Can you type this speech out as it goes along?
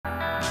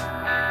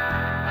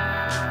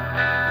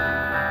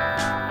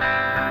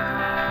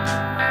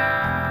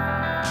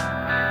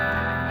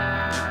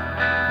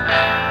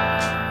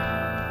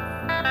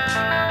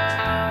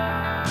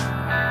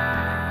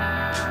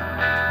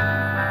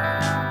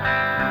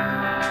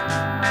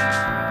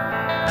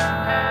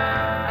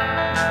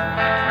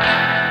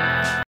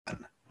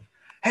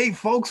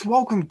folks.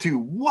 Welcome to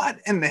What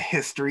in the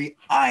History.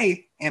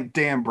 I am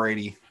Dan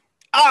Brady.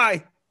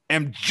 I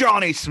am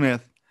Johnny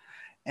Smith.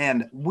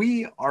 And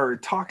we are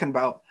talking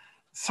about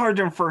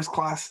Sergeant First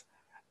Class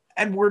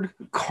Edward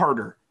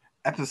Carter,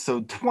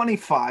 episode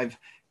 25,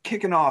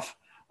 kicking off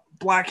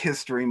Black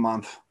History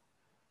Month.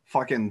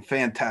 Fucking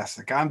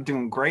fantastic. I'm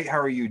doing great. How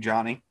are you,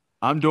 Johnny?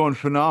 I'm doing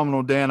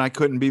phenomenal, Dan. I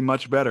couldn't be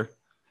much better.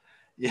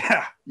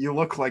 Yeah, you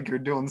look like you're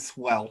doing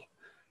swell.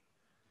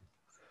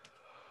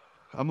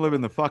 I'm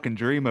living the fucking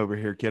dream over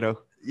here,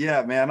 kiddo.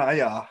 Yeah, man.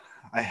 I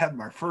had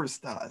my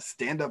first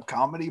stand-up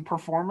comedy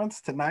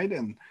performance tonight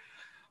in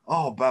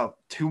about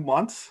 2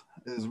 months.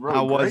 It was really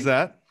How great. was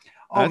that?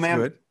 Oh, That's man,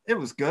 good. It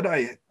was good.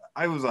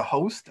 I was a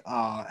host,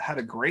 had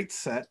a great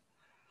set.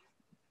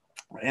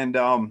 And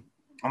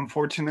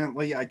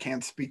unfortunately, I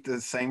can't speak the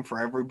same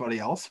for everybody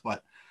else,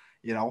 but,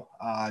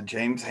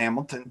 James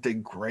Hamilton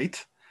did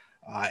great.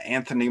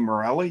 Anthony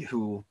Morelli,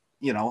 who,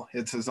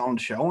 it's his own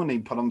show and he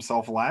put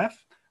himself last.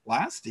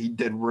 He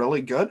did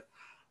really good.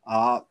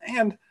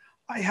 And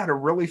I had a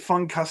really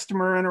fun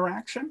customer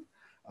interaction.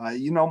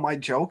 My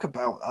joke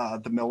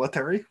about the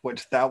military,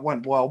 which that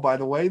went well, by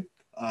the way.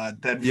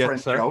 Dead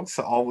friend jokes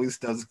always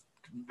does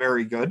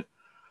very good.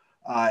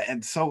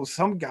 And so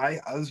some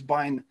guy, I was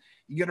buying,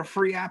 you get a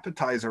free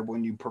appetizer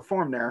when you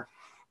perform there.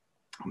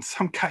 And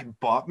some guy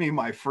bought me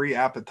my free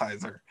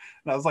appetizer.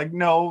 And I was like,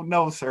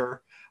 no, sir.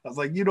 I was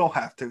like, you don't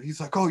have to. He's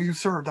like, oh, you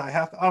served. I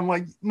have to. I'm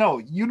like, no,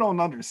 you don't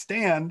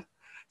understand.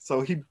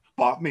 So he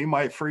bought me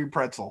my free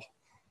pretzel.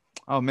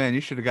 Oh, man,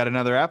 you should have got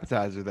another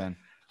appetizer then.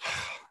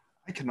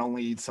 I can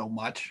only eat so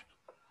much.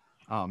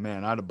 Oh,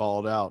 man, I'd have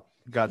balled out.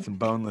 Got some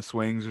boneless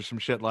wings or some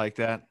shit like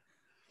that.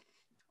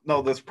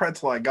 No, this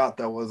pretzel I got,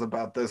 though, was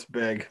about this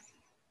big.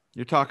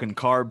 You're talking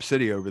Carb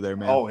City over there,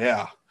 man. Oh,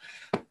 yeah.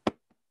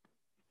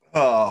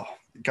 Oh,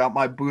 got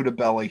my Buddha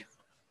belly.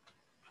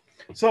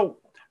 So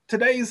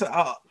today's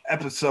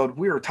episode,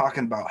 we were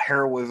talking about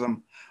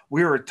heroism.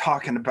 We were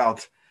talking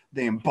about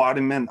the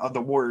embodiment of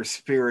the warrior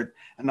spirit.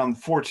 And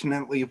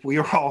unfortunately, we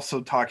are also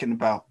talking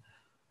about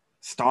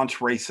staunch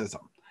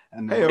racism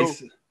and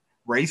the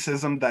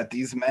racism that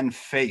these men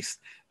faced.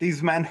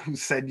 These men who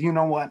said, you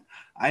know what,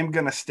 I'm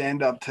going to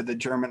stand up to the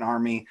German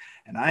army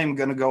and I'm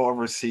going to go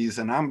overseas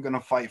and I'm going to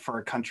fight for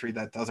a country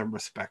that doesn't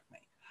respect me.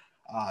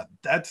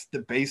 That's the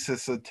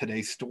basis of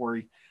today's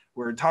story.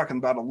 We're talking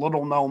about a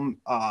little known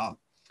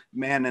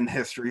man in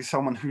history,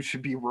 someone who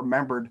should be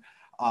remembered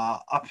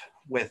up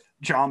with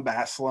John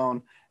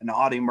Basilone and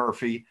Audie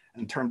Murphy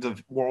in terms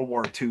of World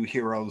War II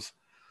heroes.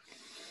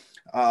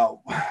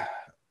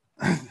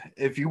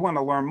 If you want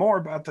to learn more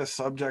about this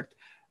subject,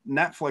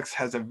 Netflix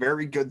has a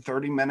very good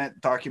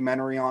 30-minute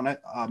documentary on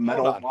it.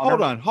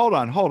 Hold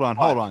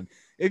on.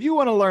 If you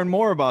want to learn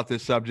more about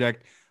this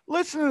subject,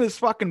 listen to this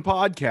fucking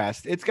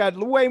podcast. It's got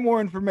way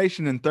more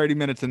information than 30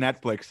 minutes of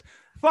Netflix.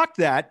 Fuck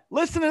that.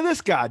 Listen to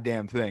this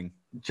goddamn thing.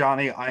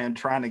 Johnny, I am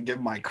trying to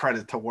give my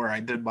credit to where I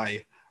did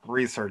my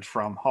research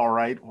from. All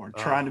right. We're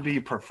trying to be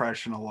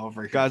professional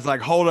over here. Guys, like,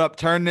 hold up,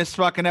 turn this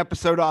fucking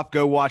episode off.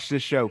 Go watch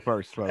this show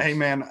first, folks. Hey,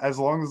 man, as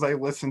long as I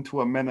listen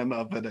to a minute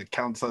of it, it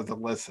counts as a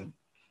listen.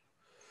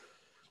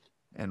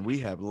 And we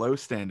have low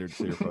standards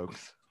here,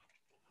 folks.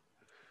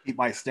 Keep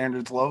my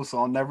standards low, so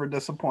I'm never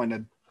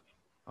disappointed.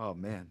 Oh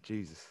man,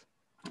 Jesus.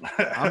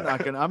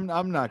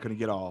 I'm not gonna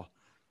get all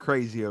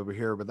crazy over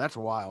here, but that's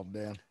wild,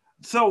 man.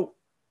 So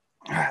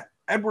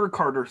Edward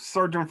Carter,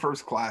 Sergeant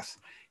First Class,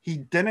 he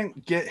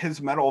didn't get his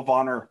Medal of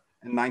Honor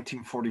in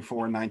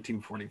 1944 and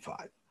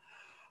 1945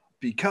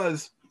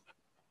 because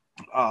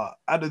out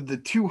of the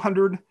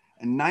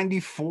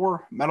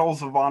 294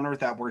 Medals of Honor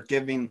that were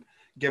given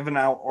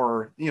out,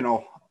 or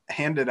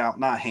handed out,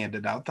 not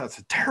handed out. That's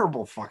a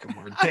terrible fucking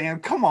word.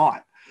 Dan, come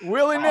on.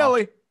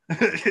 Willy-nilly.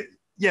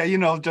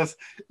 Yeah, just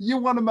you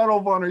want a Medal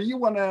of Honor. You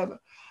want to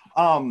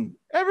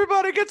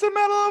everybody gets a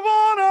Medal of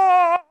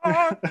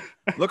Honor.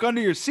 Look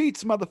under your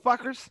seats,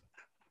 motherfuckers.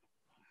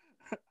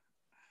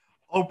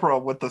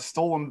 Oprah with the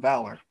stolen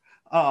valor.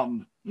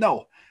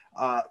 No.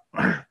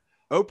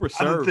 Oprah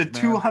served, the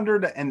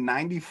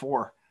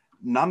 294,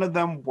 none of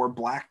them were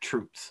black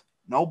troops.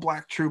 No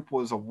black troop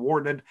was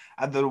awarded.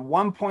 Out of the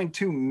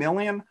 1.2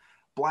 million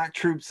black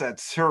troops that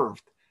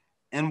served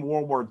in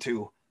World War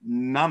II,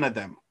 none of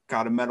them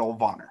got a Medal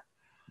of Honor.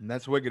 And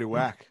that's wiggity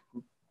whack.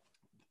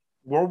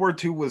 World War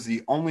II was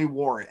the only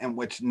war in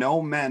which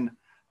no men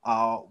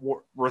no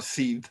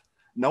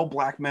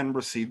black men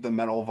received the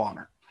Medal of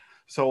Honor.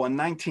 So in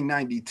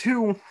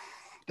 1992,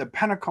 the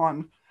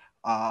Pentagon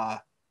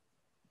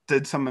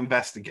did some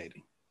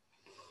investigating.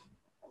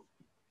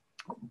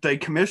 They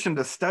commissioned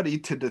a study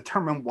to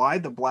determine why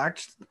the black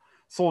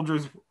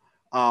soldiers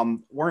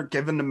weren't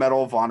given the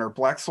Medal of Honor.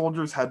 Black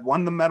soldiers had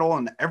won the medal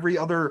in every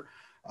other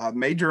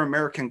major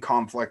American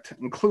conflict,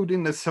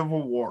 including the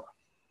Civil War.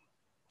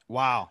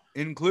 Wow.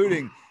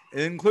 Including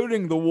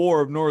the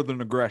War of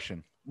Northern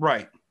Aggression.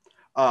 Right.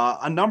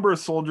 A number of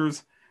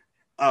soldiers,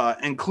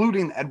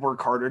 including Edward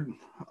Carter,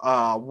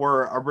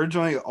 were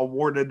originally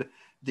awarded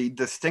the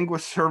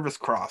Distinguished Service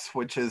Cross,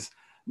 which is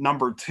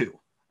number 2.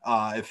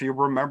 If you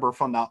remember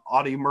from the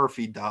Audie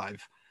Murphy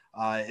dive,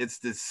 It's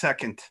the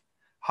second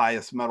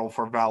highest medal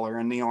for valor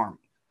in the Army,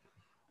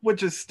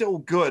 which is still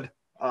good.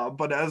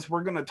 But as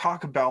we're going to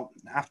talk about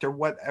after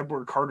what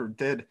Edward Carter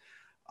did,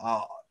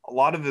 a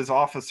lot of his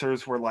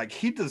officers were like,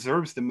 he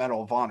deserves the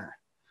Medal of Honor.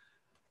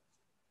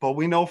 But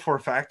we know for a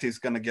fact he's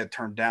going to get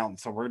turned down.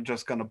 So we're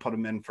just going to put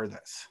him in for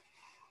this.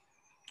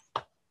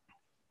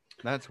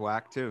 That's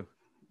whack too.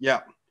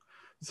 Yeah.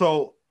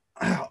 So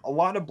a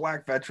lot of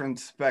Black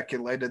veterans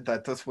speculated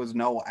that this was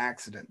no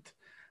accident.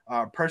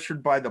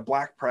 Pressured by the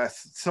Black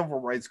press, civil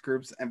rights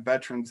groups, and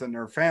veterans and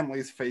their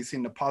families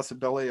facing the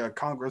possibility of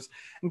Congress.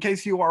 In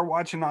case you are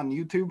watching on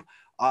YouTube,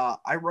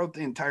 I wrote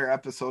the entire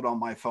episode on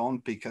my phone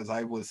because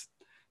I was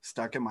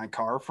stuck in my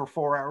car for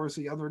 4 hours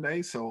the other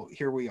day. So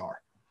here we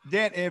are.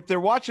 Dan, if they're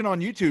watching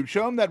on YouTube,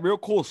 show them that real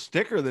cool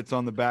sticker that's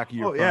on the back of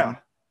your phone.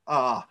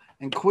 Yeah.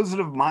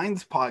 Inquisitive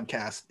Minds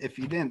podcast. If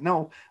you didn't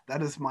know,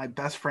 that is my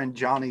best friend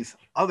Johnny's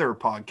other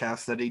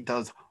podcast that he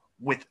does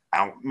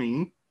without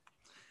me.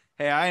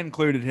 Hey, I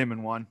included him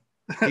in one.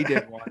 He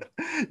did one.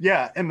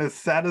 Yeah, and the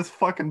saddest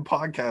fucking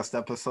podcast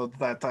episode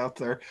that's out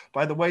there.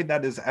 By the way,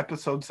 that is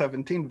episode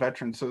 17,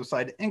 Veteran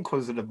Suicide,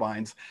 Inquisitive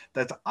Minds.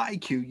 That's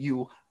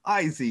IQUIZ.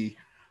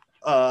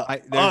 There's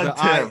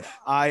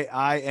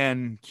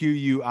INQUIZATIVE.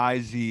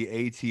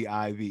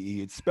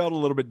 It's spelled a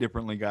little bit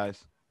differently,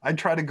 guys. I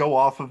try to go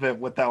off of it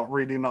without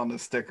reading on the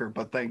sticker,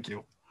 but thank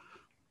you.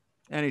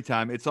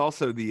 Anytime. It's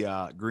also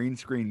the green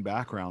screen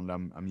background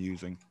I'm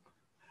using.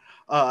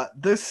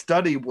 This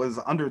study was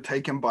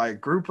undertaken by a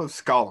group of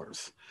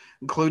scholars,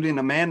 including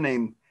a man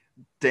named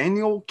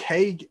Daniel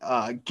K.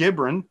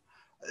 Gibran,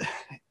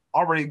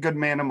 already a good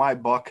man in my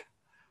book.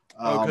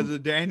 Because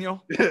of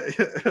Daniel?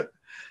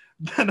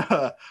 Then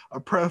a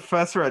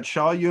professor at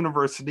Shaw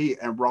University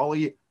in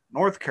Raleigh,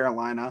 North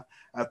Carolina.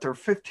 After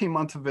 15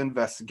 months of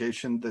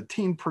investigation, the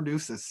team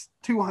produced a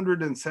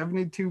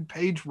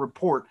 272-page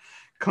report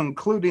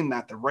concluding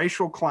that the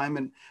racial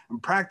climate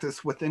and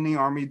practice within the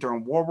Army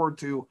during World War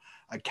II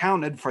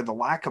accounted for the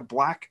lack of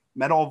Black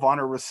Medal of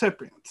Honor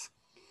recipients.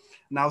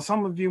 Now,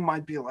 some of you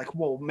might be like,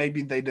 well,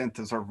 maybe they didn't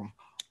deserve them.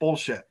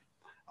 Bullshit.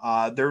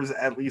 There's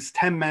at least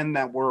 10 men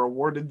that were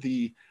awarded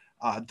the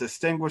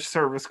Distinguished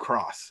Service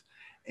Cross,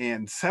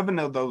 and 7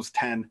 of those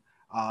 10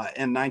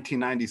 in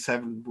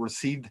 1997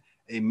 received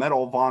a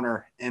Medal of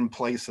Honor in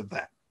place of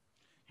that.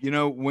 You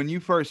know, when you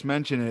first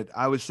mentioned it,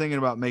 I was thinking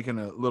about making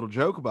a little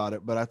joke about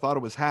it, but I thought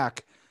it was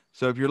hack.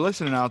 So if you're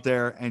listening out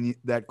there and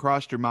that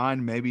crossed your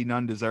mind, maybe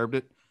none deserved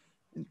it,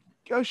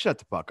 go shut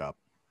the fuck up.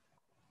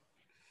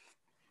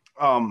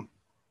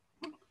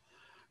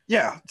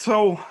 Yeah,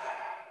 so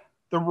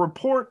the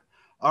report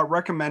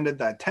recommended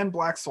that 10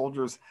 Black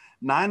soldiers,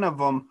 9 of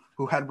them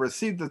who had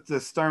received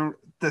the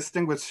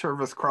Distinguished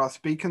Service Cross,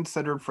 be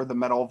considered for the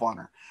Medal of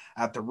Honor.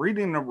 After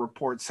reading the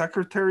report,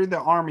 Secretary of the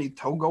Army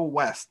Togo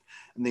West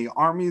and the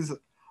Army's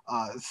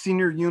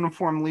senior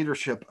uniform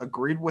leadership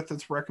agreed with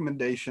its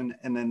recommendation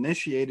and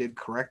initiated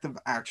corrective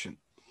action.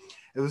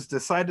 It was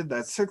decided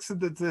that 6 of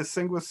the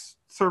Distinguished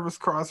Service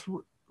Cross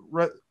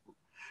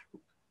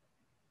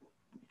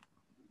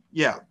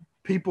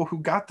people who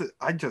got the,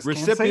 I just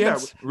can't say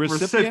that.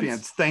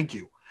 Recipients, thank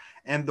you.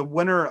 And the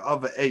winner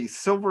of a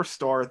Silver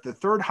Star, the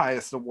 3rd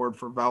highest award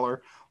for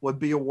valor, would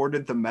be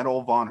awarded the Medal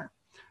of Honor.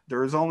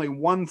 There is only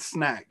one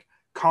snag.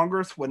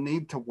 Congress would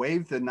need to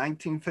waive the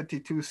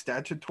 1952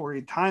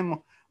 statutory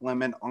time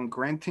limit on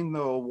granting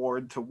the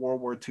award to World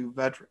War II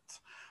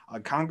veterans.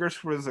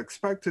 Congress was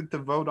expected to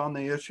vote on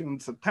the issue in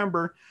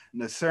September,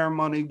 and the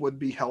ceremony would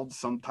be held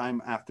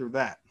sometime after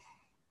that.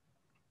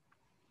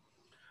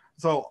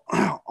 So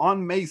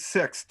on May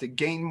 6th, to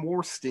gain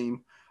more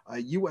steam,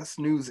 U.S.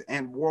 News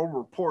and World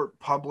Report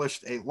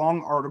published a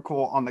long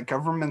article on the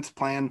government's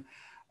plan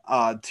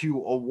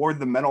to award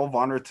the Medal of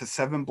Honor to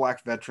 7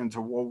 Black veterans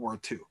of World War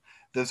II.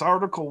 This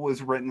article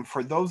was written,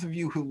 for those of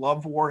you who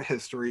love war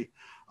history,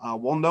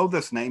 will know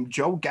this name,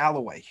 Joe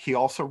Galloway. He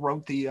also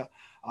wrote the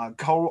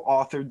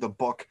co-authored the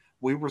book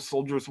We Were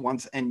Soldiers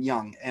Once and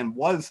Young, and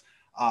was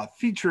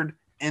featured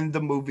in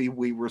the movie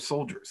We Were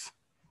Soldiers.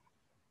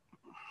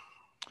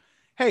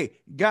 Hey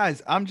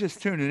guys, I'm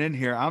just tuning in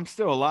here. I'm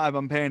still alive.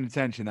 I'm paying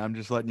attention. I'm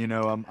just letting you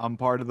know I'm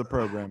part of the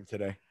program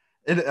today.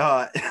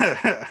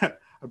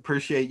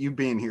 Appreciate you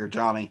being here,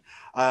 Johnny.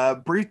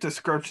 Brief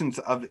descriptions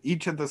of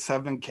each of the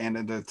 7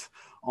 candidates,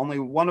 only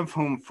one of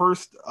whom,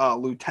 First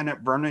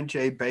Lieutenant Vernon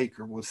J.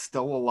 Baker, was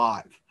still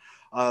alive.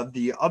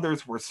 The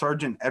others were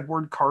Sergeant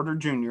Edward Carter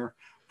Jr.,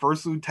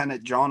 First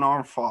Lieutenant John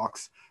R.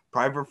 Fox,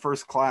 Private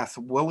First Class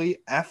Willie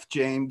F.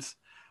 James,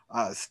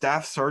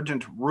 Staff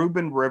Sergeant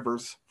Reuben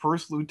Rivers,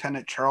 First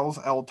Lieutenant Charles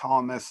L.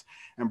 Thomas,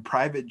 and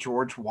Private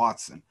George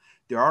Watson.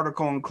 The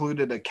article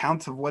included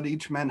accounts of what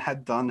each man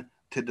had done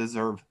to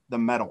deserve the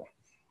medal.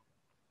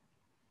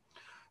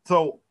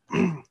 So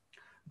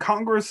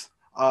Congress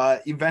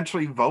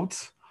eventually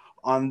votes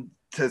on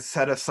to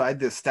set aside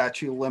the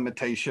statute of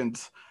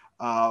limitations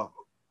and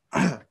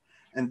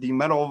the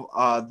Medal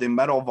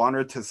of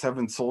Honor to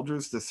 7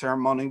 soldiers. The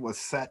ceremony was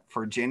set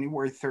for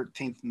January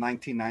 13th,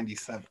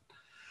 1997.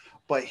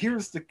 But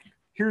here's the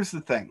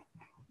thing,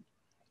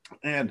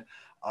 and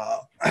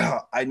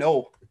I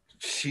know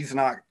she's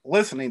not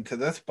listening to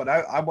this, but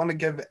I want to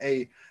give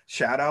a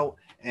shout out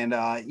and,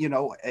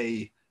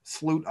 a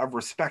salute of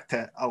respect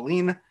to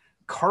Aline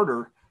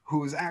Carter,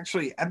 who is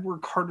actually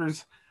Edward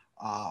Carter's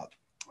uh,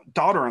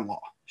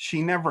 daughter-in-law.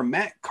 She never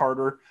met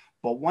Carter,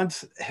 but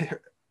once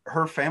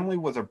her family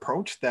was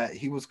approached that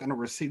he was going to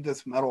receive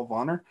this Medal of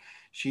Honor,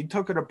 she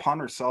took it upon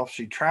herself.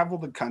 She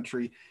traveled the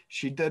country.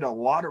 She did a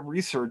lot of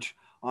research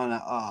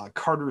on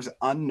Carter's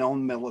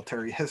unknown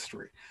military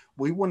history.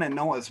 We wouldn't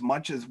know as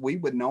much as we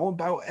would know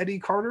about Eddie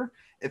Carter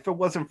if it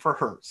wasn't for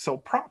her. So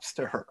props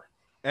to her.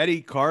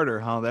 Eddie Carter,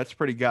 huh? That's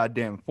pretty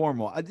goddamn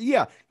formal.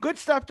 Yeah, good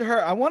stuff to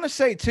her. I want to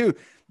say too,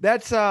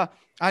 that's I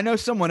know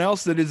someone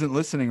else that isn't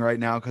listening right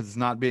now because it's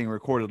not being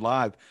recorded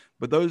live,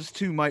 but those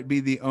two might be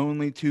the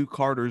only two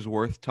Carters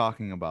worth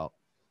talking about.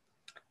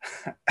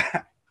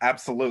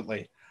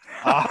 Absolutely.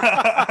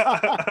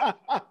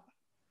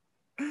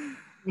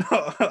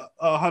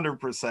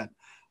 100%.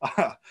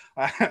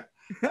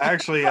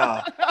 Actually,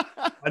 I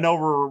know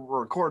we're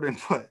recording,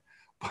 but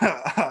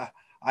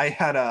I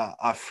had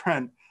a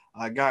friend,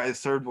 a guy I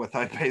served with.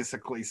 I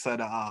basically said,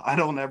 I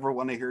don't ever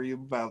want to hear you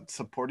about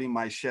supporting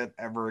my shit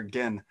ever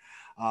again.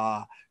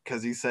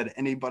 Because he said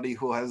anybody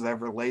who has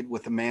ever laid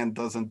with a man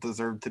doesn't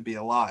deserve to be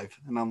alive.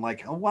 And I'm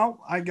like, oh,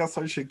 well, I guess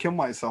I should kill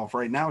myself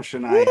right now,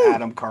 shouldn't I,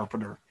 Adam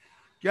Carpenter?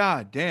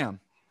 God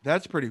damn.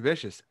 That's pretty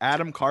vicious.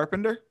 Adam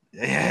Carpenter?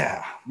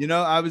 Yeah. You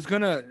know,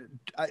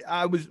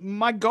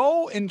 my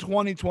goal in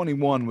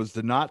 2021 was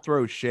to not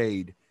throw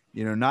shade,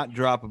 not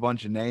drop a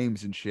bunch of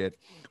names and shit.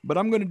 But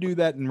I'm going to do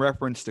that in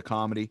reference to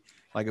comedy.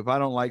 Like if I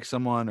don't like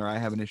someone or I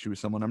have an issue with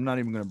someone, I'm not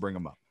even going to bring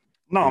them up.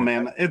 No,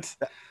 man.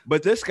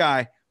 But this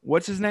guy,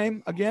 what's his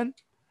name again?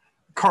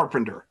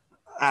 Carpenter.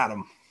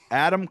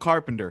 Adam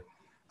Carpenter.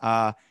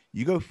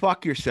 You go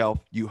fuck yourself,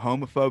 you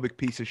homophobic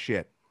piece of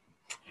shit.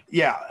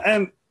 Yeah,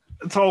 and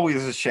it's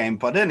always a shame.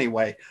 But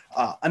anyway,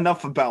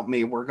 enough about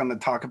me. We're going to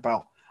talk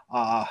about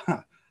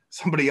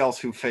somebody else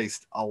who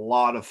faced a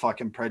lot of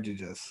fucking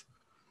prejudice.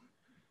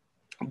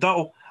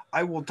 Though,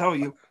 I will tell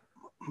you,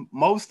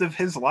 most of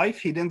his life,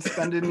 he didn't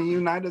spend in the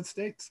United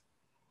States.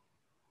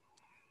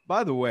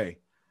 By the way,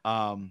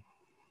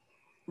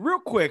 real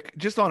quick,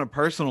 just on a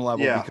personal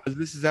level, because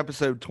this is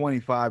episode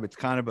 25, it's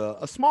kind of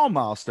a small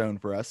milestone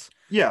for us.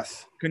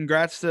 Yes.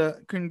 Congrats to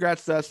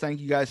us. Thank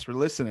you guys for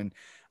listening.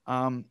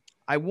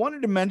 I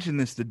wanted to mention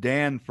this to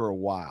Dan for a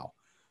while,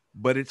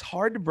 but it's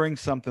hard to bring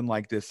something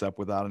like this up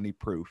without any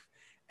proof.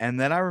 And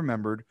then I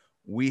remembered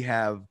we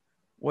have,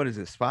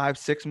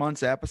 5-6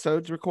 months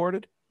episodes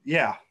recorded?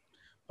 Yeah.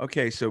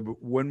 Okay, so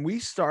when we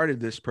started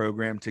this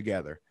program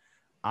together,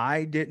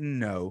 I didn't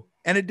know,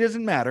 and it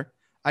doesn't matter,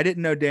 I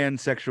didn't know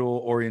Dan's sexual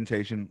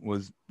orientation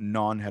was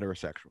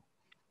non-heterosexual.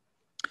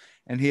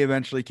 And he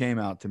eventually came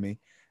out to me,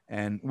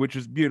 and which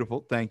was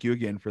beautiful. Thank you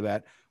again for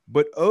that.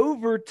 But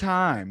over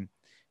time,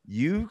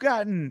 you've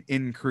gotten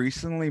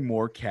increasingly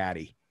more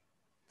catty.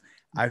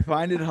 I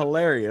find it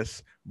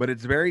hilarious, but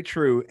it's very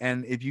true.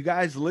 And if you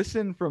guys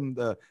listen from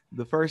the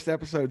first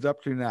episodes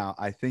up to now,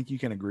 I think you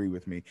can agree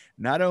with me.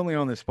 Not only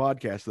on this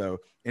podcast, though,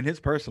 in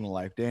his personal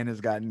life, Dan has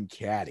gotten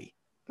catty.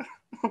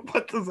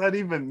 What does that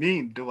even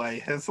mean? Do I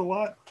hiss a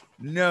lot?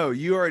 No,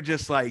 you are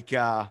just like,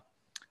 how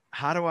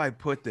do I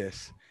put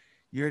this?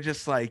 You're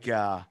just like,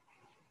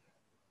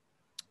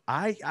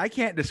 I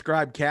can't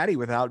describe catty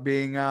without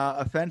being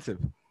offensive.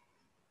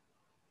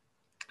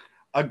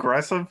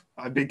 Aggressive?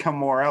 I become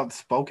more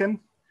outspoken?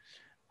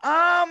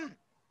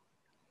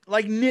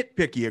 Like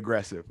nitpicky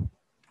aggressive.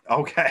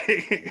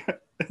 Okay.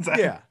 Is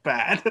that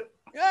bad?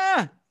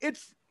 Yeah,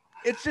 it's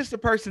just a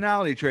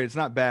personality trait. It's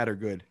not bad or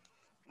good.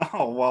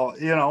 Oh, well,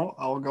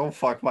 I'll go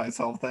fuck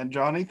myself then,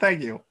 Johnny.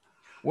 Thank you.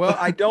 Well,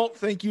 I don't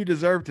think you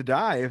deserve to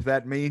die if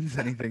that means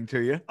anything to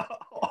you.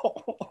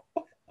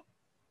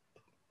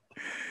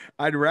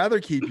 I'd rather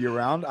keep you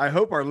around. I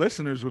hope our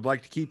listeners would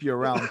like to keep you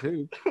around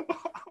too.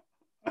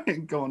 I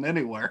ain't going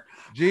anywhere.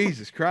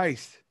 Jesus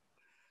Christ.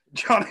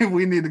 Johnny,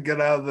 we need to get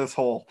out of this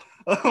hole.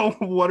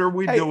 What are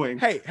we doing?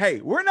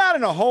 Hey, we're not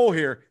in a hole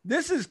here.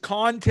 This is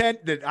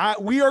content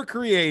that we are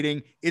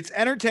creating. It's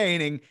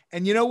entertaining.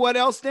 And you know what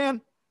else,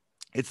 Dan?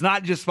 It's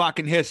not just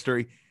fucking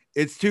history.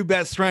 It's two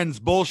best friends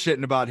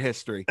bullshitting about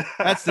history.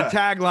 That's the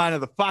tagline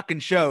of the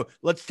fucking show.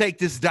 Let's take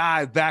this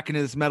dive back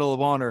into this Medal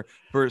of Honor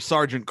for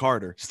Sergeant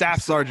Carter,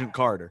 Staff Sergeant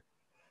Carter.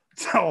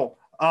 So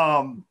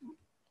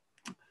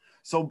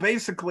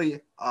basically,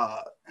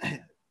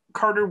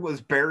 Carter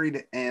was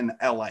buried in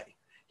L.A.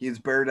 He's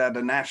buried at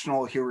a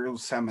National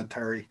Heroes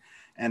Cemetery,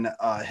 and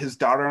his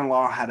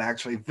daughter-in-law had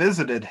actually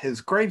visited his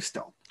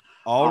gravestone.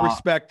 All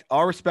respect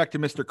to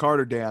Mr.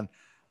 Carter, Dan.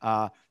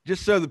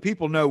 Just so the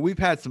people know, we've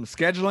had some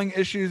scheduling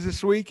issues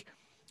this week.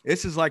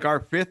 This is like our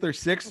 5th or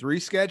 6th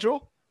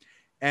reschedule.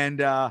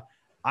 And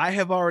I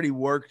have already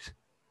worked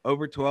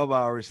over 12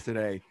 hours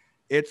today.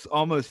 It's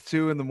almost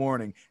 2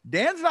 a.m.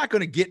 Dan's not going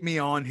to get me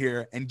on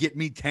here and get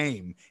me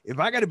tame. If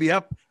I got to be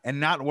up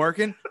and not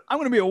working, I'm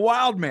going to be a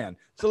wild man.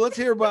 So let's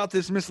hear about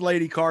this Miss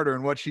Lady Carter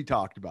and what she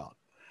talked about.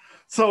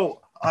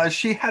 So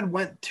she had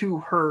went to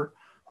her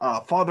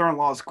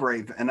father-in-law's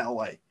grave in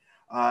L.A.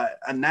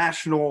 a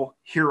national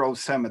hero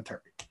cemetery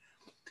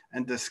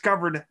and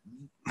discovered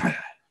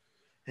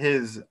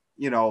his,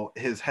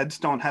 his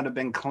headstone hadn't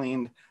been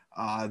cleaned.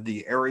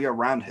 The area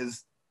around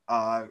his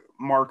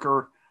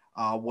marker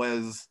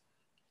was,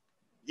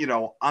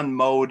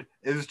 unmowed.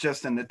 It was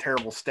just in a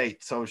terrible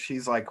state. So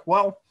she's like,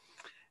 well,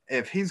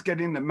 if he's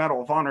getting the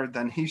Medal of Honor,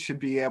 then he should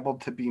be able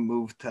to be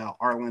moved to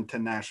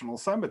Arlington National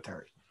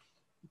Cemetery.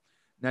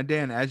 Now,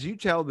 Dan, as you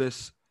tell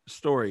this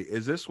story,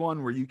 is this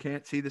one where you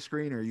can't see the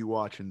screen or are you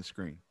watching the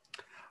screen?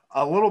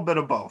 A little bit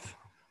of both.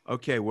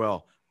 Okay,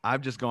 well,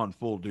 I've just gone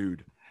full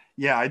dude.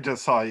 Yeah, I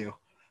just saw you.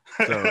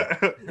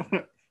 So,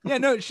 yeah,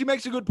 no, she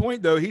makes a good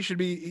point, though. He should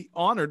be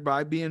honored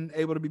by being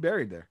able to be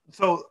buried there.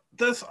 So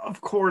this, of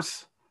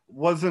course,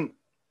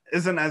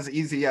 isn't as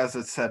easy as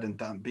it's said and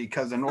done,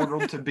 because in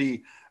order to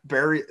be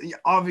buried,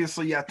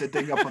 obviously you have to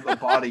dig up the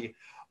body.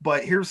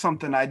 But here's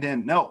something I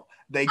didn't know.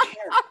 They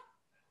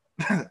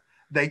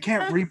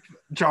can't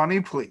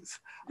Johnny, please.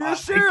 You're a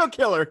serial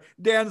killer.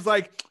 Dan's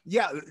like,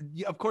 yeah,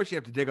 of course you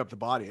have to dig up the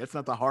body. That's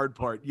not the hard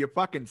part. You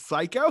fucking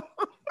psycho.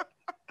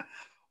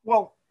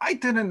 Well, I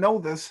didn't know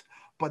this,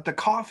 but the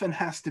coffin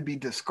has to be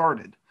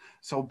discarded.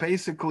 So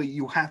basically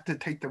you have to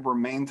take the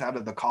remains out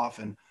of the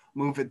coffin,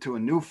 move it to a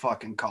new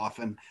fucking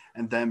coffin,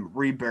 and then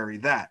rebury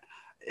that.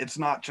 It's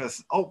not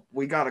just, oh,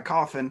 we got a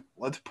coffin,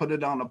 let's put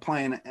it on a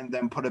plane and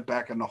then put it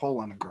back in the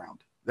hole in the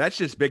ground. That's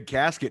just big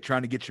casket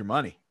trying to get your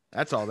money.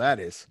 That's all that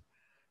is.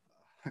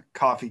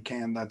 Coffee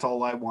can, that's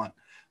all I want.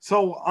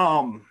 So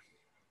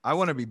I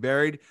want to be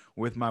buried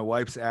with my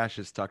wife's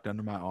ashes tucked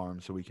under my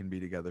arm so we can be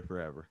together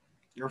forever.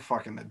 You're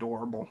fucking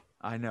adorable.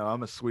 I know,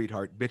 I'm a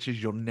sweetheart.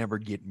 Bitches, you'll never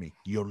get me.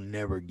 You'll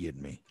never get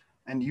me.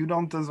 And you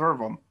don't deserve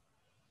them.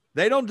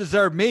 They don't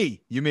deserve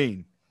me, you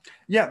mean?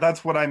 Yeah,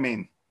 that's what I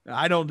mean.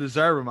 I don't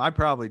deserve them. I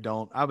probably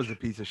don't. I was a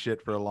piece of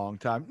shit for a long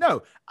time.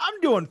 No,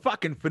 I'm doing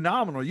fucking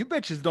phenomenal. You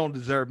bitches don't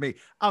deserve me.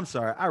 I'm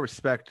sorry. I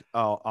respect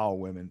all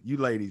women. You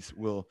ladies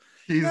will.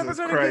 Jesus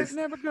Christ.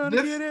 Never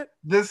gonna get it.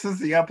 This is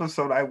the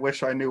episode I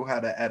wish I knew how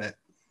to edit.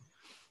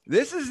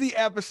 This is the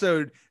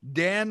episode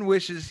Dan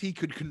wishes he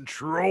could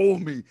control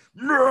me.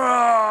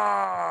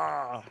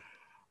 I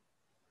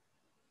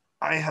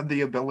have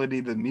the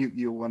ability to mute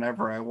you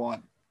whenever I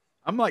want.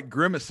 I'm like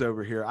Grimace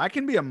over here. I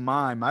can be a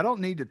mime. I don't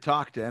need to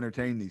talk to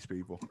entertain these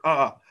people.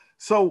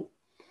 So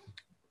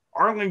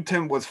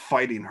Arlington was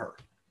fighting her.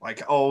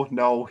 Like, oh,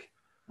 no,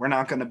 we're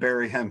not going to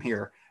bury him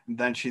here. And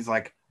then she's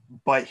like,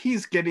 but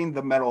he's getting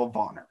the Medal of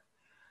Honor.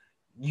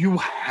 You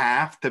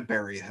have to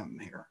bury him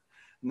here.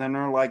 And then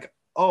they're like,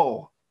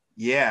 oh,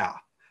 yeah.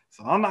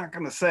 So I'm not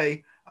going to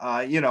say,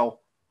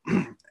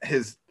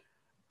 his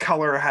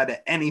color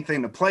had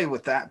anything to play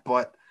with that,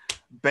 but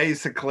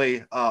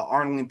basically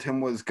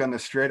Arlington was going to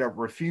straight up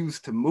refuse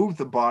to move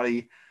the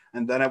body,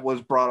 and then it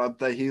was brought up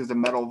that he's a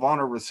Medal of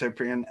Honor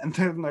recipient, and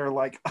then they're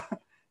like,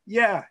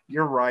 yeah,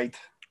 you're right.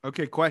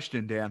 Okay,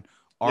 question, Dan.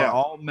 Are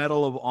all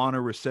Medal of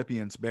Honor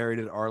recipients buried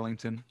at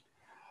Arlington?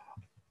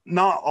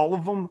 Not all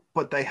of them,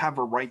 but they have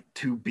a right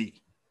to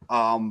be.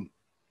 I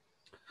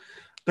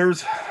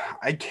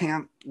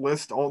can't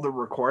list all the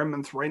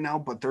requirements right now,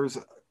 but there's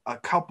a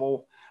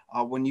couple.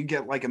 When you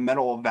get like a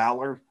Medal of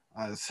Valor,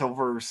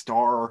 Silver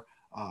Star,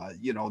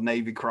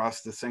 Navy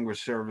Cross,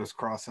 Distinguished Service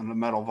Cross, and the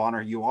Medal of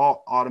Honor, you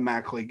all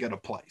automatically get a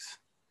place.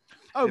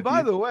 Oh,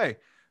 by the way,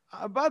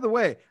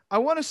 I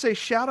want to say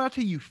shout out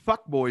to you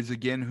fuckboys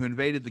again who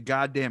invaded the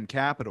goddamn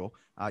Capitol.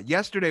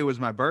 Yesterday was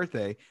my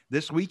birthday.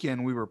 This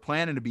weekend we were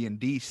planning to be in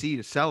D.C.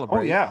 to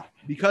celebrate. Oh, yeah.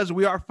 Because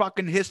we are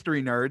fucking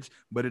history nerds,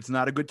 but it's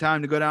not a good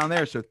time to go down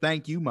there. So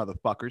thank you,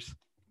 motherfuckers.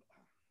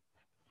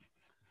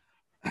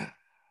 Okay.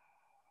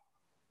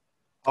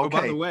 Oh,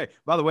 by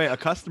the way, a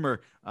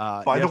customer.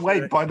 By the way,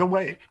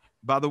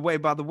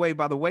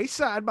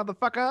 wayside,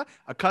 motherfucker.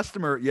 A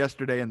customer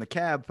yesterday in the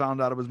cab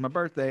found out it was my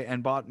birthday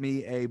and bought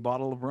me a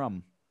bottle of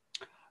rum.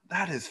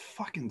 That is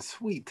fucking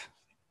sweet.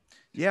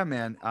 Yeah,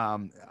 man.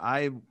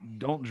 I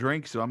don't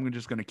drink, so I'm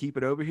just going to keep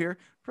it over here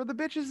for the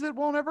bitches that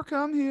won't ever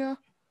come here.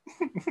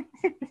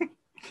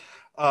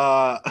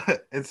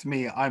 It's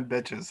me. I'm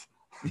bitches.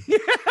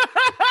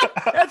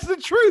 That's the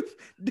truth.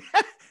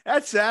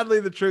 That's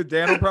sadly the truth.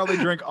 Dan will probably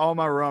drink all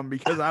my rum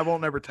because I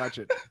won't ever touch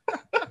it.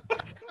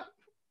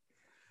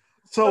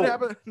 So what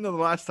happened? No, the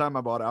last time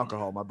I bought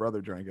alcohol, my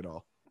brother drank it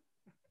all.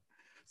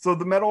 So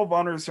the Medal of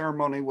Honor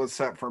ceremony was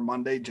set for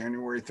Monday,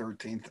 January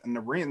 13th, and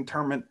the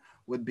reinterment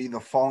would be the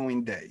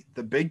following day.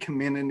 The big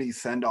community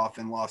send-off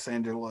in Los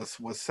Angeles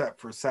was set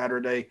for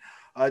Saturday,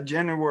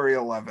 January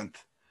 11th.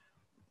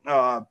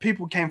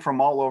 People came from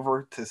all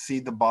over to see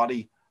the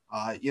body,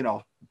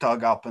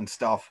 dug up and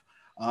stuff.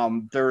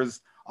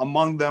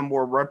 Among them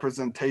were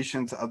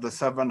representations of the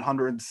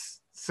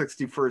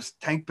 761st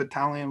Tank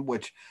Battalion,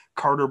 which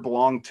Carter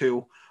belonged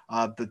to,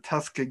 the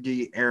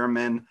Tuskegee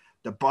Airmen,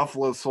 the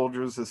Buffalo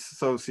Soldiers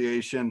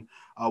Association,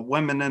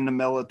 Women in the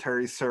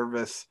Military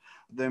Service,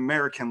 the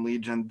American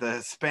Legion, the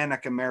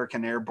Hispanic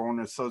American Airborne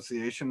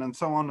Association, and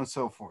so on and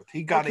so forth.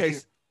 He got a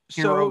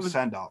hero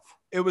send-off.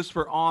 It was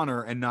for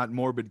honor and not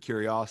morbid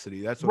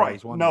curiosity. That's what I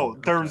was wondering. No,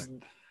 there's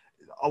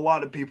a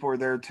lot of people were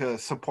there to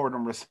support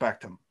and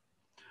respect him.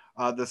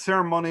 The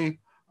ceremony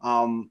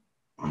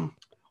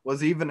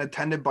was even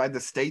attended by the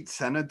state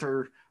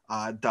senator,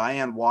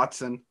 Diane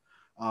Watson.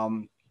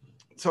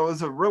 So it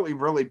was a really,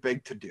 really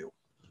big to-do.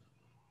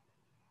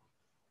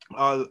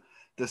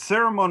 The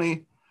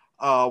ceremony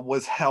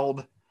was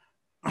held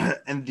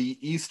in the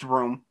East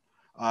Room.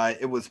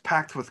 It was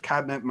packed with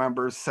cabinet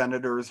members,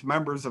 senators,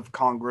 members of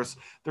Congress.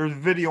 There's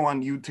video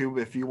on YouTube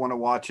if you want to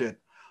watch it.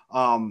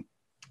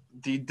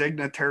 The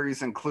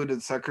dignitaries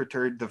included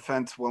Secretary of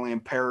Defense William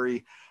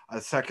Perry,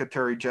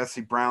 Secretary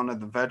Jesse Brown of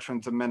the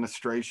Veterans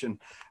Administration,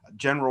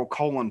 General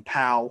Colin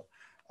Powell,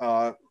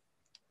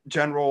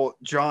 General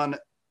John,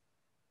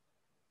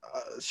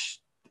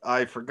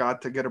 I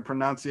forgot to get a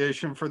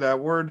pronunciation for that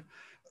word,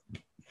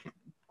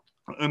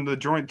 and the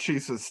Joint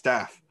Chiefs of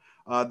Staff.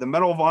 The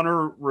Medal of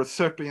Honor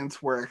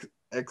recipients were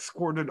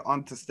escorted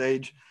onto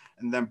stage,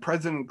 and then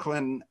President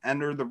Clinton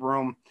entered the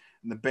room,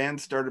 and the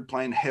band started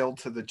playing Hail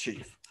to the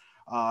Chief.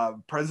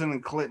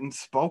 President Clinton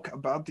spoke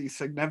about the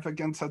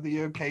significance of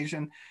the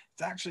occasion.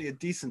 It's actually a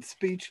decent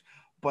speech,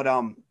 but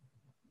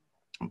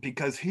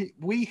because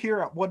we here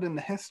at What in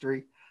the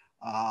History,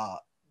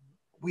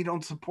 we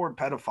don't support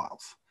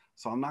pedophiles.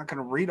 So I'm not going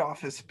to read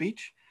off his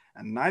speech,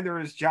 and neither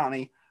is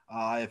Johnny.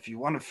 If you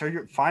want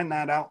to find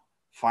that out,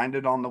 find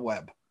it on the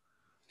web.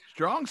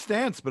 Strong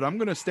stance, but I'm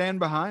going to stand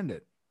behind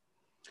it.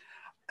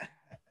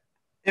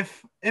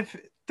 If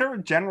they're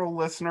a general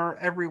listener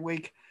every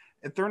week,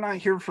 if they're not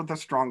here for the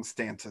strong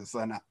stances,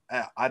 then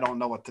I don't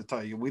know what to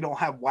tell you. We don't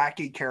have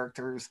wacky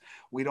characters.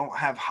 We don't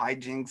have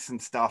hijinks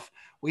and stuff.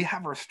 We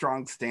have our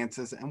strong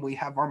stances, and we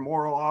have our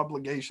moral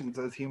obligations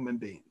as human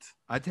beings.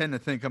 I tend to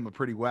think I'm a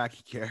pretty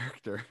wacky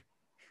character.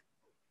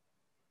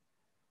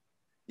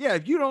 Yeah,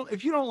 if you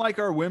don't like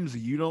our whimsy,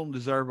 you don't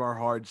deserve our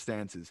hard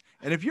stances.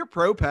 And if you're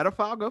pro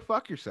pedophile, go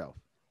fuck yourself.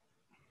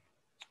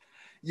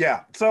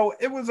 Yeah, so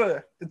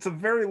it's a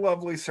very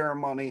lovely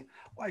ceremony.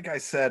 Like I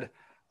said,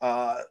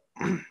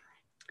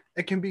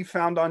 it can be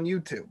found on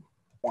YouTube.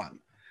 And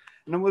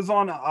it was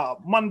on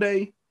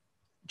Monday,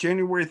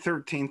 January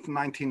 13th,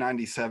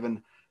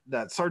 1997,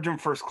 that Sergeant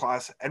First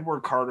Class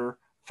Edward Carter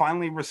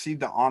finally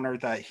received the honor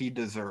that he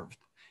deserved.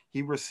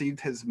 He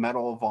received his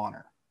Medal of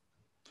Honor.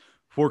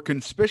 For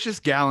conspicuous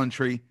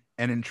gallantry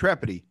and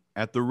intrepidity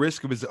at the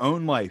risk of his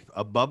own life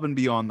above and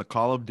beyond the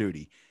call of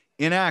duty,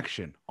 in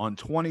action on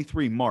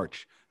 23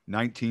 March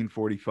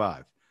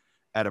 1945.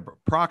 At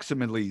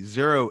approximately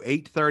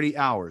 0830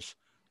 hours,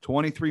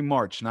 23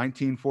 March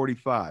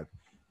 1945,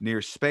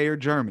 near Speyer,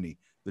 Germany,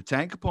 the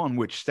tank upon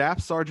which Staff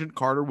Sergeant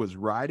Carter was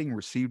riding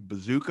received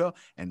bazooka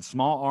and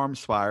small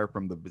arms fire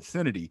from the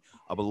vicinity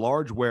of a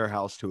large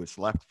warehouse to its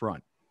left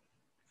front.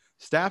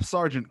 Staff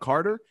Sergeant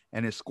Carter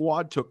and his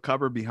squad took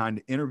cover behind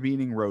an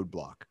intervening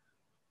roadblock.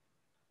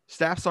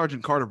 Staff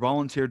Sergeant Carter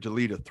volunteered to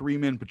lead a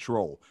 3-man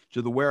patrol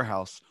to the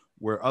warehouse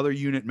where other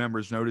unit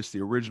members noticed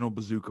the original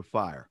bazooka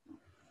fire.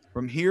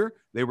 From here,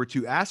 they were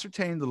to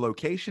ascertain the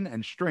location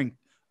and strength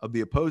of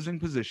the opposing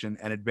position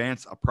and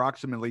advance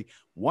approximately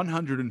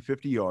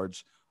 150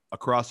 yards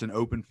across an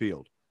open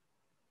field.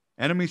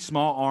 Enemy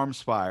small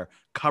arms fire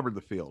covered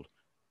the field.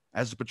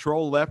 As the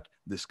patrol left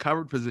this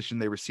covered position,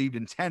 they received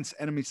intense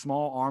enemy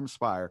small arms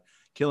fire,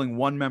 killing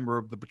one member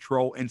of the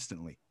patrol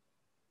instantly.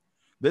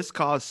 This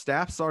caused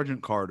Staff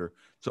Sergeant Carter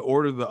to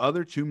order the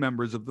other 2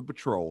 members of the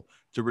patrol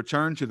to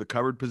return to the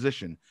covered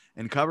position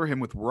and cover him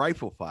with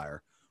rifle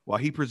fire while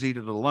he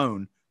proceeded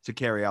alone to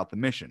carry out the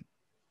mission.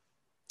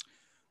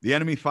 The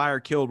enemy fire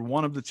killed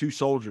one of the 2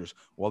 soldiers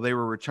while they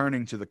were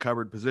returning to the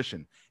covered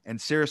position and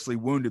seriously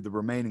wounded the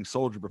remaining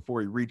soldier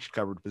before he reached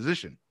covered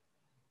position.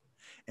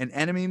 An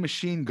enemy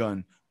machine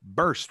gun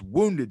burst,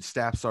 wounded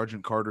Staff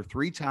Sergeant Carter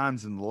 3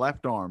 times in the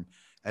left arm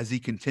as he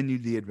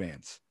continued the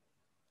advance.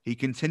 He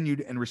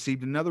continued and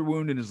received another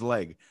wound in his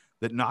leg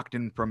that knocked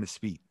him from his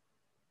feet.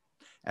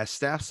 As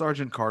Staff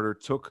Sergeant Carter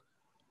took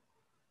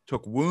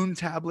wound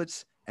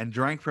tablets and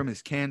drank from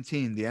his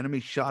canteen, the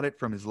enemy shot it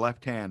from his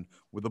left hand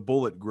with a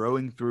bullet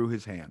growing through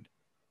his hand.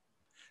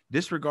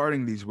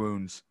 Disregarding these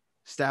wounds,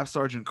 Staff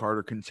Sergeant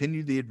Carter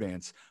continued the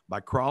advance by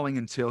crawling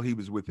until he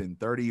was within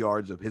 30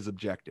 yards of his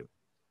objective.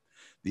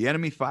 The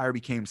enemy fire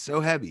became so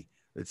heavy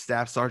that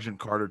Staff Sergeant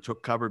Carter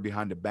took cover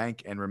behind a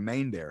bank and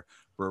remained there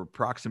for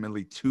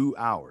approximately 2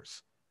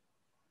 hours.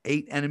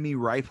 8 enemy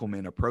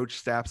riflemen approached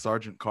Staff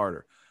Sergeant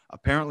Carter,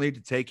 apparently to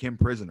take him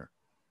prisoner.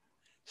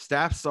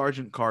 Staff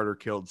Sergeant Carter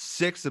killed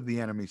 6 of the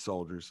enemy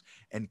soldiers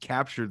and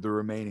captured the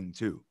remaining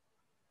 2.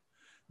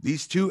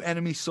 These 2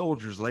 enemy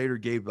soldiers later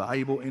gave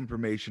valuable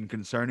information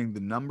concerning the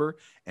number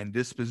and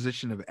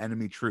disposition of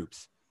enemy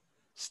troops.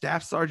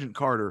 Staff Sergeant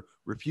Carter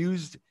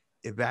refused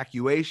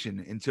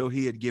evacuation until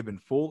he had given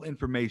full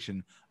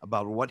information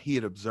about what he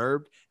had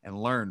observed and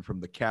learned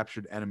from the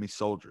captured enemy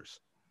soldiers.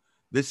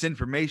 This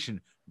information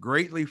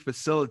greatly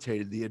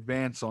facilitated the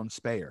advance on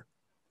Speyer.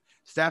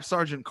 Staff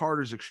Sergeant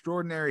Carter's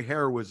extraordinary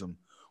heroism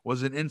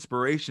was an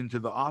inspiration to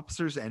the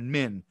officers and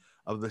men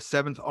of the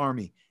 7th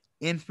Army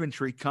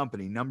Infantry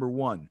Company No.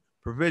 1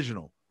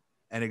 Provisional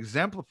and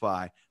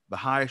exemplified the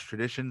highest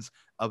traditions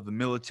of the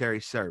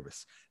military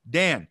service.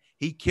 Dan,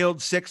 he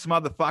killed 6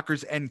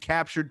 motherfuckers and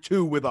captured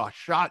 2 with a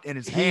shot in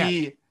his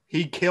hand.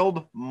 He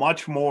killed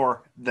much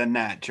more than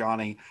that,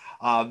 Johnny.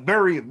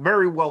 Very,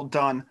 very well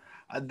done.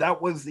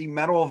 That was the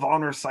Medal of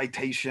Honor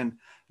citation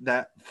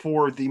that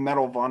for the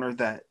Medal of Honor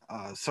that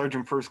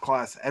Sergeant First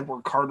Class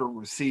Edward Carter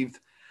received.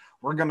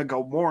 We're going to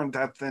go more in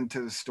depth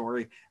into the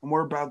story, and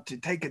we're about to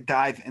take a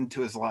dive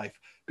into his life,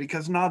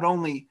 because not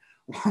only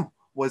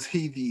was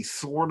he the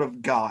sword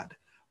of God,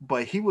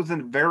 but he was a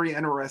very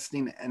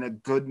interesting and a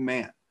good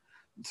man.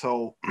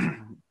 So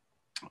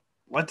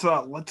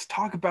let's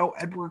talk about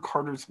Edward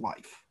Carter's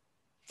life.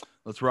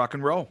 Let's rock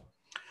and roll.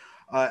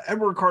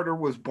 Edward Carter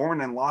was born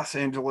in Los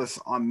Angeles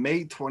on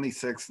May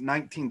 26,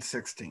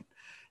 1916.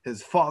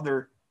 His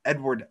father,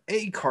 Edward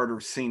A. Carter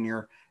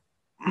Sr.,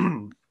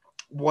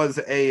 was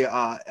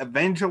a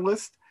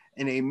evangelist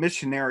and a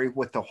missionary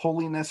with the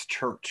Holiness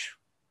Church.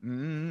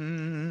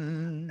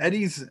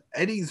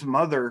 Eddie's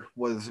mother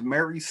was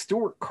Mary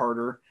Stewart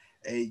Carter,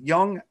 a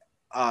young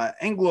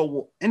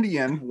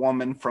Anglo-Indian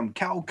woman from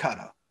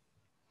Calcutta.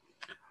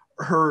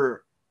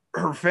 Her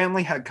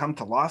family had come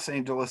to Los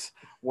Angeles,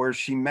 where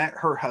she met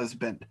her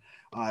husband.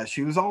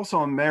 She was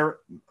also a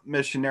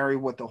missionary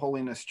with the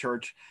Holiness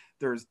Church.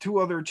 There's 2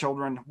 other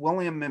children.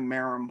 William and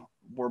Miriam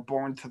were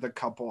born to the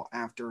couple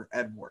after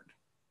Edward.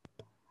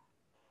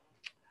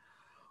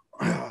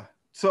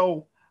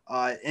 So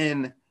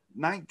in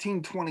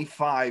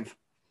 1925,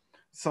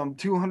 some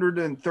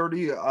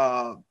 230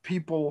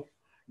 people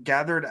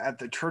gathered at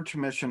the church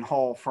mission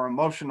hall for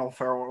emotional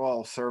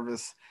farewell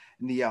service,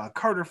 and the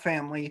Carter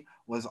family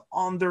was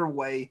on their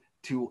way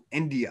to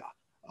India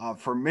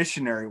for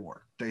missionary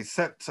work. They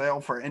set sail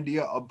for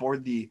India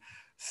aboard the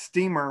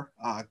steamer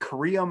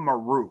Korea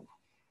Maru.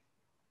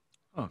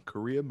 Oh,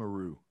 Korea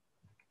Maru.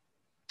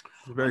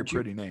 It's a very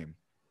pretty name.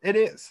 It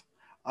is.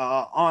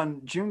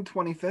 On June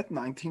 25th,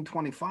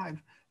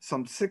 1925,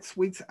 some 6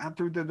 weeks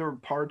after their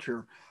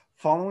departure,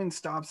 following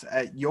stops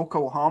at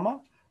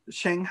Yokohama,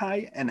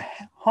 Shanghai, and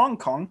Hong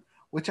Kong,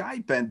 which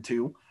I've been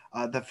to,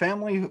 the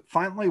family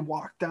finally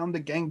walked down the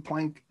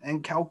gangplank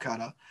in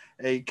Calcutta,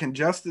 a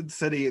congested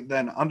city.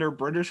 Then under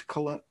British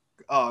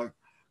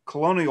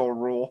colonial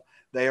rule,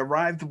 they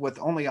arrived with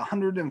only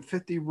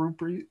 150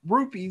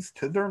 rupees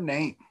to their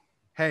name.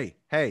 Hey,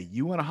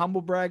 you want to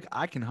humble brag?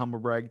 I can humble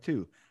brag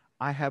too.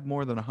 I have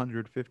more than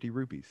 150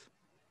 rupees.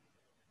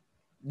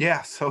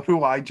 Yeah, so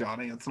do I,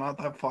 Johnny. It's not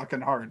that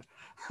fucking hard.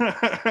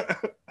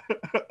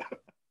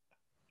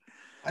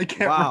 I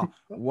can't.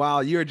 Wow,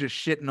 you're just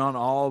shitting on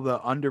all the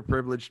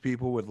underprivileged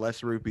people with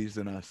less rupees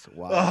than us.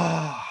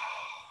 Wow.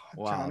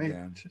 Wow, Johnny,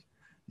 man.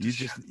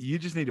 You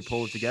just need to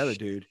pull it together,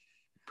 dude.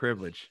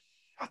 Privilege.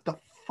 Shut the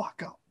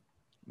fuck up.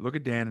 Look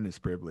at Dan and his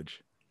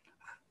privilege.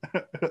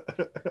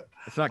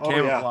 It's not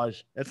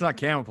camouflage. Yeah. It's not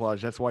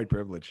camouflage. That's white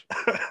privilege.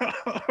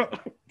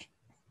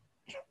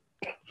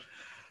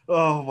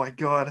 Oh my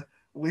God.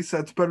 At least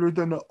that's better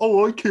than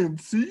I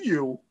can't see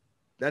you.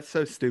 That's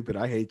so stupid.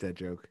 I hate that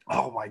joke.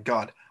 Oh my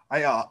God.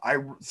 I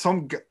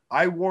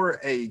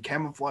wore a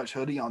camouflage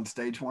hoodie on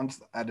stage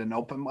once at an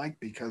open mic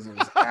because it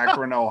was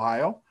Akron,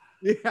 Ohio.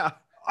 Yeah.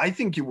 I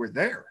think you were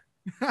there.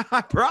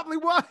 I probably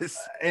was.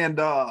 And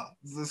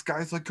this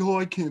guy's like, "Oh,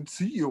 I can't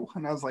see you."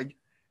 And I was like,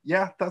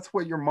 "Yeah, that's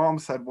what your mom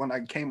said when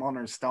I came on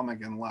her stomach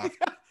and left."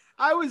 Yeah,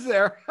 I was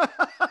there.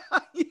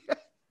 Yeah.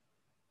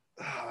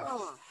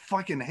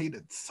 Fucking hate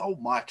it so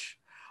much.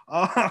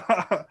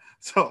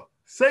 So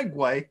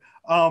segue.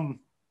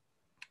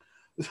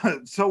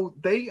 So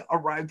they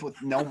arrived with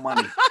no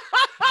money.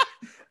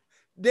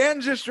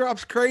 Dan just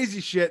drops crazy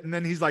shit, and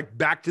then he's like,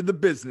 "Back to the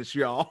business,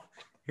 y'all.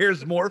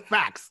 Here's more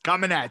facts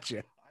coming at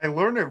you." I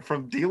learned it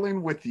from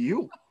dealing with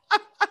you.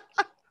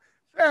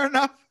 Fair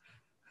enough.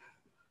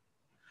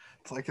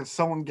 It's like if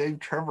someone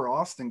gave Trevor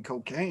Austin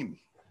cocaine.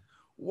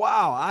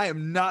 Wow, I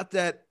am not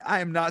that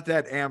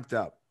amped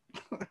up.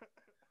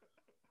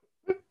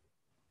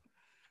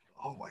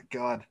 Oh my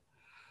God.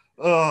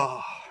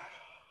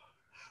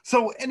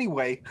 So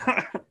anyway,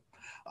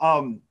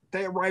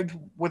 they arrived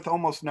with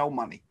almost no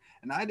money.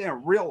 And I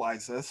didn't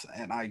realize this,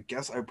 and I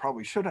guess I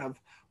probably should have,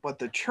 but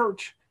the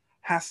church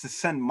has to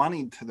send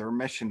money to their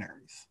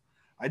missionaries.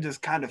 I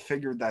just kind of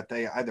figured that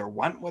they either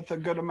went with a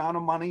good amount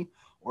of money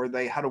or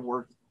they had to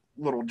work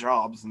little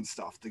jobs and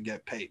stuff to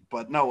get paid.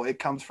 But no, it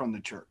comes from the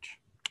church.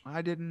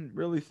 I didn't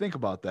really think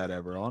about that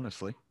ever,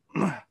 honestly.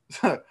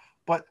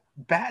 But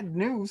bad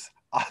news,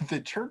 the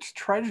church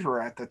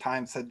treasurer at the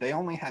time said they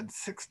only had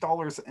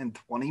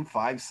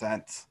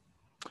 $6.25.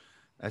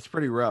 That's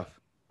pretty rough.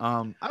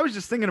 I was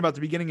just thinking about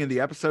the beginning of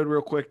the episode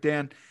real quick,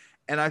 Dan,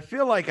 and I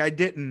feel like I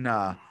didn't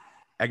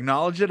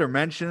acknowledge it or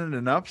mention it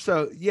enough.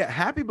 So yeah,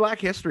 happy Black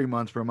History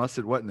Month from us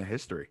at What in the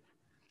History.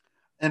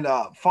 And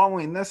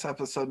following this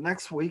episode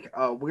next week,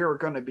 we are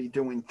going to be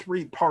doing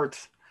 3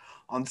 parts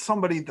on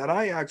somebody that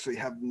I actually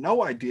have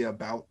no idea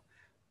about.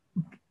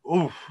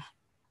 Oof.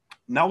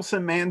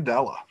 Nelson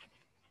Mandela.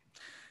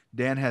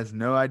 Dan has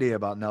no idea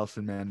about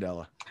Nelson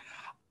Mandela.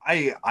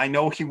 I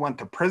know he went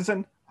to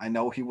prison. I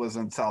know he was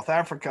in South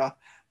Africa.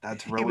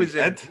 That's He really was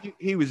in it.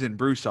 he was in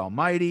Bruce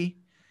Almighty.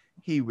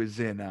 He was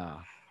in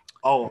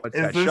Oh, what's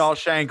that?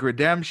 Shawshank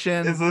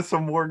Redemption. is this a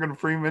Morgan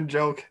Freeman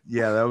joke?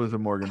 Yeah, that was a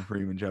Morgan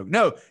Freeman joke.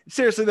 No,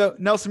 seriously though,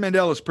 Nelson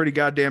Mandela is pretty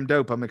goddamn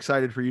dope. I'm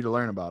excited for you to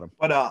learn about him.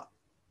 But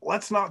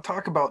let's not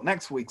talk about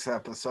next week's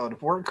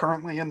episode. We're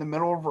currently in the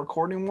middle of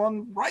recording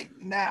one right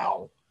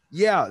now.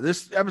 Yeah,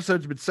 this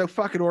episode's been so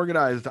fucking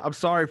organized. I'm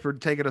sorry for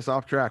taking us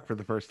off track for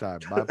the first time.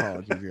 My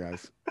apologies,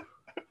 guys.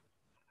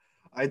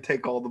 I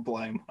take all the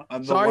blame.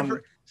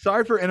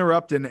 Sorry for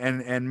interrupting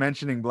and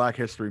mentioning Black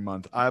History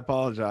Month. I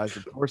apologize.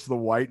 Of course, the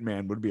white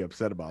man would be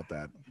upset about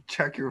that.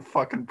 Check your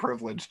fucking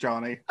privilege,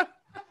 Johnny.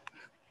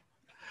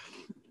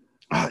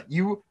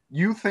 You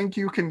think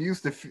you can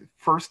use the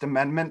First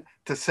Amendment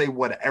to say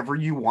whatever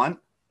you want?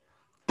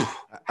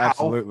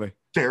 Absolutely. How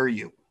dare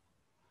you?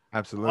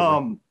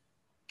 Absolutely.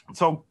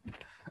 So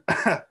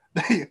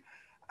they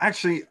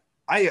actually,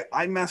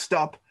 I messed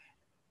up.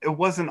 It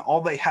wasn't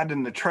all they had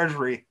in the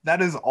treasury.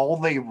 That is all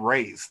they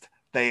raised.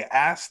 They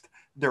asked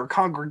their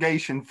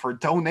congregation for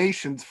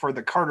donations for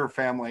the Carter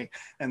family,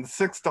 and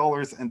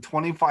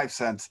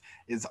 $6.25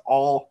 is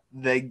all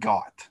they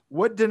got.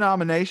 What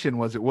denomination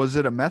was it? Was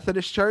it a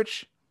Methodist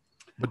church?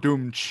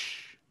 Badoom.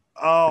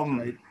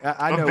 Right.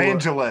 I know.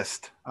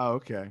 Evangelist. Oh,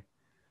 okay.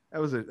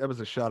 That was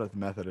a shot at the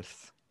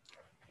Methodists.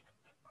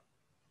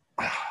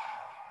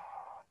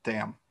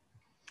 Damn.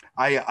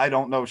 I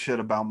don't know shit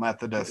about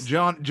Methodists.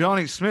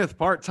 Johnny Smith,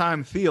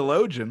 part-time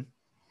theologian.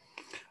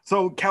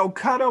 So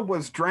Calcutta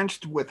was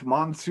drenched with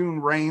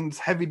monsoon rains,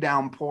 heavy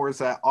downpours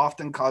that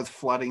often caused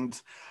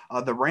floodings.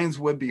 The rains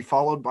would be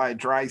followed by a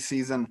dry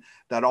season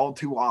that all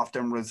too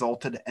often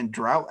resulted in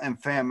drought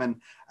and famine.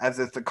 As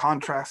if the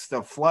contrast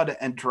of flood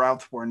and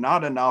drought were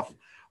not enough,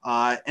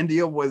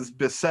 India was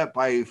beset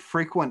by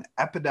frequent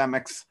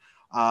epidemics.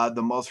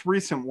 The most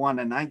recent one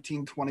in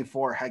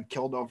 1924 had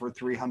killed over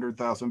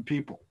 300,000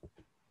 people.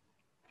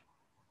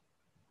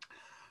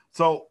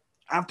 So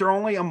after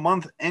only a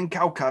month in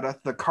Calcutta,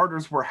 the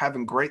Carters were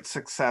having great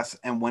success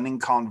and winning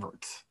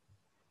converts.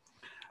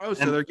 Oh,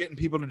 so they're getting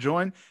people to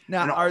join.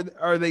 Now,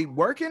 are they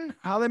working?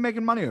 How are they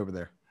making money over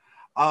there?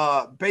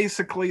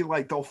 Basically,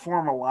 like they'll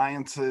form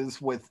alliances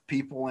with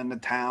people in the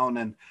town,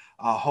 and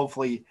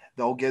hopefully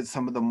they'll get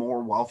some of the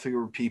more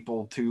wealthier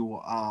people to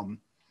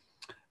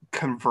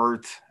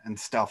convert and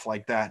stuff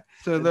like that.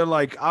 So they're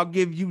like, I'll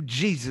give you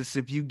Jesus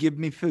if you give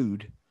me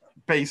food.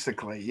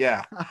 Basically,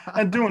 yeah.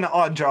 And doing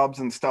odd jobs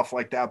and stuff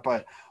like that.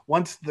 But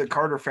once the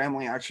Carter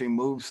family actually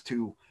moves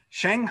to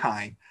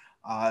Shanghai,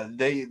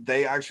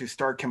 they actually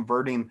start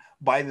converting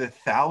by the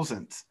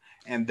thousands,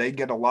 and they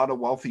get a lot of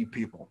wealthy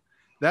people.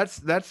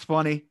 That's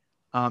funny.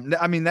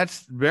 I mean,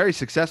 that's very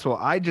successful.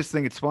 I just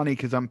think it's funny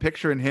because I'm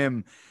picturing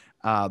him,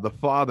 the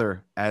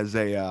father, as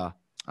a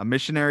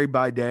missionary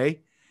by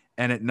day,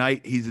 and at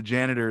night he's a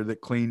janitor that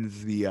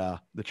cleans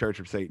the Church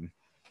of Satan.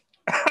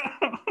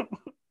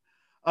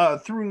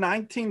 Through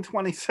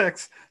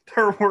 1926,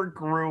 their work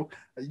grew.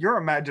 Your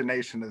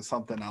imagination is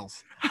something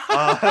else.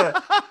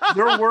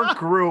 Their work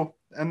grew,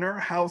 and their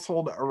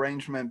household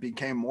arrangement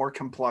became more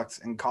complex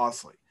and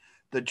costly.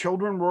 The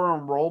children were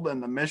enrolled in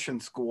the mission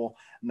school,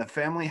 and the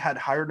family had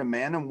hired a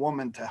man and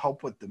woman to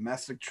help with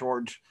domestic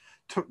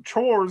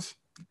chores.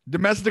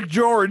 Domestic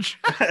George.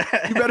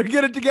 You better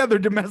get it together,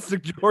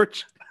 Domestic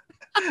George.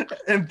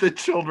 And the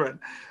children.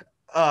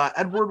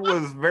 Edward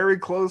was very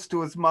close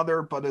to his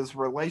mother, but his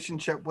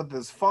relationship with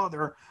his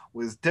father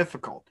was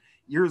difficult.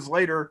 Years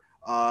later,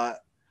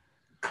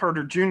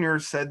 Carter Jr.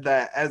 said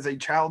that as a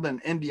child in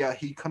India,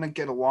 he couldn't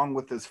get along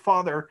with his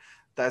father,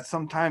 that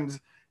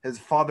sometimes his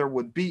father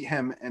would beat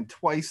him, and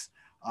twice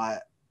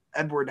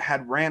Edward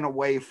had ran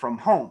away from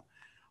home.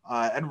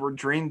 Edward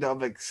dreamed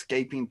of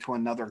escaping to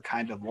another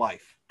kind of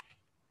life.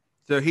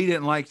 So he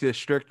didn't like the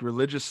strict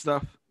religious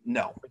stuff?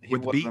 No, he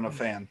wasn't a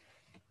fan.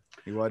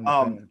 He wasn't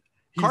a fan.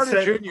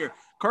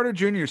 Carter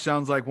Jr.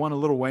 sounds like one of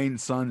Lil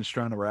Wayne's sons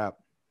trying to rap.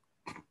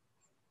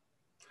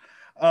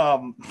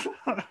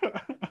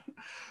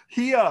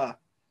 He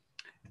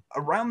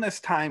around this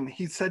time,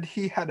 he said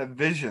he had a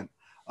vision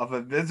of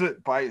a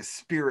visit by a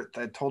spirit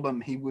that told him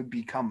he would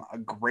become a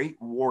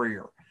great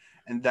warrior,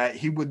 and that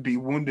he would be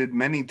wounded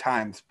many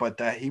times, but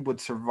that he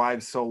would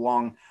survive so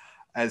long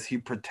as he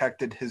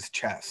protected his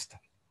chest.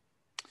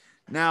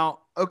 Now,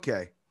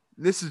 okay,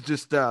 this is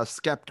just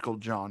skeptical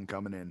John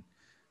coming in.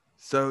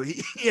 So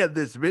he had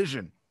this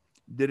vision.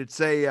 Did it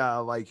say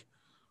like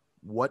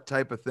what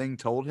type of thing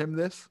told him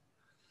this?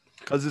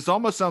 Because this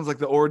almost sounds like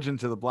the origin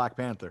to the Black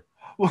Panther.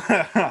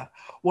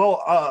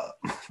 Well,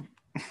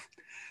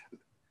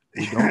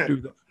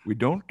 we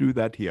don't do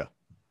that here.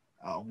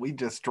 We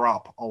just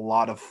drop a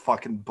lot of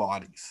fucking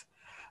bodies.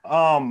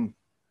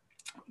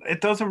 It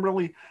doesn't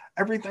really,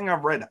 everything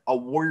I've read, a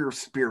warrior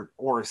spirit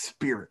or a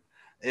spirit.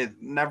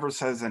 It never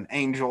says an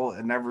angel.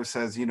 It never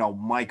says,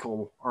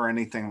 Michael or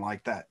anything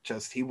like that.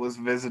 Just he was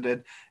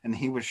visited and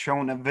he was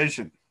shown a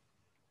vision.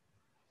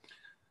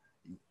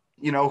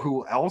 You know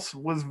who else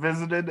was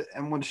visited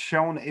and was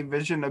shown a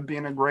vision of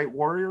being a great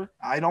warrior?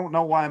 I don't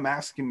know why I'm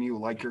asking you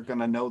like you're going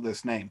to know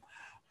this name,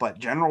 but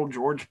General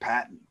George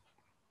Patton.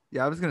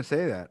 Yeah, I was gonna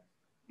say that.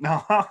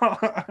 No.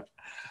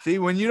 See,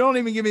 when you don't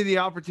even give me the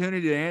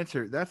opportunity to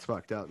answer, that's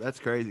fucked up. That's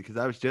crazy because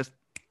I was just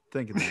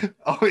thinking that.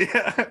 Oh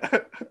yeah.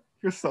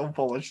 You're so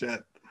full of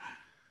shit.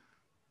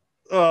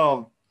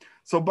 Um,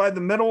 so by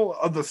the middle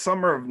of the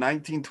summer of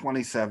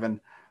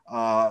 1927,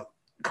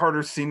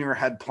 Carter Sr.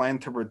 had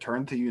planned to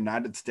return to the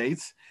United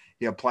States.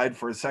 He applied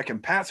for a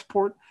second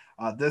passport.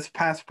 This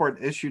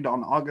passport, issued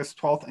on August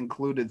 12th,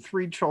 included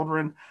 3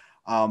 children,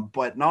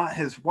 but not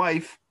his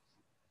wife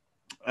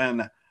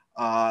and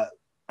uh,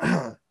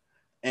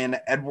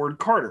 and Edward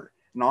Carter.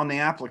 And on the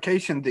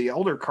application, the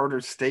elder Carter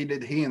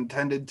stated he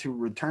intended to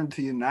return to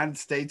the United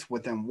States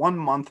within 1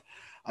 month.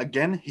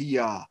 Again, he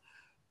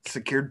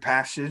secured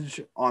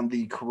passage on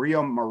the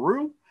Korea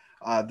Maru,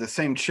 the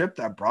same ship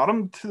that brought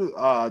him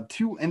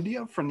to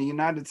India from the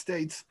United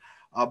States.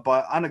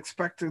 But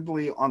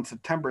unexpectedly, on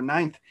September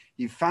 9th,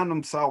 he found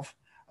himself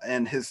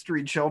and his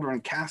 3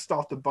 children cast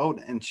off the boat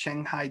in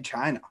Shanghai,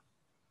 China.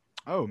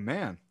 Oh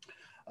man.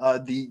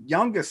 The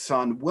youngest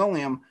son,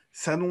 William,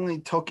 suddenly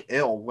took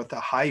ill with a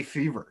high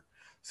fever.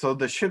 So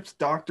the ship's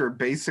doctor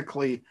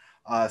basically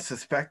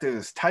suspected it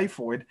was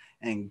typhoid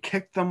and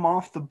kicked them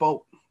off the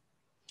boat.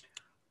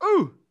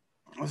 Ooh.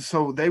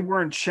 So they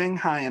were in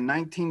Shanghai in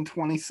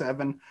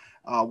 1927,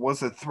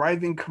 was a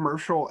thriving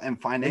commercial and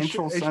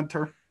financial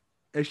center.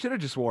 They should have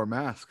just wore a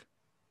mask.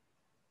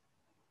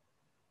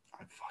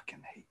 I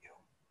fucking hate you.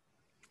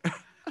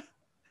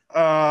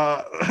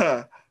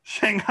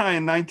 Shanghai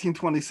in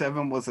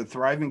 1927 was a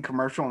thriving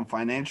commercial and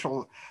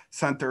financial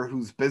center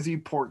whose busy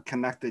port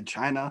connected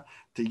China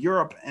to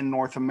Europe and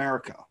North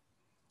America.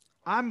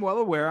 I'm well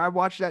aware. I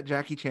watched that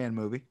Jackie Chan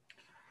movie.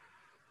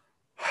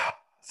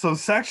 So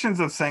sections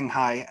of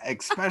Shanghai,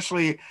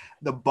 especially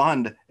the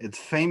Bund, its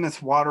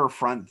famous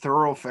waterfront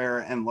thoroughfare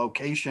and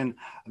location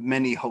of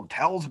many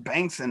hotels,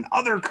 banks, and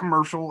other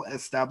commercial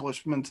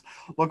establishments,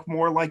 look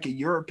more like a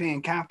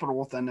European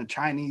capital than a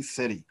Chinese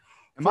city.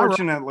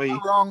 Fortunately, am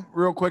I wrong,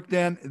 real quick,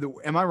 Dan?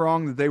 Am I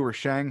wrong that they were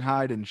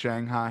shanghaied in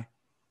Shanghai?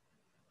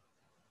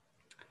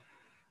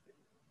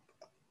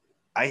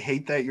 I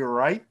hate that you're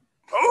right.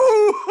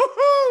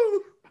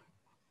 Oh,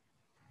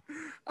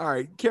 all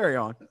right, carry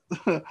on.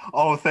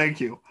 Oh, thank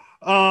you.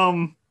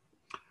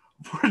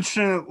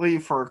 Fortunately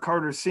for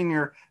Carter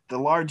Sr., the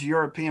large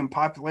European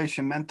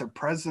population meant the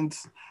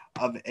presence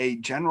of a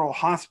general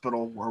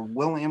hospital where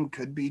William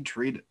could be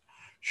treated.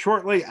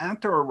 Shortly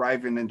after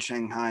arriving in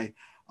Shanghai,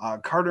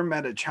 Carter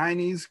met a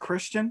Chinese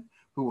Christian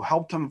who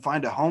helped him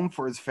find a home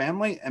for his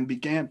family and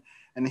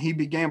he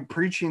began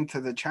preaching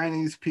to the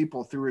Chinese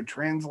people through a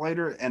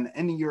translator and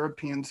any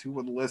Europeans who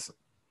would listen.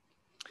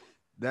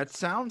 That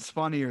sounds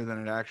funnier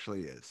than it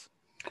actually is.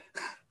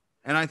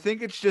 And I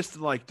think it's just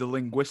like the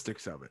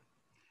linguistics of it.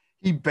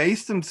 He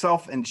based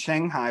himself in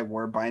Shanghai,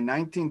 where by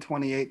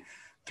 1928,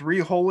 3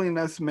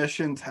 holiness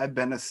missions had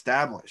been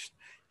established.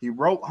 He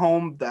wrote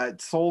home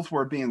that souls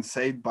were being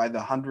saved by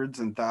the hundreds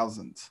and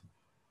thousands.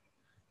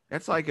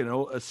 That's like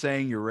a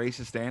saying your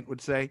racist aunt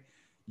would say.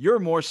 You're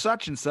more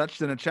such and such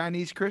than a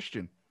Chinese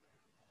Christian.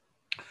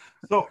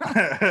 So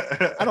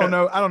I don't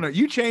know.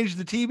 You changed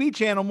the TV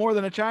channel more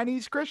than a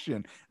Chinese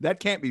Christian. That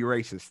can't be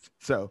racist.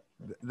 So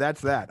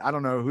that's that. I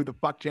don't know who the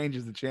fuck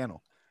changes the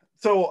channel.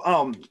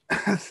 So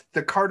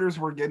the Carters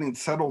were getting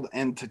settled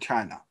into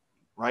China,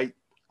 right?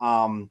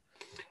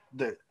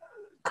 The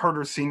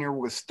Carter Sr.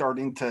 was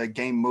starting to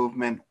gain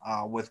movement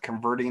with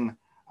converting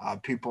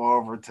people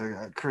over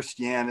to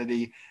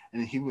Christianity,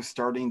 and he was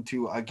starting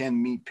to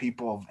again meet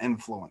people of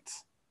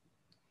influence.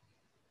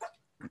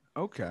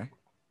 Okay.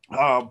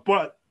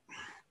 But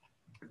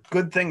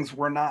good things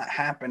were not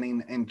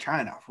happening in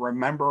China.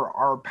 Remember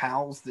our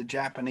pals, the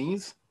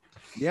Japanese?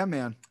 Yeah,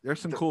 man. There's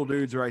some cool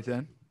dudes right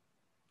then.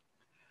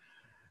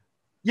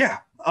 Yeah.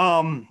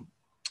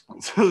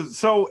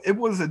 So it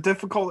was a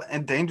difficult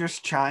and dangerous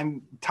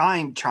time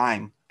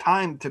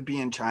to be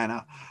in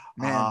China.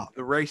 Man,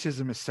 the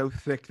racism is so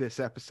thick this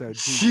episode.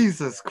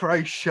 Jesus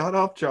Christ, shut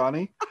up,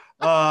 Johnny.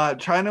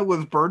 China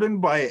was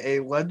burdened by a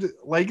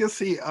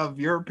legacy of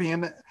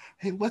European.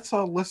 Hey, let's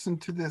listen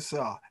to this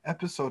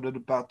episode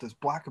about this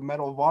Black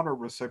Medal of Honor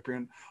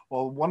recipient.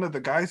 Well, one of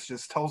the guys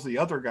just tells the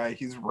other guy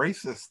he's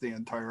racist the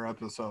entire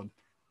episode.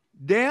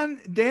 Dan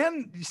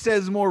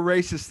says more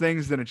racist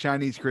things than a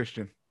Chinese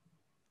Christian.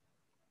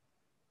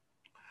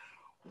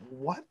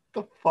 What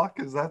the fuck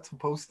is that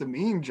supposed to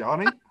mean,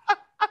 Johnny?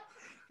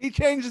 He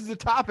changes the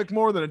topic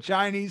more than a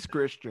Chinese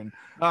Christian.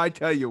 I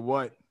tell you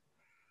what.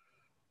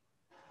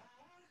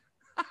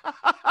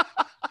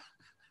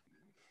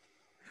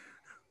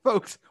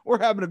 Folks, we're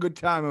having a good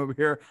time over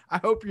here. I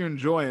hope you're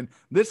enjoying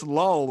this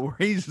lull where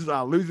he's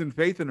losing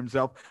faith in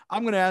himself.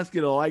 I'm going to ask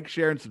you to like,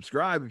 share, and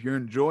subscribe if you're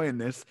enjoying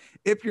this.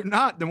 If you're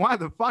not, then why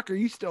the fuck are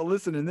you still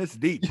listening this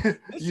deep?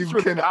 You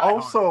can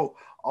also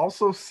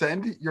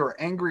send your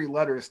angry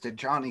letters to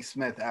Johnny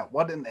Smith at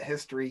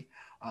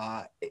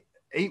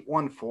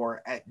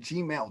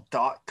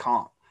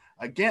whatinthehistory814@gmail.com.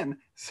 Again,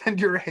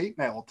 send your hate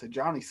mail to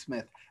Johnny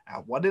Smith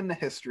at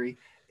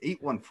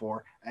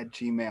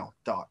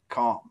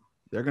whatinthehistory814@gmail.com.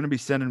 They're going to be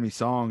sending me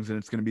songs, and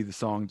it's going to be the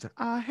songs,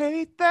 I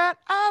hate that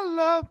I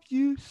love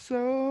you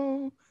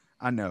so.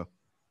 I know.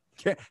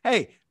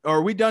 Hey,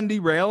 are we done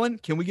derailing?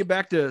 Can we get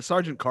back to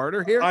Sergeant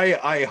Carter here?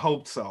 I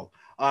hope so.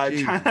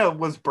 Jesus. China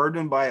was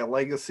burdened by a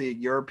legacy of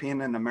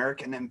European and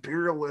American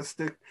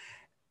imperialistic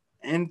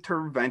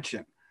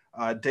intervention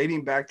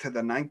dating back to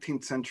the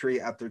 19th century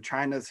after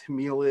China's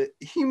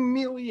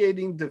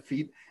humiliating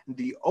defeat in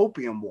the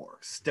Opium War,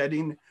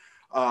 stemming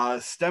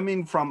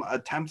from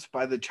attempts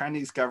by the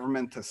Chinese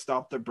government to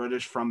stop the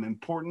British from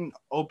importing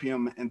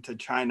opium into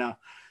China.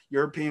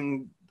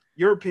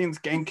 Europeans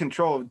gained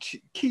control of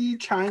key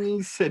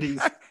Chinese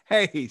cities.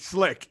 Hey,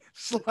 Slick,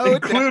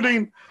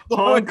 including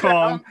Hong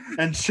Kong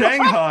and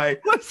Shanghai.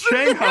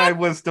 Shanghai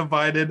was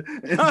divided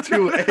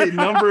into a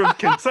number of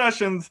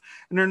concessions,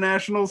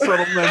 international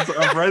settlements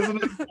of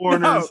resident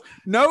foreigners.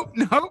 Nope.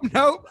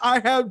 I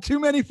have too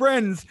many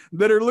friends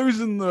that are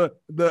losing the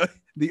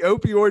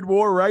opioid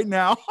war right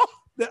now.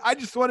 That I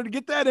just wanted to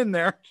get that in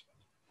there.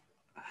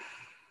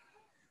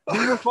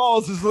 Beaver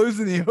Falls is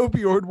losing the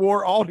opioid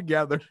war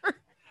altogether.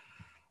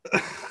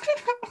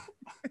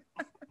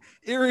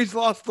 Erie's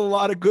lost a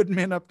lot of good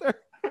men up there.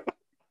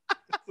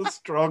 It's a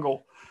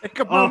struggle. Take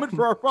a moment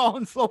for our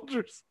fallen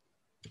soldiers.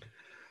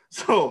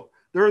 So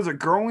there was a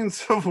growing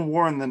civil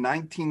war in the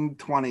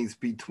 1920s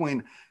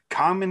between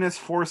communist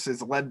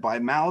forces led by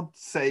Mao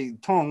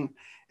Zedong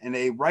and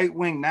a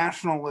right-wing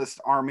nationalist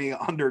army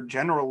under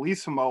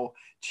Generalissimo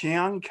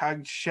Chiang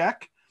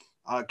Kai-shek,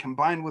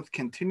 combined with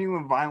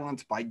continuing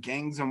violence by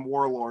gangs and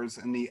warlords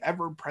and the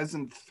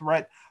ever-present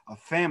threat of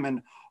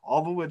famine,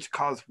 all of which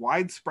caused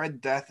widespread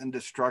death and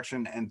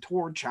destruction and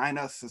tore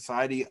China's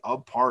society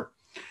apart.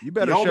 You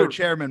better show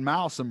Chairman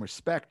Mao some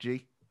respect,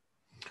 G.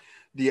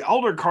 The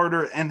elder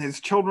Carter and his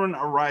children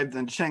arrived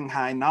in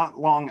Shanghai not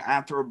long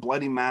after a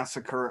bloody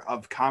massacre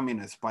of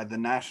communists by the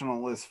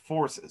nationalist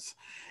forces,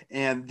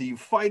 and the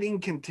fighting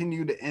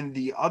continued in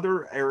the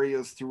other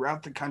areas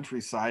throughout the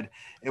countryside.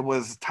 It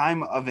was a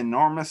time of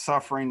enormous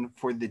suffering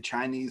for the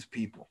Chinese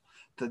people.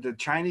 To the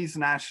Chinese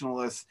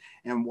nationalists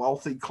and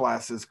wealthy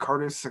classes,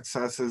 Carter's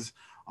successes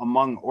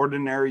among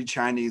ordinary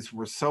Chinese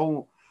were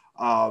so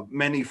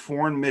many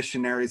foreign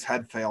missionaries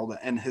had failed,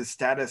 and his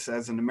status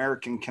as an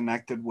American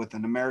connected with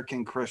an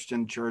American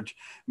Christian church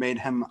made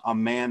him a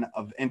man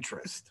of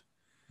interest.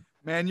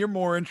 Man, you're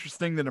more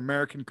interesting than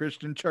American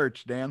Christian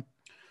Church, Dan.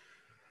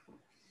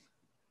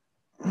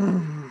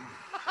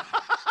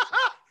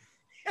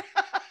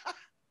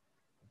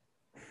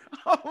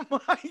 Oh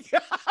my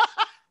God.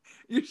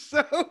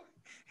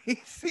 He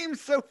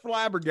seems so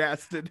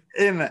flabbergasted.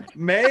 In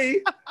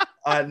May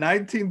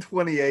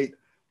 1928,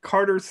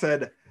 Carter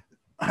said,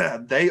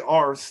 they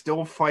are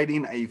still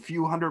fighting a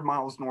few hundred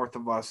miles north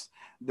of us.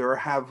 There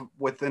have,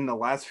 within the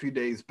last few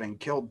days, been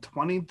killed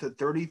 20 to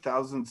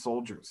 30,000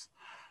 soldiers.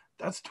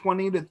 That's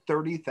 20 to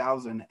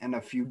 30,000 in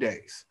a few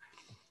days.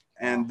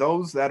 And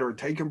those that are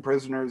taken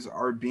prisoners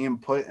are being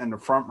put in the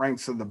front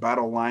ranks of the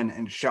battle line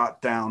and shot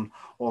down,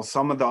 while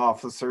some of the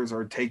officers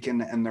are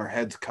taken and their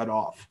heads cut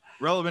off.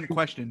 Relevant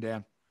question,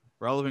 Dan.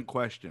 Relevant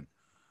question.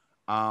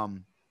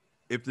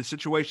 If the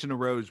situation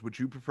arose, would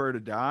you prefer to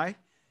die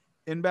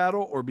in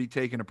battle or be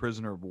taken a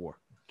prisoner of war?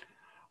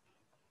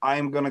 I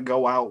am going to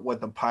go out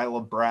with a pile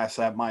of brass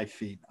at my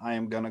feet. I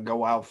am going to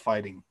go out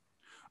fighting.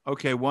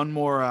 Okay, one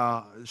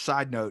more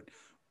side note.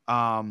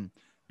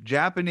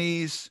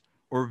 Japanese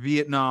or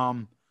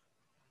Vietnam,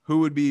 who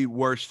would be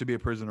worse to be a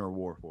prisoner of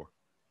war for?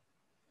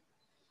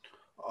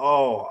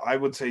 Oh, I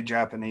would say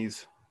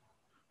Japanese.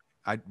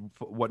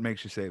 What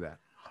makes you say that?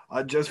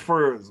 Just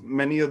for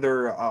many of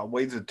their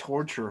ways of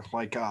torture.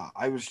 Like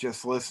I was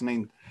just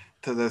listening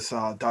to this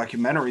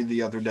documentary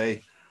the other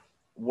day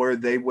where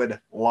they would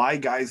lie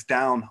guys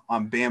down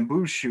on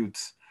bamboo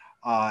shoots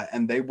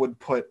and they would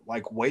put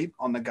like weight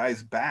on the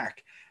guy's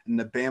back, and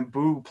the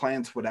bamboo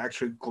plants would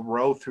actually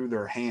grow through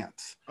their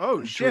hands.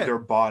 Oh, shit. Through their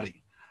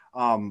body.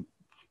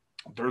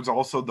 There's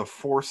also the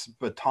Forced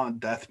Baton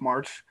Death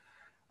March,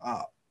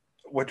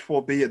 which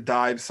will be a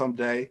dive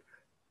someday.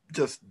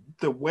 Just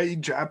the way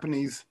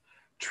Japanese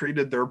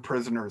treated their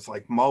prisoners,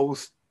 like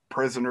most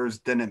prisoners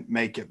didn't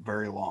make it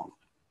very long.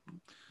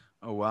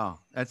 Oh, wow.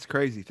 That's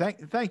crazy.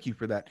 Thank you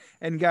for that.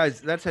 And guys,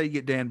 that's how you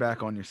get Dan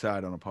back on your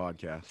side on a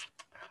podcast.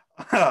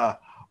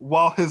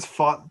 While his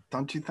father,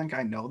 don't you think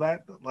I know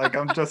that? Like,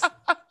 I'm just,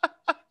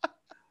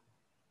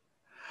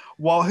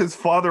 while his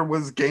father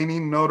was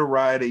gaining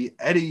notoriety,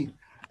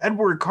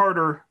 Edward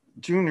Carter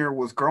Jr.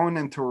 was growing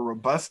into a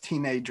robust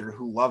teenager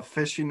who loved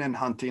fishing and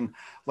hunting.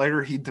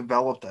 Later, he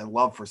developed a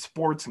love for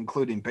sports,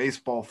 including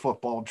baseball,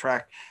 football,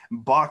 track,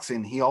 and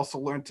boxing. He also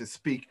learned to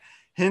speak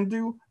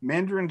Hindu,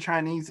 Mandarin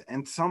Chinese,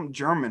 and some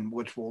German,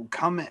 which will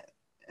come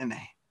in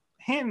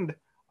hand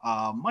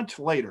much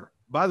later.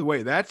 By the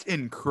way, that's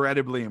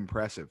incredibly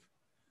impressive.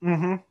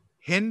 Mm-hmm.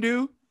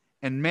 Hindu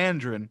and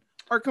Mandarin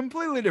are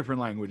completely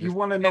different languages. You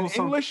want to know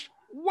English?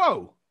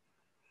 Whoa.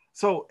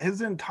 So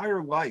his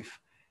entire life,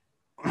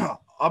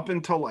 up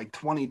until like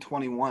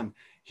 2021,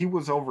 he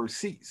was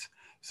overseas.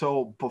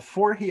 So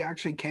before he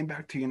actually came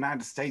back to the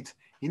United States,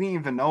 he didn't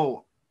even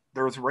know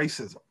there was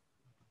racism.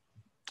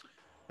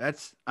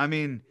 I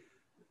mean,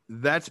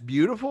 that's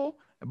beautiful,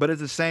 but at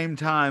the same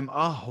time,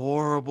 a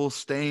horrible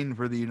stain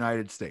for the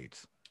United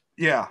States.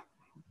 Yeah.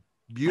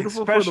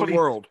 Beautiful for the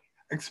world.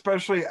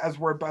 Especially as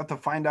we're about to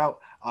find out,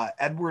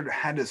 Edward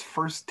had his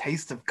first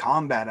taste of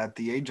combat at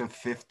the age of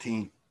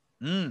 15.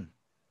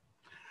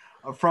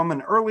 From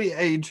an early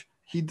age,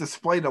 he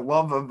displayed a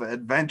love of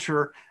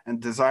adventure and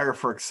desire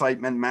for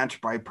excitement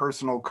matched by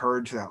personal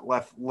courage that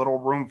left little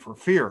room for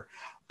fear.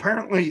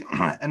 Apparently,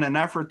 in an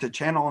effort to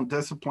channel and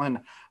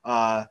discipline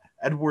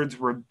Edward's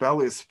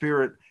rebellious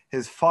spirit,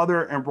 his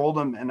father enrolled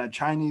him in a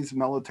Chinese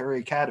military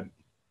academy.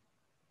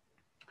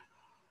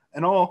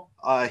 In all,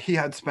 he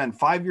had spent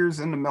 5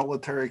 years in the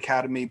military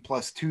academy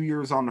plus 2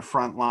 years on the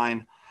front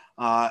line.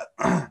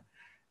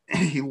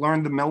 He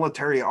learned the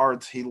military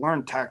arts, he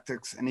learned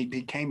tactics, and he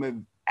became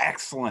an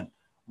excellent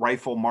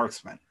rifle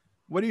marksman.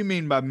 What do you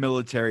mean by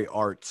military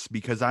arts?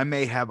 Because I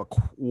may have a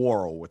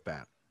quarrel with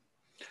that.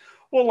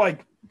 Well,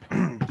 like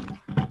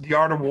The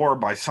Art of War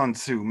by Sun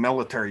Tzu,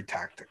 military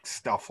tactics,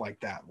 stuff like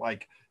that.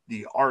 Like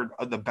the art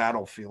of the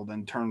battlefield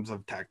in terms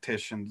of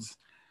tacticians.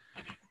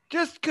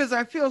 Just because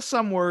I feel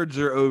some words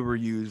are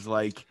overused.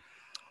 Like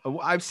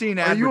I've seen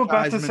Are you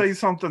about to say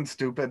something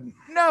stupid?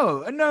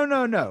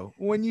 No.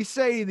 When you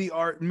say the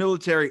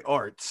military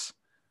arts,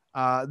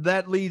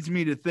 that leads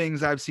me to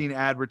things I've seen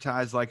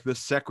advertised like the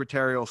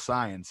secretarial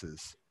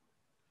sciences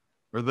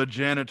or the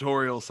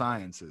janitorial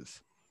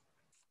sciences.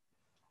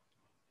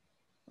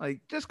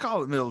 Like, just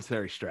call it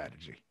military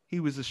strategy. He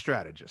was a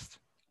strategist.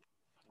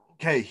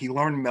 Okay, he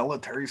learned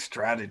military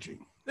strategy.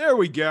 There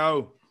we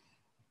go.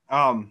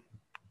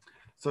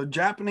 So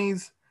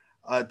Japanese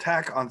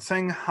attack on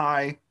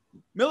Shanghai.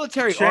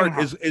 Military art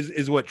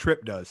is what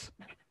Trip does.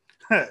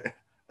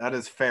 That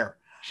is fair.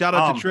 Shout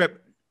out to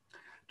Trip.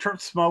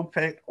 Trip Smoke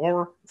Pit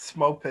or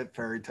Smoke Pit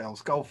Fairy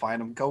Tales. Go find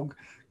him. Go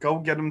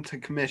get him to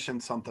commission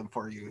something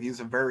for you. He's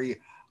a very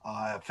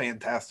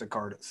fantastic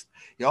artist.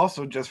 He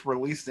also just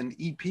released an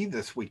EP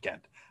this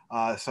weekend.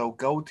 So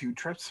go to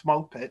Trip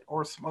Smoke Pit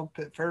or Smoke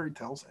Pit Fairy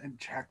Tales and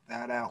check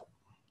that out.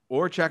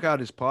 Or check out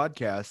his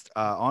podcast.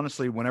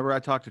 Honestly, whenever I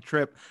talk to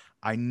Trip,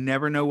 I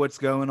never know what's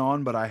going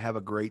on, but I have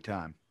a great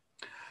time.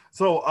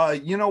 So,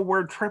 you know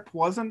where Trip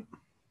wasn't?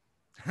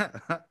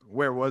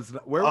 Where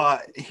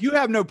you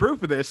have no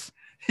proof of this.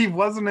 He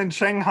wasn't in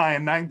Shanghai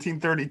in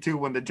 1932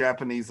 when the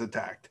Japanese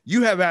attacked.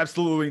 You have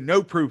absolutely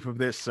no proof of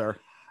this, sir.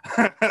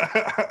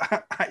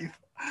 I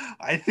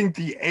think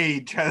the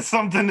age has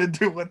something to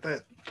do with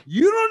it.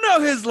 You don't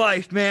know his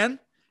life, man.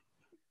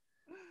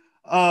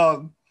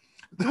 We're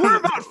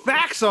about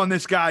facts on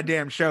this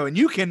goddamn show, and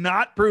you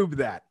cannot prove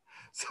that.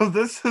 So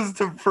this is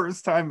the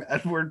first time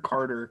Edward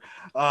Carter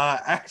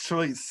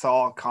actually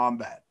saw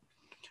combat.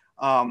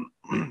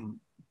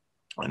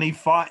 And he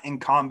fought in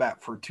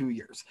combat for 2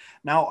 years.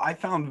 Now, I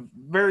found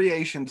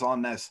variations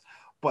on this,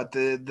 but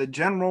the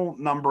general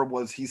number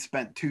was he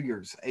spent 2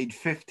 years, age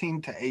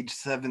 15 to age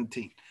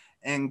 17,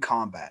 in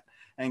combat.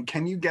 And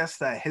can you guess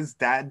that his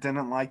dad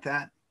didn't like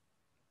that?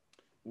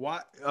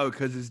 What? Oh,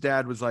 because his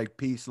dad was like,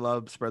 peace,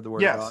 love, spread the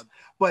word yes, of God.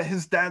 But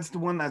his dad's the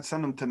one that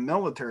sent him to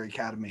military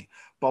academy.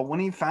 But when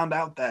he found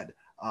out that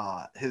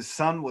his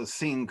son was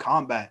seeing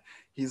combat,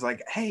 he's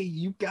like, hey,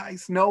 you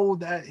guys know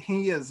that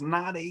he is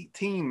not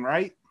 18,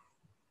 right?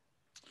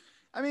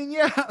 I mean,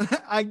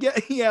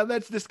 yeah,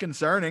 that's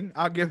disconcerting.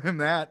 I'll give him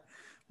that.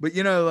 But,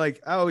 you know,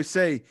 like I always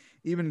say,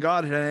 even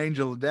God had an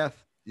angel of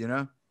death, you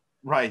know?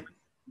 Right.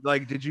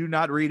 Like, did you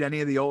not read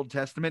any of the Old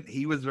Testament?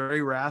 He was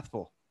very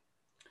wrathful.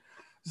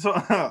 So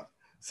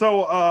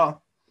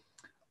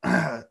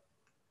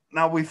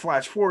now we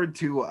flash forward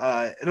to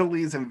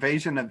Italy's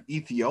invasion of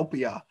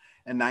Ethiopia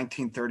in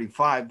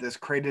 1935. This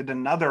created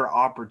another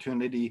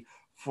opportunity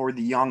for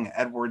the young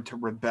Edward to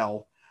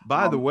rebel.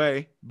 By the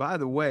way,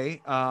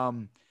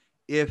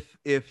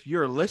 if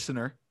you're a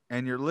listener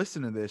and you're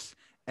listening to this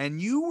and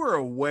you were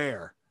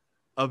aware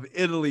of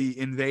Italy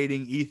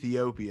invading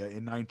Ethiopia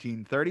in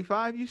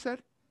 1935, you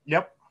said?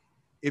 Yep.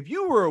 If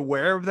you were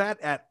aware of that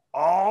at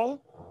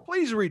all,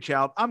 please reach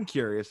out. I'm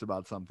curious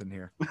about something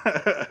here.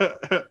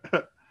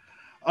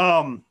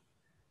 That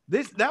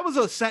was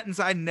a sentence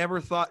I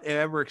never thought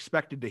ever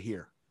expected to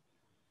hear.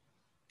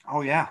 Oh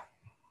yeah.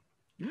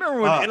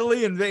 Remember when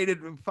Italy invaded?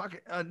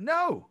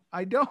 No,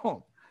 I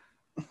don't.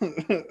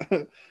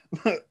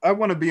 I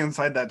want to be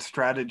inside that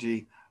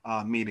strategy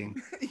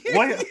meeting.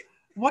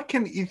 What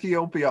can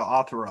Ethiopia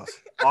offer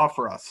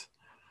us?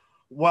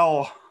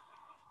 Well,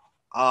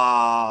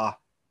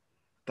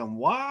 then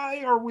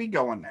why are we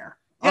going there?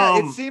 Yeah,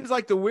 it seems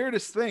like the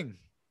weirdest thing.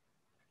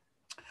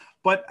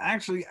 But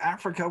actually,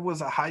 Africa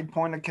was a high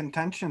point of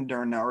contention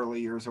during the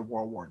early years of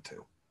World War II.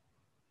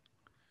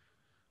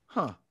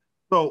 Huh.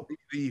 So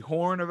the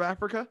Horn of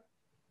Africa?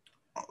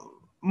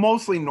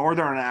 Mostly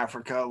Northern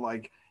Africa,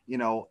 like, you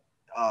know,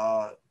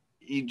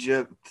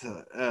 Egypt,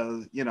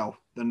 you know,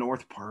 the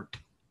north part.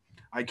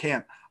 I'm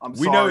sorry.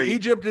 We know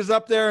Egypt is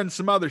up there and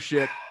some other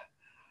shit.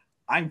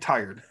 I'm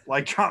tired.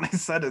 Like Johnny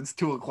said, it's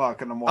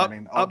 2:00 in the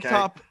morning. Up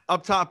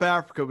top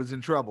Africa was in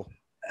trouble.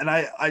 And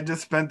I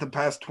just spent the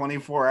past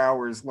 24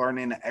 hours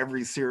learning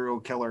every serial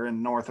killer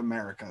in North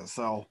America.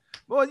 So,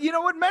 Well, you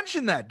know what?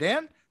 Mention that,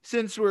 Dan.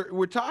 Since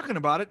we're talking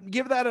about it,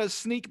 give that a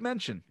sneak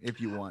mention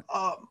if you want.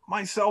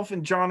 myself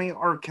and Johnny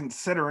are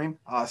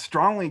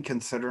strongly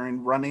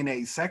considering running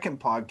a second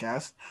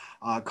podcast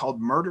called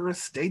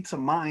Murderous States of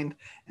Mind,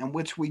 in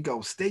which we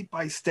go state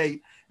by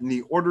state in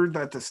the order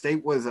that the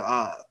state was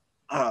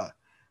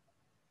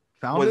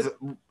Found it?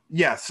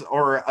 yes,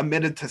 or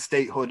admitted to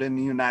statehood in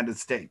the United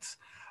States.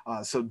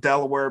 So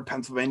Delaware,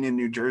 Pennsylvania,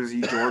 New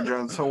Jersey, Georgia,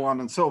 and so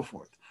on and so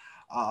forth.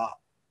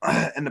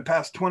 In the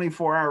past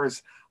 24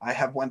 hours, I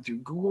have went through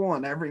Google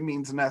and every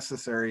means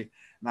necessary,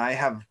 and I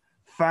have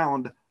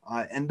found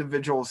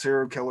individual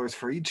serial killers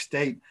for each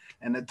state,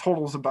 and it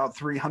totals about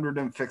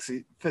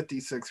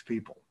 356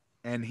 people.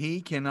 And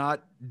he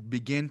cannot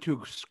begin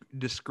to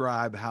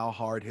describe how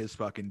hard his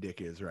fucking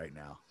dick is right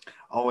now.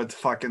 Oh, it's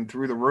fucking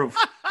through the roof.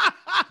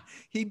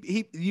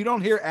 You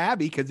don't hear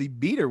Abby because he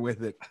beat her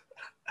with it.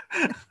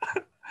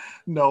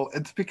 No,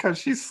 it's because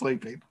she's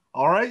sleeping.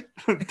 All right?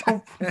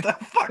 Don't put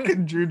that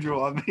fucking juju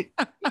on me.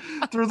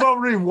 There's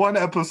already one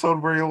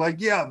episode where you're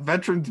like, yeah,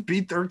 veterans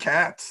beat their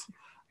cats.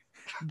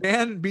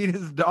 Dan beat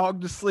his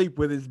dog to sleep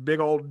with his big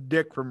old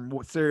dick from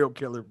serial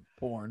killer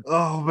porn.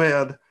 Oh,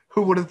 man.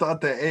 Who would have thought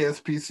the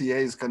ASPCA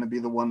is going to be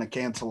the one to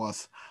cancel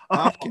us?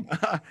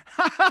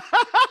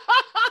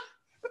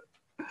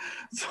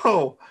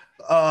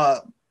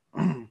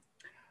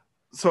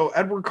 So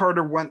Edward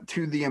Carter went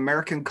to the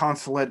American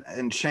consulate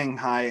in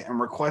Shanghai and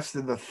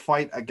requested the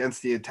fight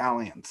against the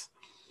Italians.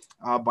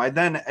 By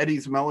then,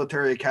 Eddie's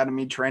military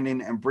academy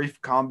training and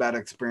brief combat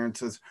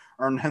experiences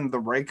earned him the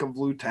rank of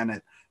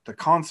lieutenant. The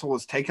consul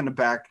was taken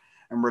aback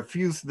and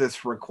refused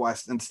this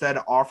request, instead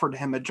offered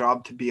him a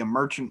job to be a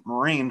merchant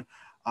marine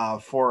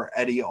for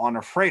Eddie on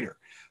a freighter.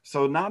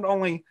 So not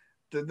only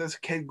did this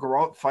kid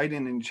grow up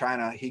fighting in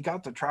China, he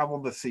got to travel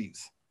the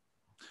seas.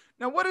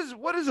 Now, what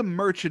is a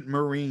merchant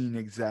marine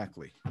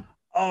exactly?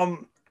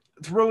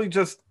 It's really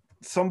just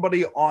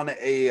somebody on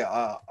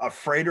a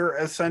freighter,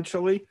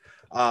 essentially.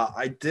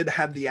 I did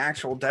have the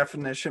actual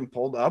definition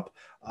pulled up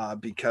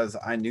because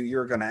I knew you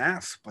were going to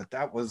ask, but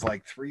that was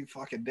like 3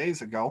 fucking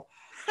days ago.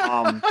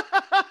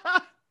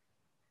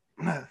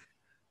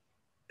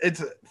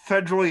 It's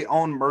federally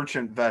owned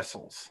merchant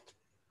vessels.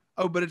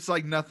 Oh, but it's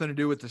like nothing to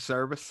do with the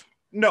service?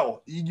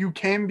 No, you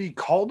can be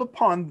called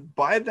upon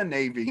by the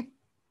Navy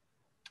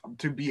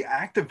to be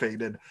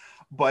activated,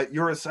 but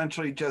you're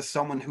essentially just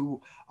someone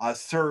who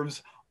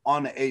serves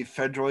on a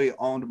federally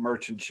owned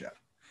merchant ship.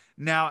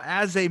 Now,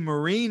 as a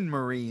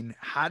marine,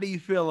 how do you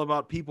feel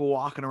about people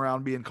walking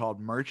around being called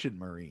merchant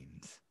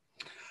marines?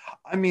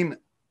 I mean,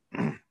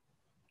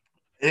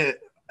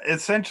 it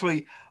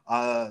essentially,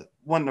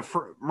 when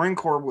the Marine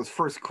Corps was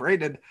first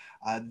created,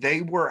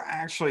 they were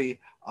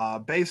actually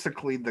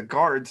basically the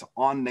guards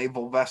on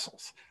naval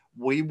vessels.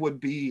 We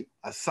would be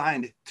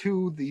assigned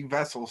to the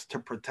vessels to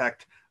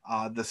protect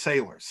the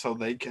sailors so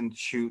they can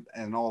shoot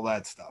and all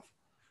that stuff.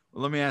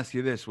 Well, let me ask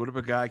you this. What if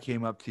a guy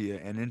came up to you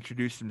and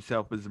introduced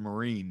himself as a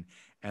Marine,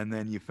 and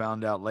then you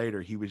found out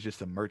later he was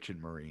just a merchant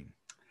Marine?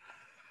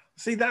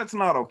 See, that's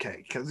not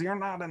okay, because you're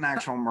not an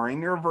actual Marine.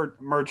 You're a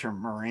merchant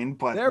Marine.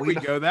 But there we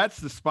go.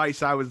 That's the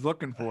spice I was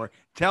looking for.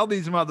 Tell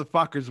these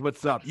motherfuckers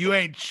what's up. You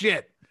ain't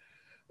shit.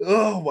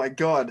 Oh, my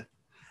God.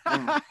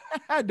 I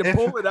had to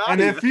pull it out.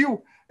 And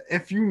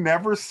if you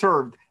never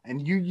served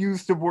and you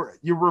used the word,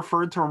 you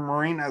referred to a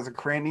Marine as a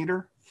crane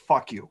eater,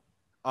 fuck you.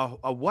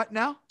 A what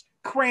now?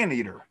 Crane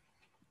eater.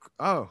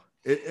 Oh,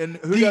 and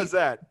who does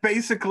that?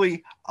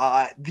 Basically,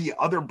 the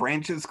other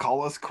branches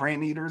call us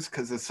crane eaters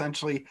because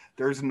essentially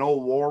there's no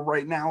war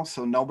right now,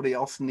 so nobody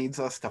else needs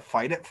us to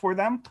fight it for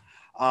them.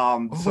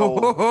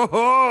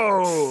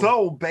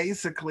 So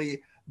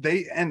basically,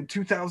 they in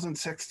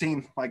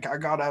 2016, like I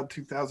got out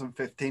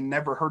 2015,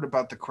 never heard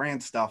about the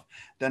crayon stuff.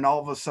 Then all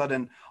of a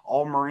sudden,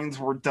 all Marines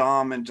were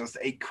dumb and just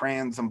ate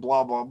crayons and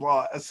blah, blah,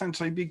 blah,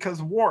 essentially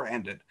because war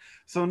ended.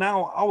 So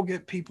now I'll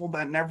get people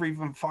that never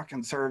even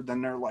fucking served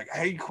and they're like,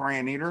 hey,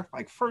 crayon eater.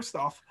 Like, first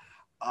off,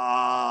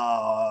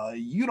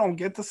 you don't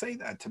get to say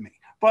that to me.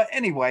 But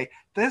anyway,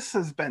 this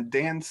has been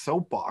Dan's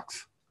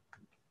Soapbox.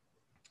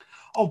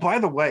 Oh, by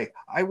the way,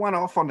 I went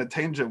off on a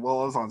tangent while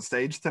I was on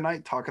stage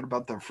tonight talking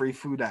about the free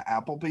food at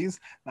Applebee's.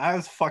 And I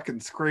was fucking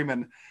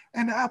screaming,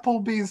 and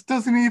Applebee's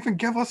doesn't even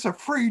give us a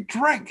free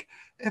drink.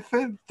 If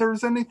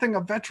there's anything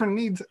a veteran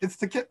needs, it's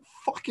to get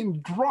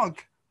fucking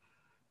drunk.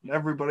 And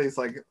everybody's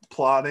like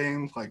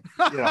applauding, like,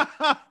 yeah.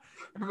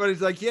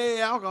 Everybody's like, yay,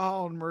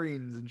 alcohol and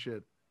Marines and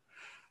shit.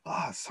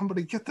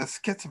 Somebody get the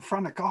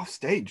schizophrenic off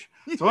stage.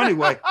 So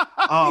anyway,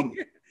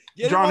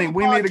 Johnny,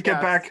 we need to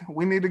get back.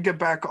 We need to get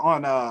back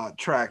on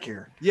track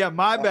here. Yeah,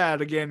 my bad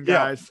again,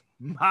 guys.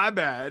 Yeah. My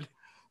bad.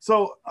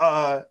 So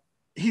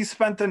he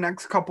spent the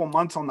next couple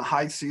months on the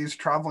high seas,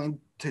 traveling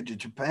to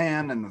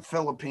Japan and the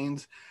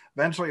Philippines,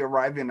 eventually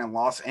arriving in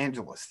Los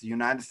Angeles. The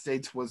United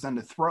States was in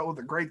the throes of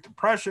the Great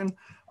Depression.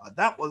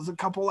 That was a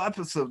couple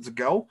episodes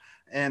ago,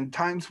 and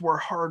times were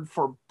hard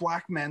for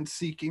Black men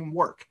seeking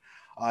work.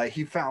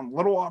 He found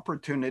little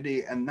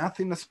opportunity and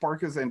nothing to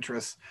spark his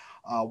interest.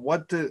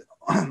 What did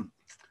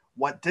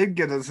what did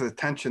get his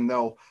attention,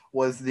 though,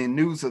 was the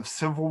news of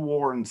civil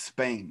war in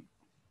Spain.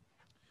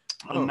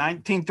 In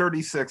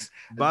 1936,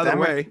 by the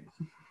way,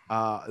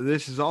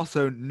 this is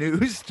also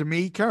news to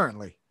me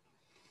currently.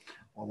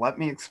 Well, let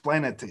me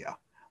explain it to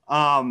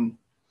you.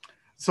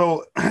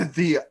 So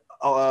the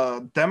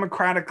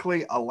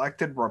democratically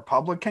elected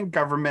Republican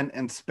government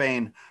in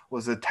Spain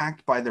was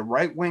attacked by the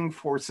right-wing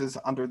forces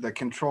under the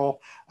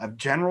control of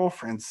General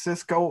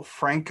Francisco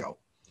Franco.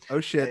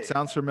 Oh, shit.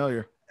 Sounds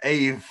familiar.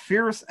 A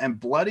fierce and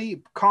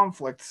bloody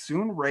conflict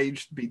soon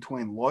raged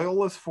between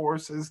loyalist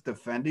forces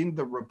defending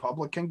the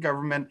Republican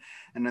government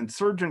and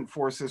insurgent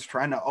forces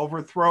trying to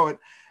overthrow it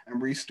and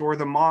restore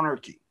the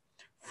monarchy.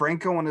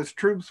 Franco and his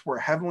troops were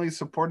heavily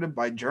supported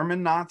by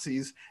German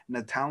Nazis and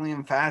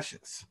Italian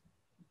fascists.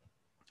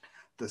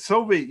 The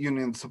Soviet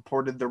Union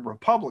supported the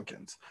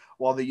Republicans,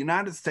 while the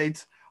United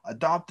States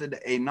adopted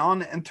a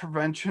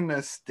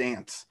non-interventionist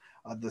stance.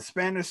 The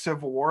Spanish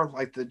Civil War,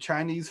 like the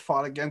Chinese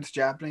fought against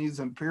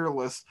Japanese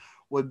imperialists,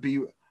 would be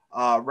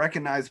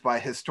recognized by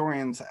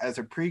historians as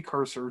a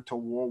precursor to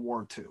World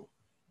War II.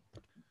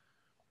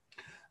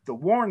 The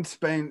war in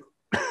Spain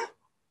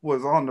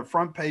was on the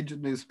front page of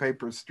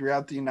newspapers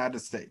throughout the United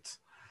States.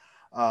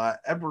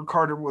 Edward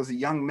Carter was a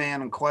young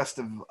man in quest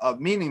of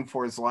meaning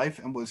for his life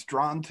and was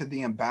drawn to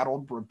the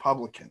embattled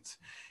Republicans.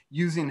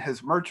 Using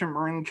his merchant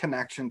marine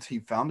connections, he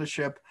found a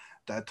ship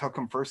that took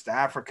him first to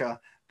Africa,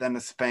 then to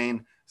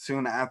Spain.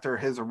 Soon after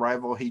his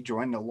arrival, he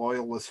joined the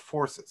Loyalist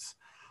forces.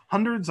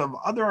 Hundreds of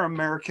other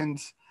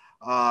Americans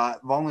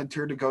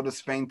volunteered to go to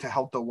Spain to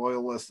help the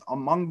Loyalists,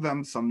 among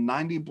them some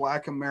 90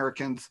 Black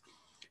Americans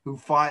who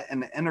fought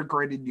in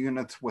integrated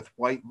units with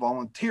white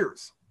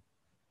volunteers.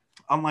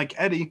 Unlike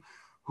Eddie,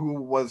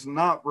 who was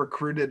not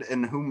recruited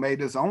and who made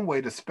his own way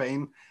to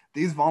Spain,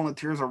 these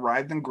volunteers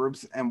arrived in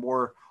groups and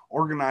were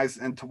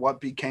organized into what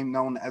became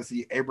known as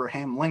the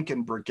Abraham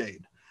Lincoln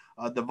Brigade.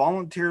 The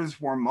volunteers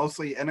were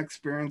mostly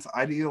inexperienced,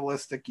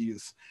 idealistic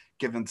youths.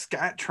 Given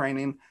SCAT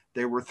training,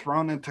 they were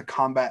thrown into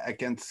combat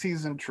against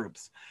seasoned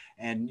troops.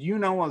 And you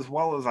know as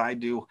well as I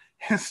do,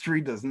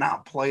 history does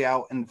not play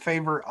out in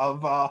favor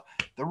of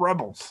the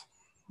rebels.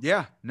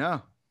 Yeah,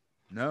 no.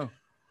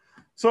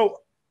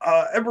 So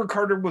Edward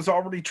Carter was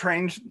already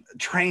trained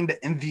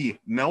in the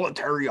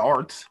military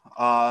arts,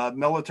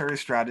 military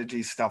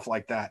strategy, stuff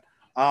like that.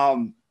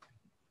 And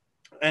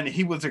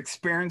he was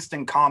experienced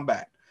in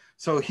combat.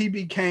 So he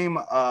became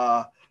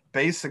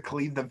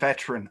basically the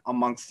veteran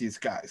amongst these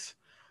guys.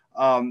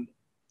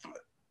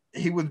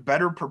 He was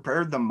better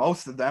prepared than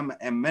most of them,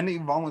 and many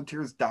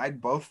volunteers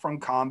died both from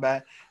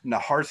combat and the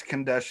harsh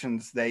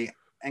conditions they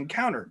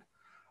encountered.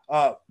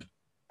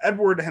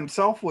 Edward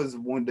himself was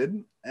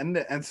wounded in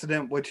the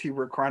incident, which he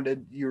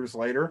recounted years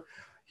later.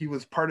 He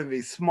was part of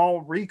a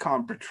small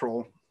recon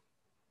patrol,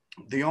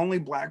 the only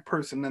Black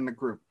person in the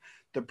group.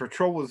 The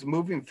patrol was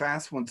moving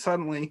fast when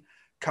suddenly,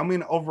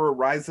 coming over a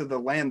rise of the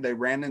land, they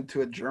ran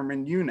into a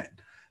German unit.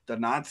 The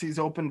Nazis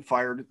opened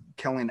fire,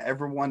 killing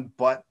everyone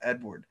but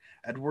Edward.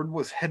 Edward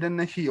was hit in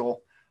the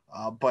heel,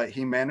 but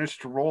he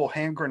managed to roll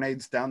hand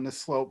grenades down the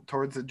slope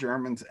towards the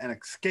Germans and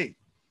escape.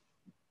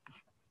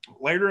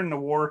 Later in the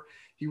war,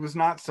 he was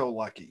not so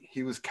lucky.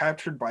 He was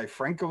captured by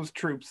Franco's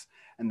troops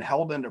and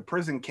held in a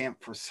prison camp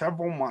for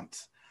several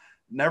months.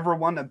 Never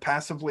one to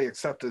passively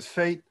accept his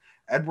fate,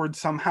 Edward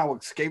somehow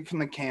escaped from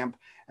the camp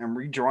and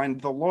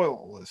rejoined the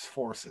Loyalist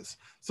forces.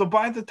 So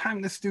by the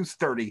time this dude's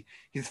 30,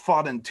 he's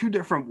fought in 2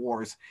 different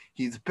wars.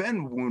 He's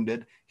been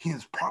wounded. He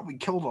has probably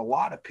killed a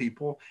lot of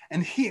people,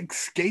 and he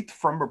escaped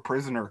from a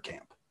prisoner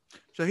camp.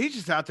 So he's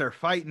just out there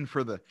fighting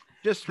for the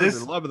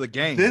love of the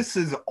game. This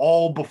is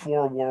all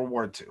before World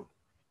War II.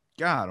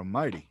 God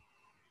almighty.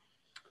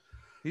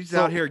 He's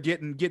out here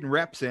getting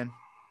reps in.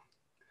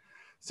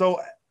 So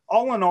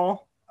all in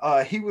all,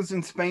 he was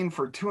in Spain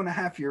for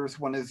 2.5 years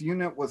when his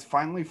unit was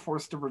finally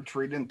forced to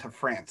retreat into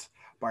France.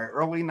 By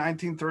early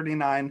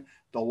 1939,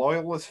 the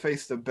Loyalists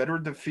faced a bitter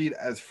defeat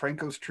as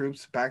Franco's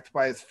troops, backed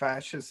by his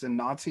fascist and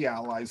Nazi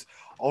allies,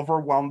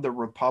 overwhelmed the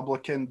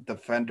Republican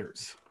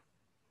defenders.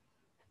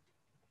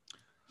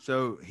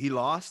 So he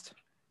lost?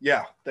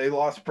 Yeah, they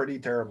lost pretty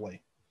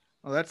terribly.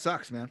 Oh, that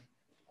sucks, man.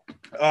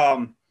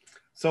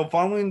 So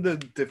following the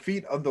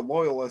defeat of the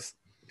Loyalists,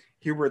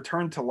 he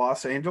returned to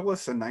Los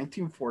Angeles in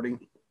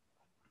 1940.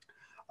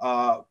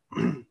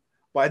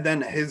 By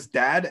then, his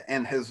dad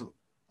and his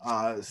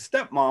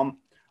stepmom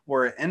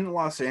were in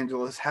Los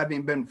Angeles,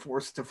 having been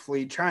forced to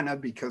flee China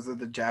because of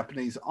the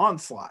Japanese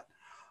onslaught.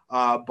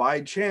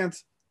 By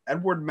chance,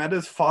 Edward met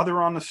his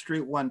father on the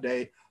street one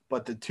day,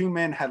 but the 2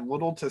 men had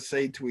little to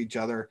say to each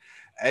other.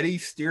 Eddie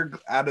steered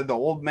out of the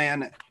old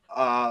man's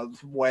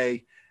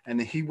way, and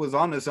he was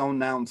on his own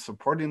now,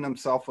 supporting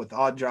himself with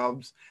odd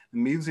jobs,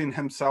 amusing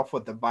himself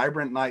with the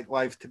vibrant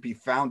nightlife to be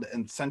found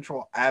in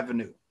Central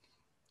Avenue.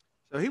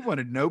 So he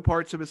wanted no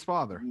parts of his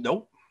father.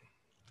 Nope.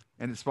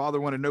 And his father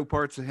wanted no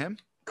parts of him?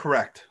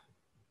 Correct.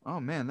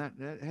 Oh, man, that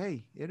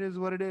hey, it is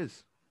what it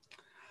is.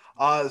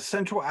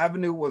 Central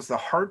Avenue was the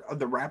heart of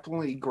the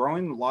rapidly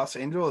growing Los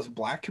Angeles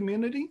Black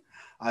community.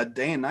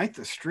 Day and night,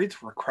 the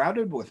streets were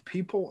crowded with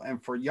people,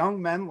 and for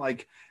young men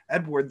like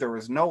Edward, there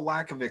was no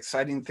lack of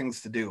exciting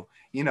things to do.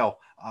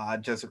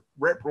 Just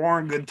rip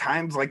roaring good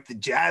times like the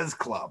jazz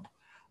club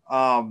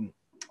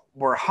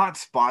were hot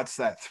spots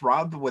that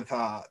throbbed with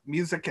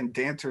music and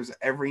dancers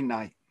every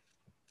night.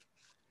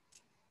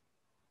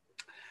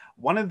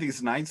 One of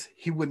these nights,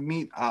 he would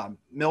meet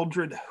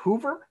Mildred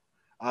Hoover,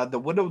 the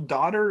widowed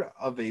daughter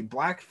of a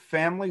Black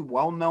family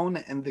well known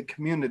in the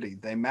community.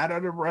 They met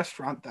at a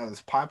restaurant that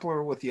was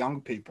popular with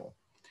young people.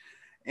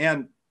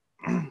 And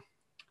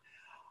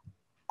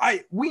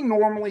we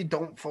normally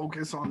don't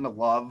focus on the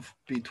love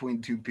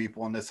between two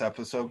people in this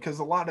episode because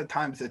a lot of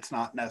times it's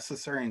not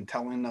necessary in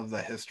telling of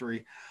the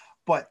history.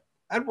 But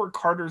Edward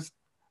Carter's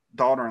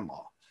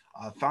daughter-in-law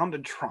found a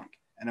trunk,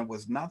 and it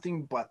was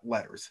nothing but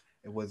letters.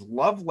 It was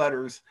love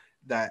letters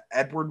that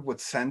Edward would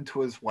send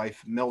to his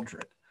wife,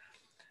 Mildred.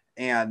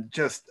 And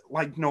just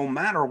like, no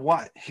matter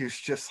what, he was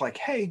just like,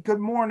 hey, good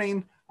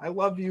morning. I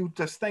love you.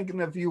 Just thinking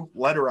of you.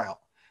 Let her out.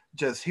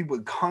 He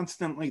would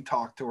constantly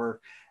talk to her,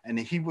 and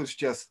he was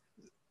just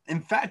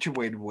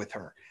infatuated with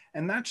her.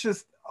 And that's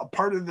just a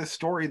part of the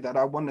story that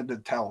I wanted to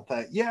tell,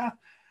 that,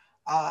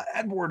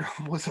 Edward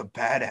was a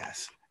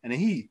badass, and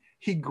he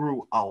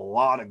grew a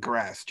lot of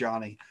grass,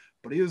 Johnny,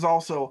 but he was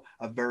also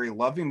a very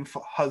loving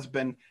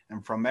husband.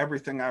 And from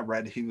everything I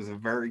read, he was a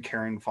very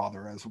caring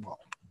father as well.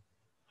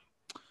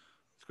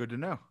 Good to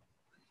know.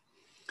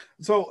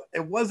 So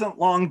it wasn't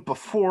long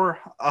before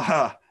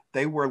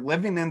they were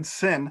living in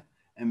sin,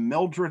 and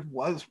Mildred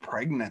was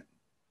pregnant.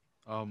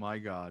 Oh my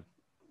God.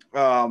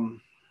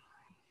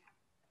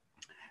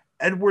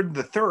 Edward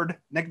III,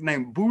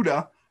 nicknamed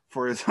Buddha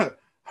for his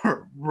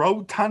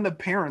rotund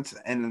appearance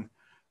and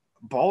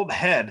bald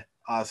head,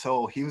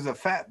 so he was a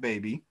fat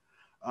baby,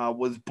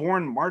 was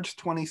born March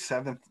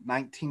 27th,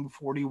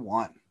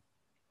 1941.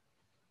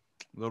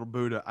 Little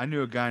Buddha. I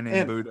knew a guy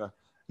named Buddha.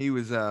 He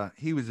was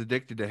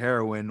addicted to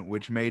heroin,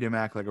 which made him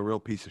act like a real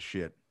piece of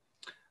shit.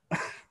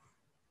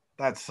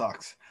 That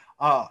sucks.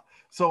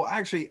 So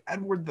actually,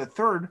 Edward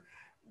III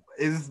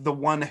is the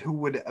one who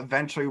would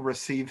eventually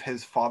receive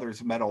his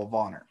father's Medal of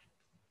Honor.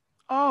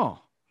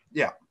 Oh.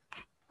 Yeah.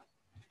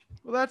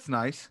 Well, that's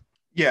nice.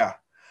 Yeah.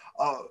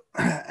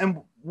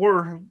 And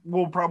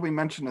we'll probably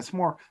mention this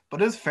more,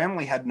 but his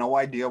family had no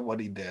idea what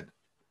he did.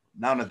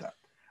 None of them.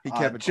 He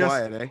kept it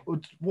quiet, eh?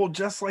 Well,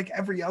 just like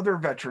every other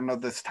veteran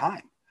of this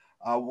time.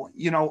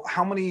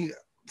 How many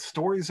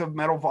stories of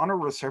Medal of Honor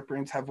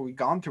recipients have we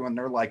gone through? And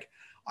they're like,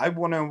 I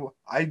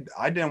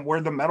didn't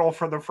wear the medal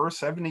for the first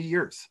 70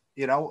 years.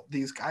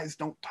 These guys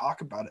don't talk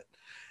about it.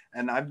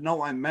 And I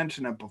know I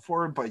mentioned it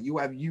before, but you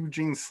have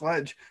Eugene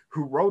Sledge,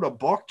 who wrote a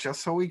book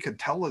just so he could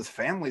tell his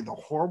family the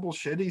horrible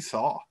shit he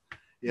saw.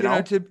 You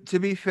know, to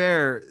be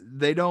fair,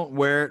 they don't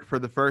wear it for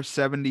the first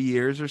 70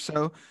 years or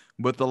so,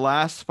 but the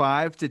last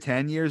 5 to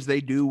 10 years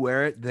they do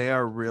wear it. They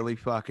are really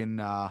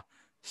fucking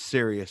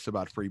serious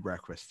about free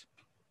breakfast.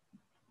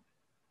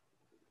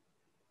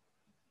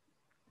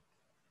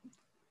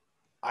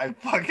 I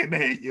fucking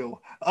hate you.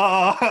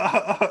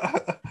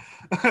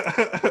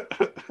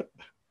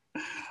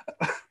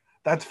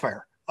 That's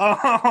fair.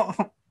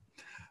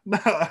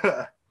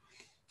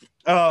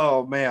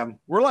 Oh man,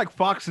 we're like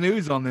Fox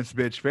News on this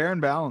bitch, fair and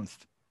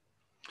balanced.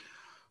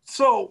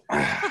 So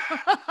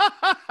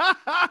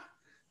I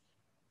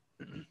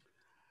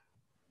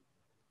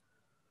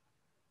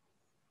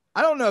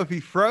don't know if he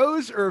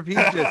froze or if he's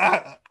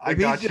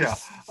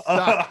just.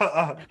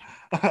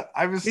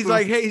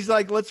 He's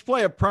like, let's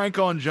play a prank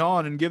on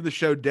John and give the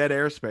show dead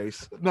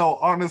airspace. No,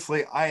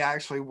 honestly, I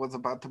actually was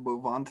about to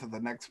move on to the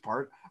next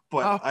part,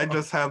 but I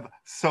just have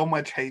so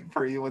much hate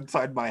for you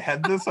inside my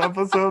head this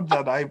episode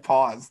that I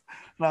paused.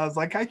 And I was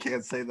like, I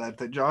can't say that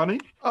to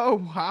Johnny. Oh,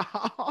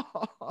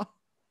 wow.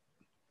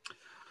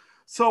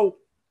 So,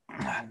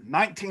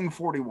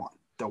 1941.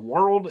 The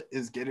world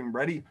is getting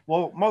ready.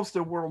 Well, most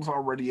of the world's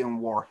already in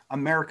war.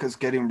 America's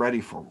getting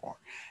ready for war.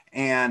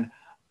 And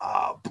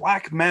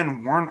black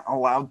men weren't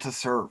allowed to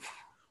serve.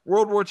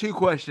 World War II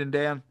question,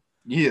 Dan.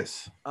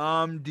 Yes.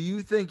 Do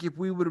you think if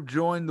we would have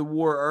joined the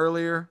war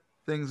earlier,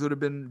 things would have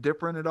been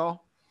different at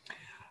all?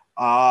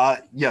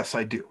 Yes,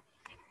 I do.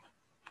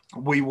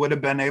 We would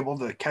have been able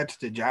to catch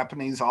the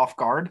Japanese off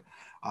guard.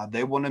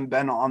 They wouldn't have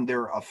been on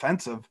their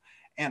offensive.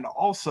 And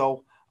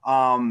also,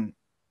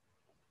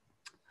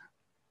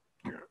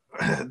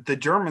 the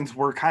Germans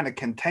were kind of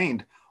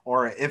contained,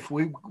 or if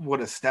we would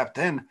have stepped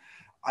in,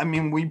 I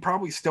mean, we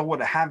probably still would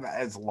have had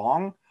as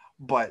long,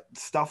 but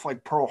stuff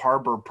like Pearl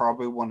Harbor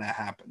probably wouldn't have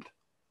happened.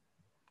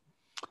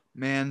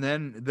 Man,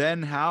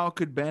 then how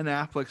could Ben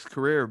Affleck's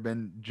career have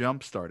been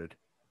jump-started?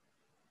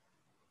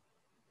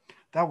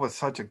 That was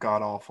such a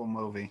god-awful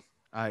movie.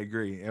 I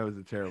agree. It was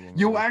a terrible movie.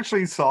 You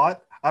actually saw it?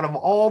 Out of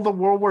all the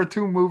World War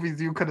II movies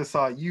you could have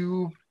saw,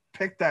 you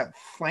picked that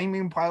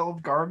flaming pile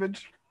of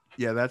garbage?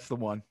 Yeah, that's the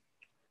one.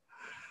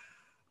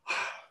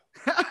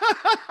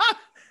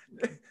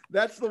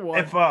 That's the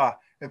one.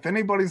 If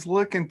anybody's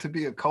looking to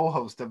be a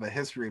co-host of a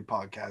history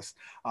podcast,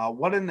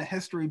 What in the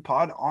History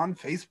Pod on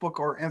Facebook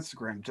or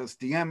Instagram,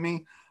 just DM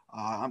me.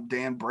 I'm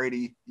Dan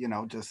Brady.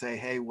 Just say,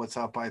 hey, what's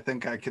up? I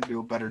think I can do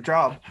a better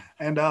job,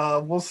 and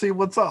we'll see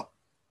what's up.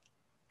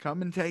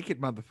 Come and take it,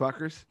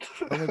 motherfuckers.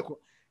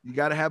 You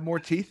got to have more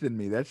teeth than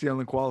me. That's the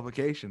only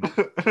qualification.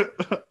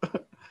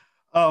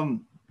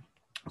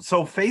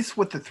 So faced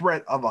with the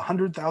threat of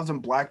 100,000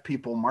 black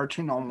people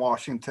marching on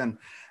Washington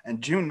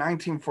in June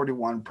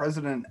 1941,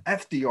 President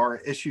FDR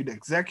issued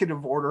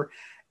Executive Order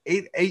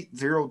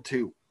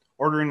 8802,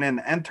 ordering an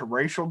end to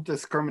racial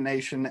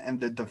discrimination in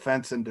the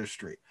defense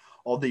industry.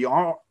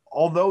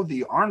 Although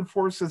the armed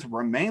forces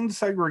remained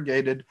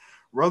segregated,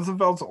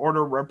 Roosevelt's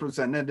order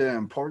represented an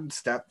important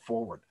step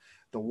forward.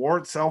 The war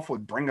itself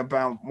would bring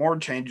about more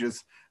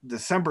changes.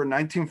 December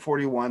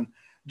 1941,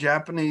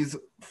 Japanese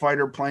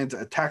fighter planes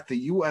attacked the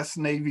U.S.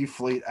 Navy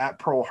fleet at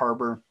Pearl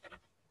Harbor.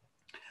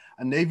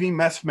 A Navy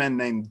messman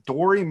named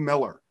Dory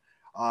Miller.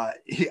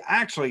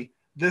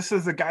 This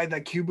is the guy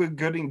that Cuba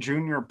Gooding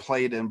Jr.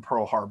 played in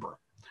Pearl Harbor.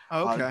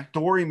 Okay.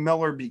 Dory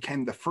Miller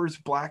became the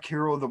first black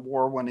hero of the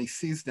war when he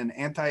seized an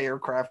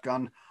anti-aircraft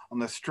gun on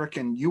the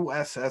stricken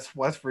USS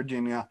West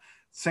Virginia,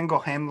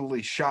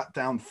 single-handedly shot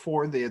down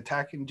 4 of the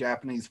attacking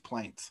Japanese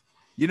planes.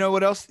 You know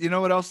what else?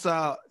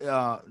 Type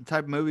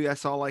of movie I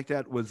saw like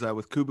that was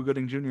with Cuba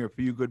Gooding Jr., A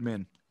Few Good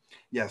Men.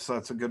 Yes,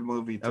 that's a good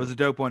movie too. That was a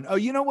dope one. Oh,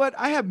 you know what?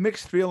 I have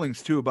mixed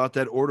feelings too about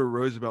that order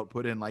Roosevelt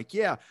put in. Like,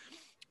 yeah,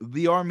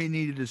 the Army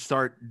needed to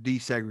start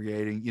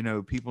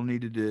desegregating. People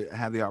needed to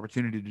have the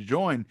opportunity to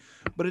join.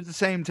 But at the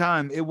same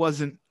time, it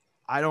wasn't,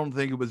 I don't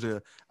think it was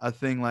a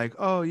thing like,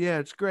 oh, yeah,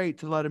 it's great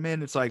to let them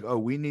in. It's like, oh,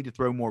 we need to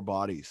throw more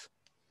bodies.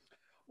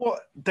 Well,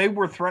 they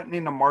were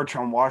threatening to march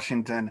on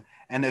Washington.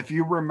 And if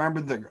you remember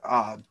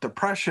the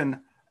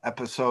Depression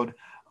episode,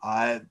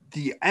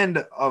 the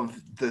end of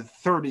the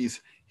 30s,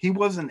 he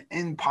wasn't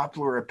in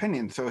popular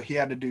opinion, so he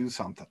had to do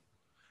something.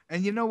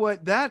 And you know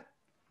what?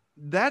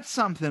 That's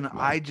something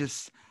I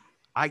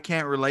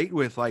can't relate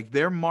with. Like,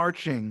 they're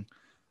marching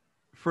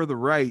for the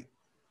right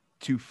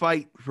to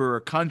fight for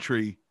a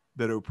country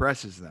that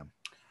oppresses them.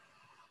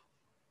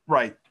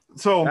 Right.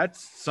 So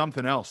that's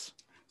something else.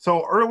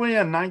 So early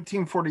in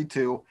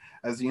 1942,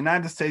 as the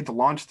United States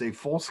launched a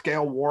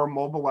full-scale war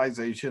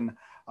mobilization,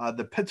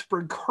 the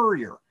Pittsburgh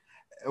Courier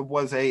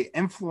was an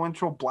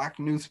influential black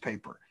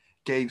newspaper,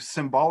 gave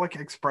symbolic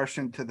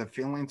expression to the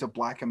feelings of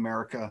Black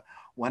America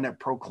when it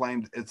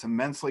proclaimed its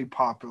immensely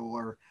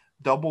popular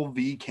Double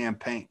V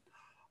campaign.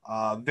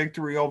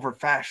 Victory over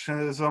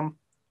fascism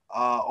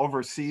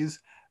overseas,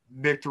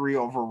 victory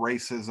over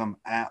racism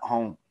at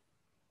home.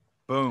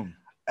 Boom.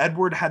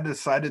 Edward had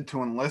decided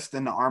to enlist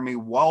in the Army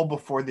well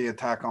before the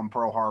attack on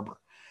Pearl Harbor.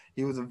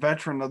 He was a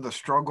veteran of the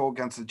struggle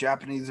against the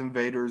Japanese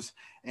invaders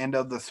and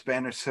of the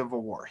Spanish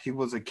Civil War. He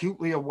was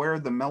acutely aware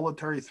of the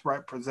military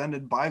threat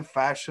presented by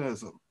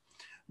fascism.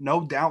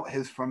 No doubt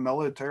his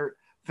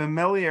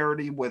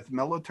familiarity with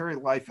military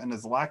life and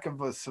his lack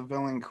of a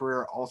civilian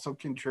career also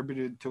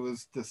contributed to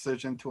his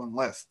decision to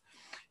enlist.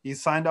 He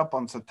signed up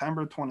on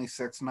September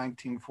 26,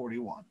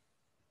 1941.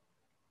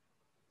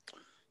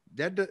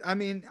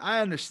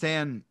 I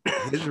understand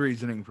his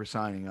reasoning for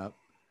signing up.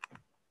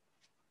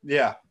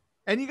 Yeah.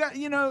 And you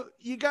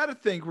got to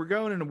think we're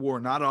going into war.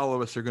 Not all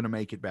of us are going to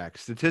make it back.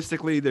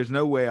 Statistically, there's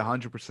no way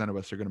 100% of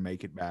us are going to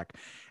make it back.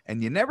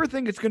 And you never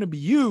think it's going to be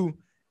you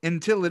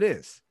until it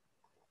is.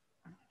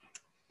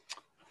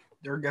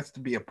 There gets to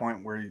be a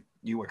point where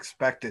you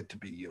expect it to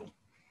be you.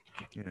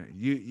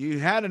 You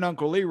had an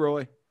Uncle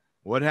Leroy.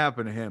 What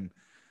happened to him?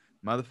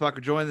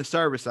 Motherfucker joined the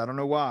service. I don't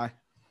know why.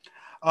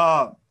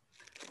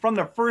 From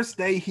the first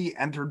day he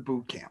entered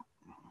boot camp.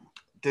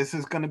 This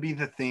is going to be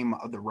the theme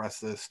of the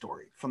rest of the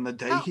story. From the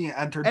day he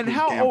entered boot camp. And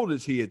how old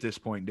is he at this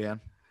point,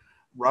 Dan?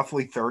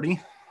 Roughly 30.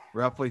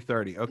 Roughly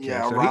 30. Okay,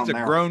 yeah, so he's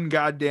a grown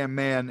goddamn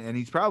man, and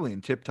he's probably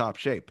in tip-top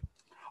shape.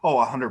 Oh,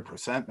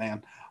 100%,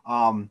 man.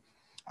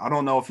 I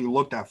don't know if you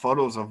looked at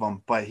photos of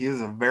him, but he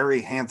is a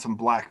very handsome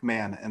black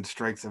man and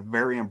strikes a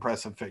very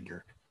impressive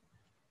figure.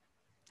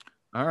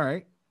 All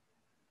right.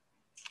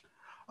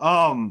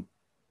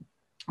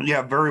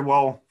 Yeah, very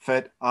well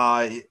fit.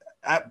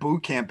 At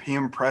boot camp, he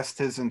impressed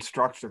his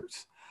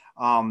instructors.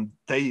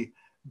 They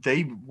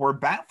were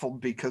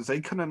baffled because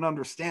they couldn't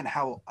understand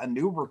how a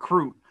new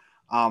recruit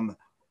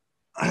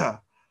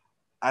at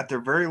their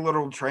very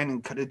little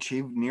training could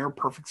achieve near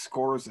perfect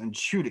scores in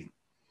shooting.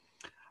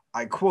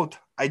 I quote,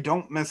 "I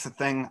don't miss a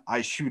thing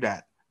I shoot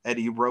at,"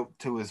 Eddie wrote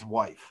to his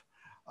wife.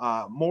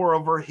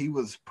 Moreover, he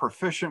was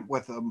proficient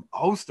with a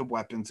host of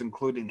weapons,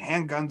 including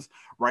handguns,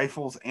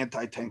 rifles,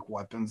 anti-tank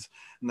weapons,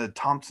 and the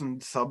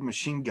Thompson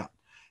submachine gun.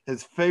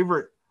 His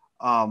favorite,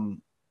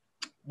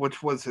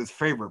 which was his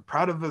favorite.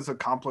 Proud of his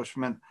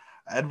accomplishment,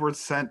 Edwards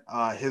sent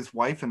his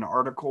wife an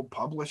article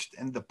published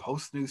in the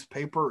Post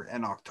newspaper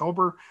in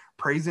October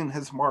praising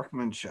his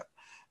marksmanship.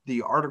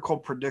 The article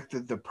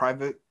predicted the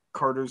Private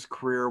Carter's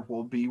career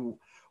will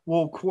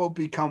quote,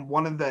 become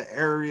one of the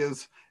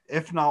areas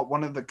if not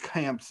one of the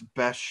camp's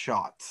best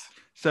shots.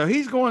 So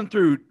he's going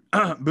through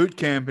boot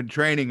camp and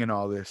training and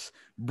all this,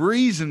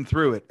 breezing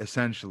through it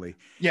essentially.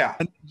 Yeah.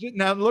 And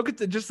now look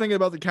at just thinking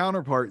about the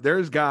counterpart.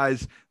 There's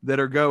guys that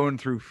are going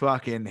through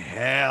fucking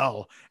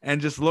hell and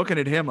just looking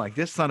at him like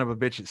this son of a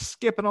bitch is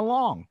skipping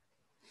along.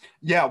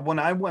 Yeah, when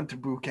I went to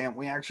boot camp,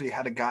 we actually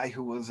had a guy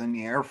who was in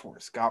the Air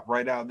Force, got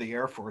right out of the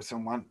Air Force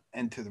and went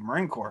into the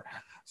Marine Corps.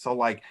 So,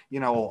 like, you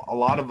know, a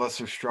lot of us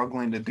are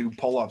struggling to do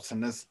pull-ups,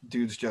 and this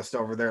dude's just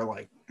over there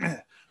like,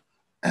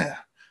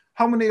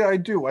 how many did I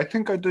do? I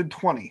think I did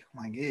 20.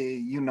 I'm like, hey,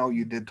 you know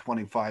you did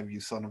 25, you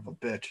son of a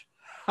bitch.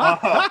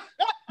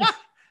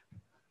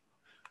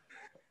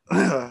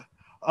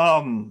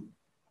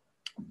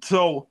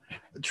 So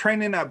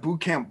training at boot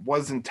camp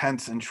was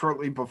intense, and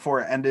shortly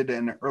before it ended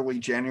in early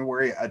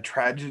January, a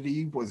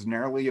tragedy was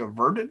narrowly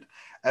averted.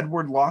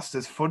 Edward lost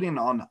his footing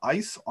on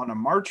ice on a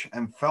march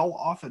and fell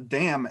off a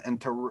dam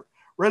into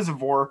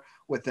reservoir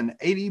with an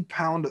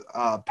 80-pound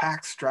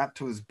pack strapped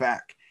to his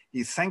back.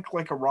 He sank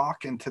like a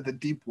rock into the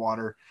deep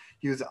water.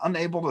 He was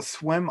unable to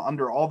swim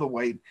under all the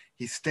weight.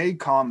 He stayed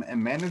calm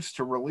and managed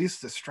to release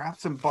the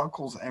straps and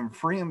buckles and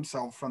free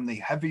himself from the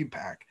heavy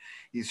pack.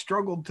 He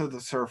struggled to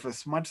the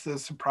surface, much to the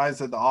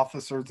surprise of the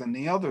officers and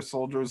the other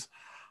soldiers.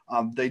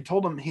 They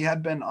told him he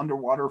had been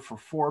underwater for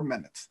 4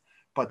 minutes,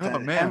 but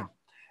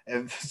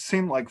it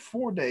seemed like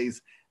 4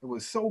 days. It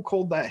was so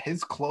cold that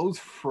his clothes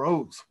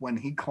froze when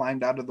he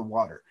climbed out of the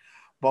water.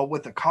 But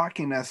with the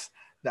cockiness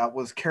that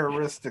was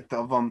characteristic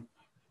of him,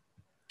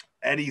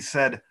 Eddie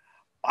said,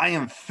 "I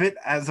am fit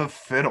as a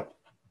fiddle."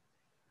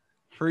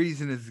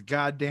 Freezing his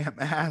goddamn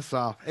ass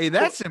off. Hey,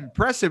 that's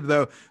impressive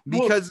though,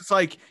 because it's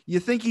like you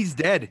think he's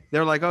dead.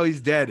 They're like, oh, he's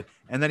dead,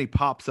 and then he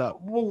pops up.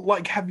 Well,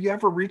 like, have you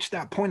ever reached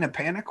that point of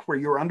panic where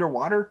you're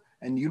underwater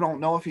and you don't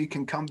know if you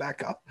can come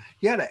back up?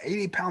 He had an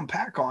 80-pound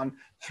pack on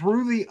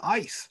through the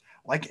ice.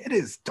 Like, it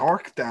is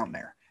dark down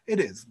there. It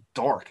is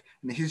dark,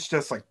 and he's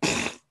just like,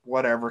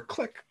 whatever.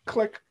 Click,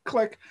 click,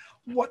 click.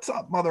 What's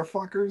up,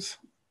 motherfuckers?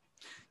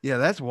 Yeah,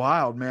 that's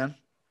wild, man.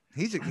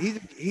 He's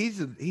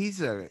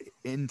a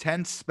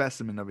intense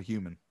specimen of a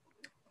human.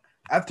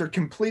 After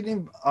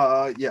completing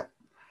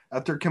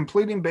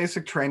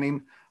basic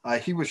training,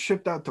 he was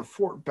shipped out to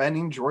Fort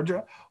Benning,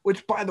 Georgia,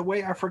 which, by the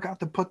way, I forgot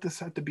to put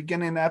this at the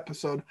beginning of the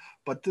episode,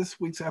 but this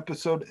week's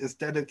episode is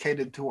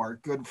dedicated to our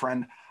good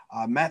friend,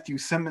 Matthew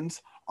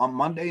Simmons. On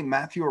Monday,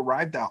 Matthew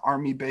arrived at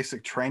Army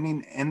basic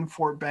training in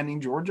Fort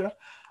Benning, Georgia.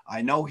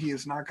 I know he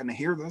is not going to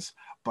hear this,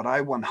 but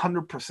I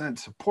 100%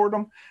 support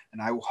him,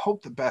 and I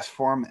hope the best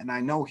for him, and I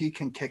know he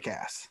can kick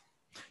ass.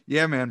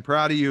 Yeah, man.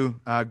 Proud of you.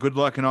 Good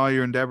luck in all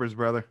your endeavors,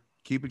 brother.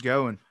 Keep it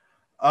going.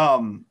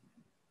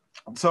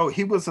 So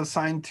he was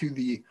assigned to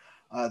the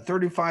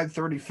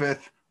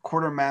 3535th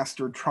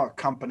Quartermaster Truck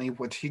Company,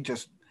 which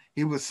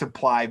he was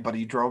supplied, but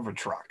he drove a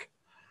truck.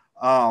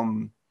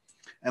 In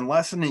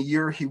less than a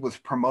year, he was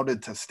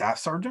promoted to Staff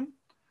Sergeant,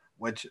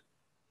 which,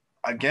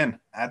 again,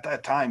 at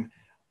that time,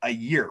 a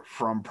year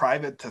from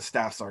private to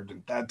Staff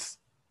Sergeant. That's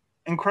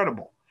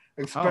incredible,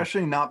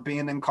 especially not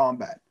being in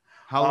combat.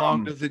 How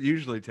long does it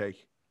usually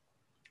take?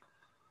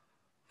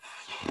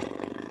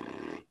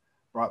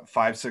 About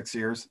 5, 6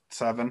 years,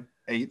 7,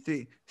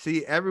 8.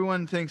 See,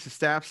 everyone thinks a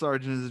staff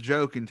sergeant is a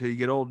joke until you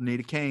get old and need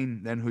a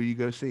cane. Then who you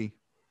go see?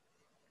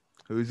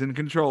 Who's in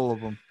control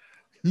of them?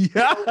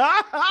 Yeah.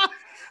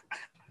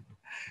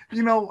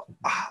 You know,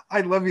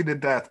 I love you to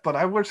death, but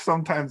I wish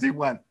sometimes he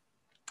went,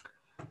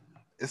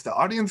 is the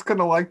audience going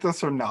to like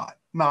this or not?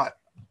 Not,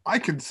 I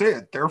can say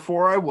it,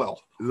 therefore I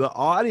will. The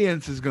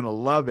audience is going to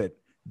love it.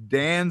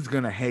 Dan's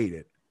going to hate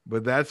it.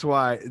 But that's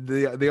why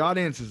the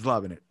audience is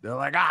loving it. They're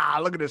like,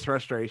 look at this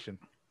frustration.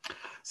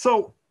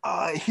 So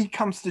he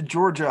comes to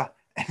Georgia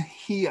and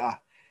he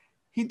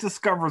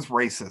discovers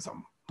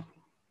racism.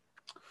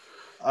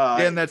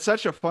 And that's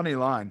such a funny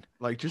line.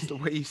 Like, just the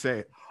way you say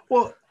it.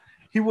 Well,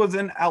 he was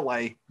in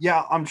LA.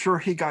 Yeah, I'm sure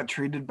he got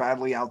treated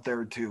badly out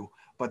there too.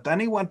 But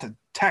then he went to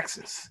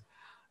Texas.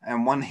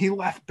 And when he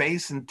left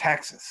base in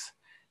Texas,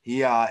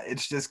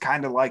 it's just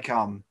kind of like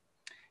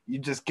you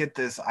just get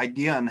this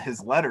idea in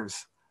his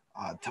letters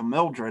to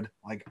Mildred,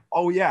 like,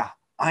 oh yeah,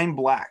 I'm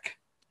black.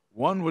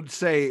 One would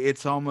say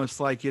it's almost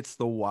like it's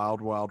the Wild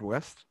Wild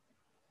West.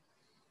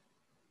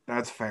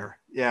 That's fair.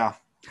 Yeah.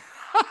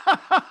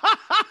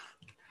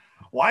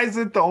 Why is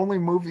it the only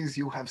movies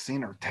you have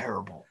seen are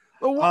terrible?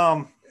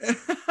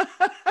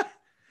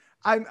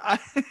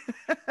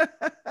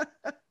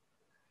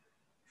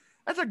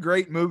 That's a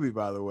great movie,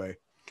 by the way.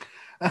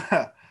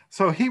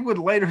 So he would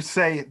later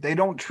say, they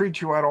don't treat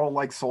you at all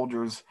like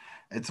soldiers.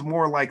 It's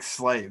more like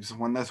slaves.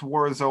 When this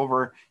war is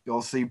over,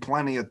 you'll see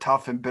plenty of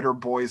tough and bitter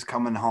boys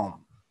coming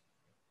home.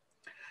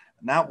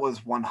 And that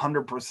was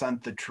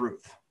 100% the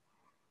truth.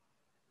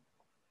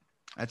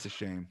 That's a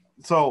shame.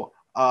 So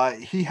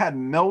he had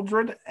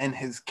Mildred and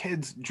his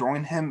kids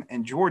join him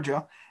in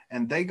Georgia,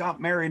 and they got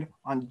married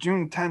on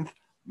June 10th,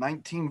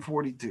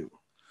 1942.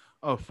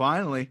 Oh,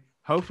 finally.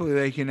 Hopefully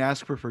they can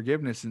ask for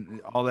forgiveness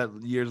and all that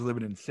years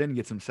living in sin,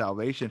 get some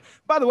salvation.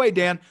 By the way,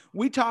 Dan,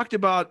 we talked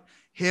about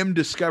him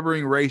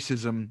discovering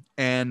racism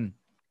and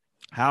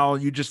how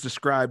you just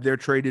described they're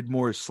treated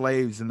more as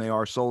slaves than they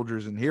are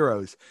soldiers and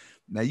heroes.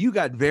 Now you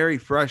got very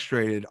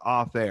frustrated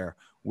off air,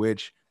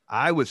 which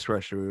I was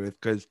frustrated with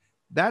because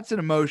that's an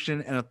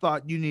emotion and a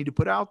thought you need to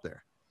put out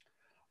there.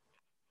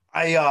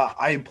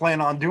 I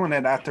plan on doing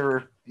it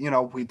after,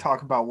 we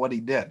talk about what he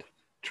did.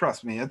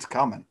 Trust me, it's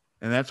coming.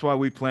 And that's why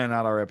we plan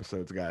out our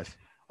episodes, guys.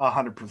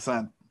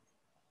 100%.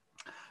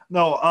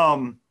 No,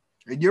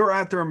 a year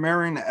after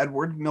marrying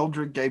Edward,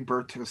 Mildred gave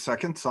birth to a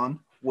second son,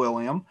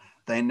 William.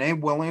 They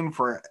named William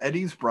for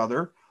Eddie's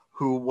brother,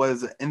 who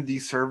was in the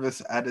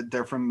service at a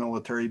different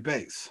military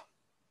base.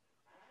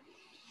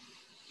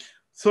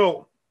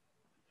 So,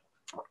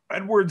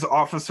 Edward's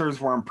officers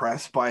were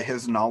impressed by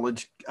his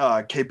knowledge,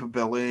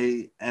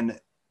 capability, and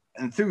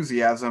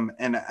enthusiasm,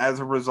 and as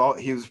a result,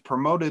 he was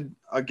promoted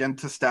again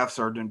to staff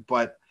sergeant,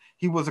 but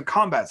he was a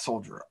combat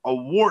soldier, a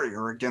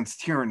warrior against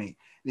tyranny,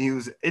 and he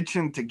was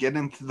itching to get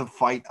into the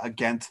fight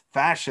against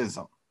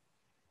fascism.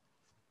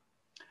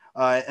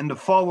 In the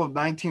fall of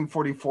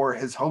 1944,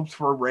 his hopes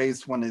were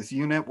raised when his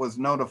unit was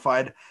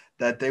notified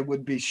that they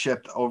would be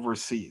shipped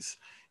overseas.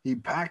 He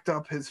packed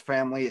up his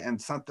family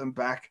and sent them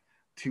back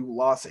to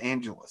Los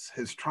Angeles.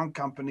 His trunk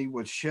company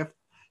was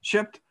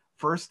shipped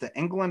first to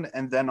England,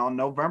 and then on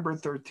November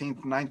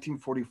 13th,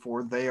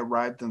 1944, they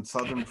arrived in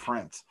southern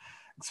France.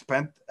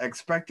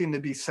 Expecting to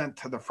be sent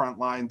to the front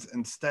lines,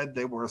 instead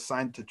they were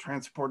assigned to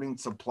transporting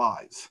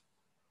supplies.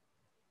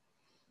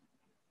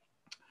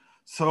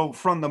 So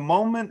from the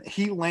moment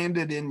he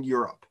landed in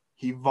Europe,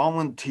 he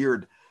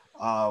volunteered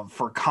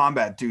for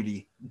combat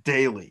duty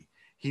daily.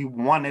 He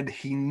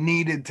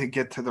needed to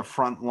get to the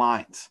front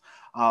lines,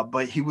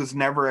 but he was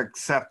never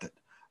accepted.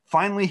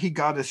 Finally, he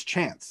got his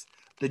chance.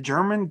 The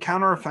German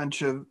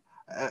counteroffensive,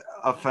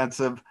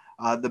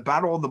 the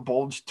Battle of the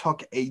Bulge,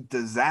 took a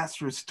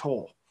disastrous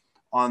toll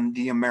on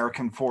the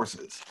American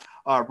forces.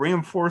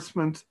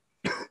 Reinforcements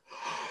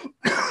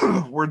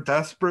were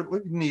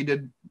desperately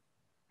needed,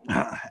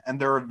 and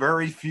there are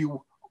very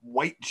few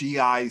white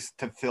GIs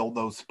to fill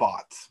those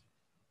spots.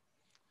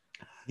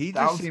 He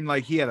just seemed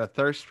like he had a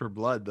thirst for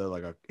blood,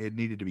 though, it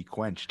needed to be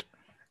quenched.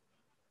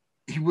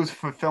 He was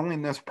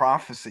fulfilling this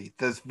prophecy,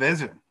 this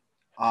vision.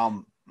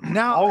 Now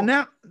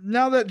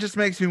that just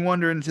makes me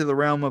wonder into the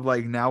realm of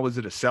now, was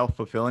it a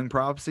self-fulfilling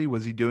prophecy?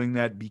 Was he doing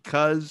that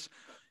because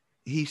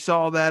he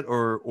saw that,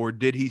 or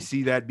did he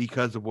see that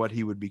because of what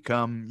he would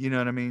become? You know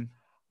what I mean?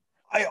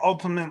 I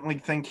ultimately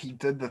think he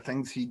did the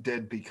things he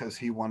did because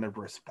he wanted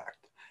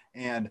respect,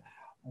 and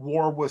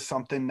war was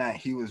something that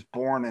he was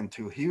born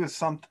into.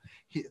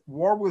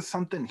 War was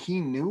something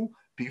he knew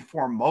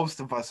before most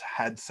of us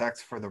had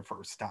sex for the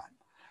first time.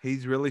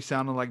 He's really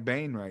sounding like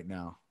Bane right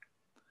now.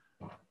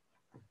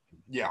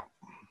 Yeah.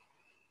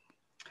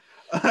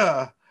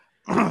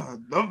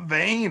 The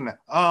vein.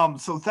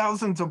 So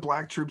thousands of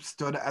black troops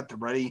stood at the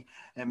ready,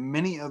 and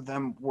many of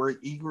them were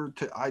eager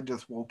to. I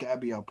just woke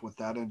Abby up with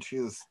that, and she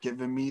is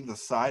giving me the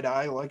side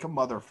eye like a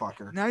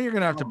motherfucker. Now you're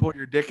gonna have to pull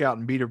your dick out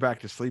and beat her back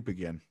to sleep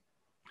again.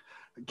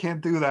 I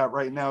can't do that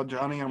right now,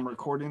 Johnny. I'm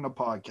recording a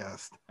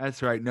podcast.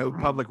 That's right. No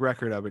public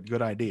record of it.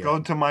 Good idea. Go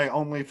to my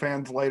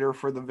OnlyFans later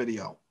for the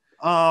video.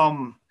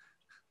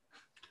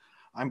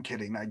 I'm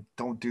kidding. I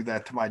don't do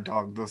that to my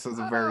dog. This is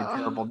a very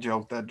terrible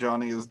joke that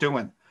Johnny is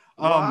doing.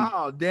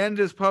 Wow. Dan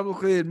just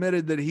publicly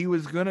admitted that he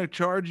was going to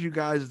charge you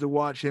guys to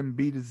watch him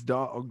beat his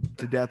dog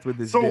to death with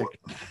his dick.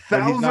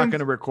 But he's not going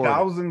to record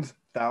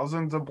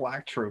thousands of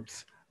black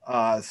troops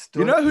stood.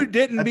 You know who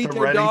didn't beat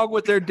their dog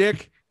with their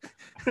dick?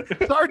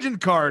 Sergeant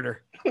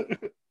Carter.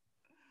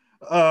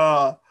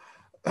 The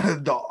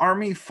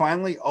Army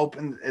finally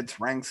opened its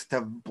ranks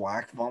to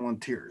black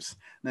volunteers.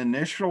 The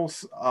initial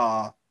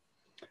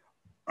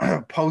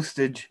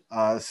postage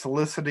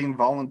soliciting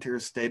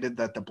volunteers stated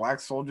that the black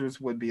soldiers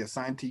would be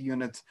assigned to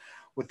units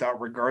without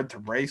regard to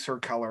race or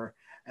color,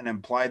 and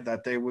implied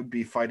that they would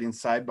be fighting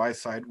side by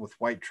side with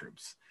white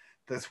troops.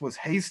 This was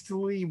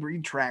hastily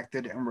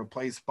retracted and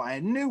replaced by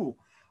a new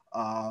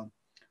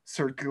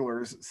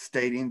circulars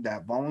stating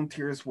that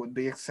volunteers would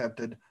be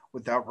accepted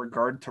without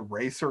regard to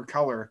race or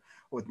color,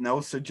 with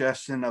no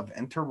suggestion of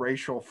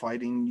interracial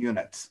fighting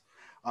units.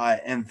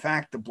 In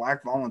fact, the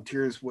black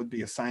volunteers would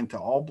be assigned to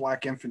all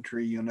black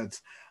infantry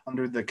units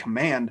under the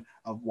command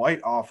of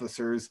white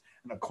officers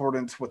in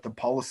accordance with the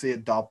policy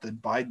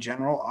adopted by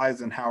General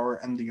Eisenhower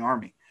and the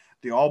Army.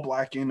 The all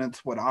black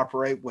units would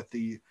operate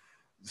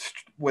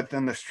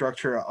within the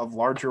structure of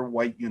larger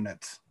white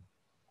units.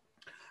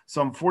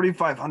 Some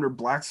 4,500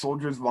 black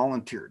soldiers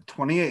volunteered.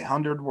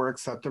 2,800 were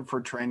accepted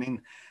for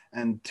training,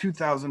 and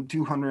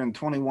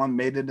 2,221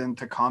 made it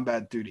into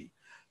combat duty.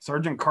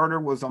 Sergeant Carter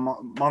was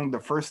among the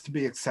first to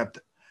be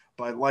accepted,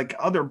 but like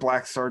other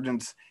black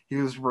sergeants, he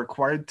was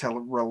required to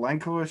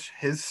relinquish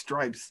his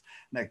stripes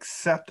and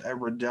accept a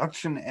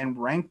reduction in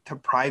rank to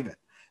private.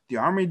 The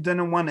Army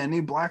didn't want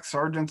any black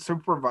sergeants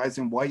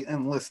supervising white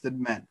enlisted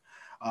men.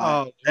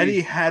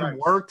 Eddie had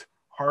worked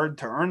hard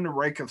to earn the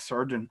rank of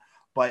sergeant,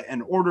 but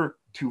in order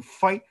to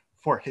fight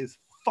for his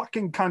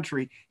fucking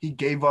country, he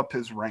gave up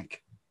his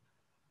rank.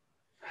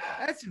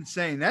 That's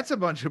insane. That's a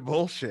bunch of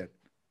bullshit.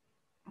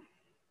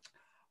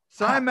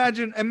 So I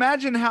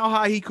imagine how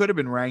high he could have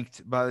been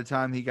ranked by the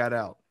time he got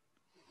out.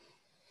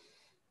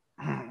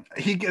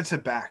 He gets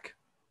it back.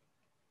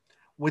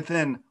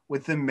 Within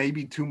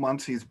maybe 2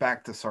 months, he's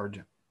back to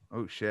sergeant.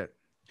 Oh shit.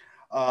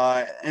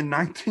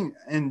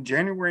 In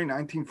January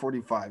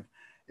 1945,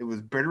 it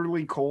was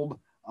bitterly cold.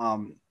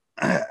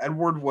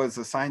 Edward was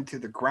assigned to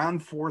the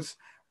Ground Force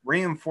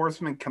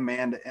Reinforcement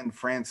Command in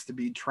France to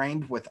be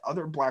trained with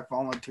other black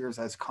volunteers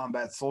as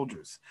combat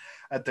soldiers.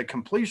 At the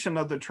completion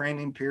of the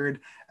training period,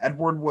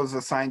 Edward was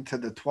assigned to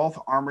the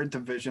 12th Armored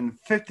Division,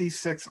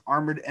 56th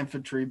Armored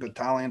Infantry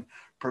Battalion,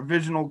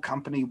 Provisional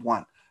Company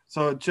 1.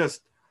 So it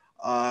just,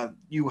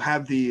 you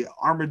have the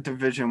Armored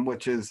Division,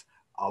 which is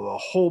a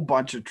whole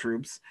bunch of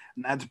troops,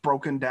 and that's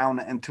broken down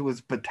into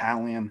his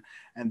battalion,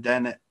 and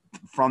then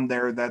from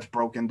there, that's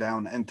broken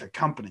down into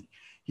company.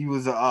 He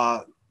was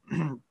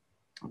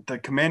the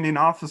commanding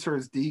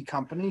officer's D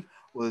Company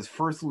was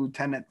First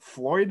Lieutenant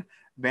Floyd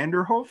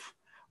Vanderhoof.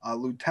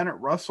 Lieutenant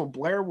Russell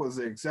Blair was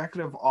the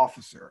executive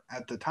officer.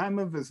 At the time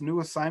of his new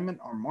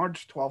assignment on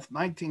March 12,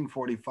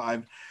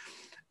 1945,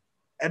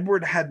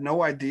 Edward had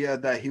no idea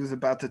that he was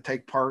about to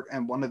take part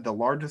in one of the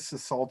largest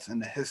assaults in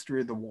the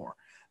history of the war,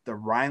 the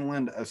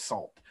Rhineland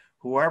Assault.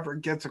 Whoever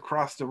gets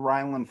across the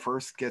Rhineland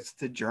first gets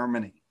to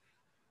Germany.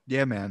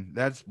 Yeah, man,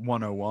 that's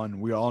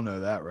 101. We all know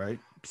that, right?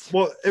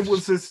 Well, it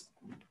was this.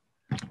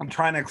 I'm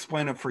trying to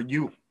explain it for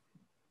you.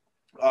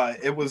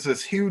 It was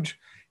this huge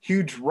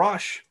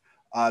rush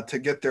to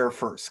get there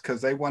first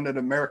because they wanted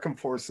American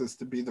forces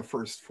to be the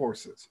first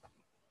forces.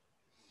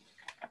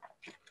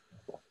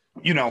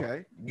 You know,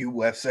 okay.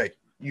 USA.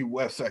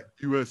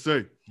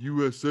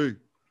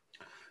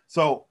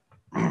 So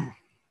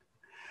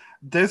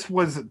this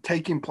was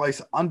taking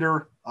place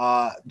under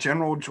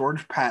General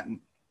George Patton.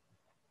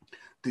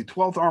 The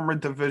 12th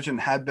Armored Division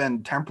had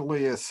been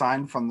temporarily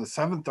assigned from the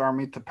 7th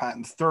Army to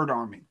Patton's 3rd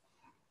Army.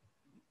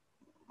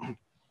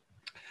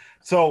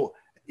 So,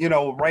 you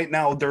know, right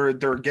now they're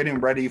getting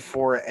ready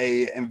for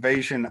a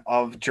invasion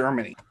of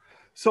Germany.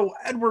 So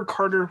Edward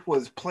Carter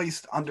was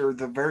placed under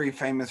the very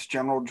famous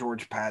General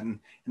George Patton,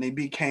 and he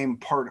became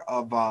part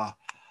of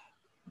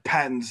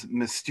Patton's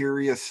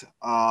mysterious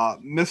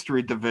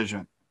mystery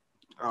division.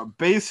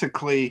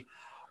 Basically,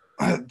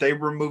 they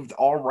removed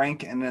all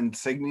rank and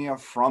insignia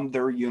from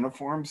their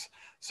uniforms,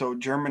 so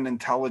German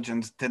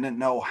intelligence didn't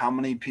know how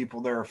many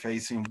people they were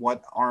facing,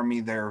 what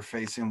army they were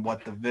facing,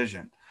 what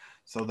division.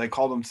 So they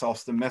called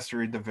themselves the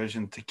Mystery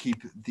Division to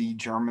keep the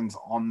Germans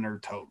on their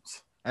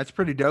toes. That's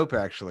pretty dope,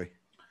 actually.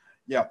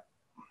 Yep.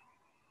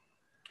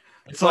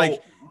 It's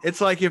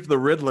like if the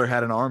Riddler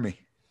had an army.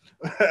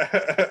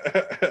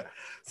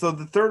 So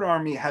the 3rd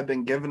Army had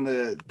been given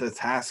the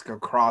task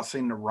of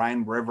crossing the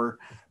Rhine River.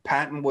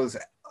 Patton was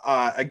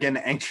again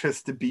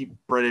anxious to beat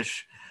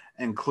British,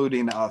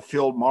 including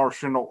Field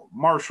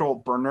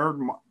Marshal Bernard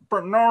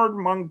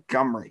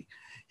Montgomery.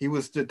 He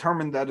was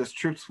determined that his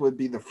troops would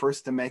be the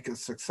first to make a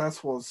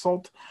successful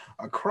assault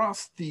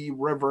across the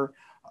river.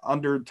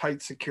 Under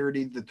tight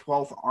security, the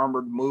 12th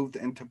Armored moved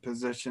into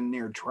position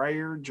near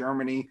Trier,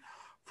 Germany,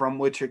 from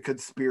which it could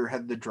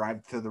spearhead the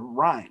drive to the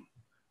Rhine.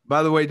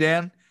 By the way,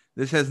 Dan,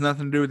 this has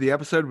nothing to do with the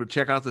episode, but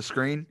check out the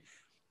screen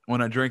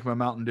when I drink my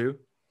Mountain Dew.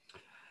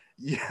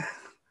 Yeah.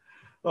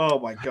 Oh,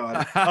 my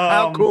God.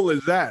 How cool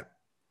is that?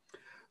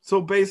 So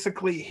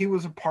basically, he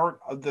was a part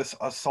of this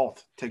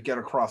assault to get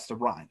across the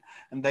Rhine.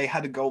 And they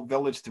had to go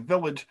village to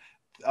village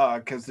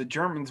because the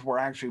Germans were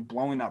actually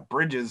blowing up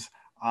bridges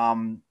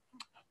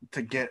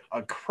to get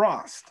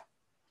across.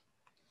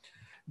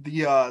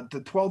 The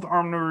 12th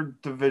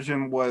Armored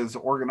Division was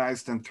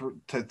organized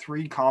into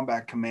 3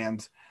 combat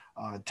commands,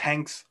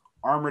 tanks,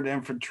 armored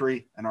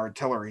infantry, and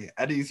artillery.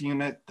 Eddie's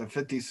unit, the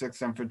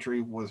 56th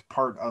Infantry, was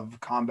part of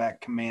Combat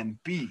Command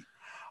B.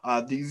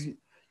 These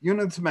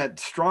units met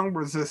strong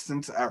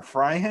resistance at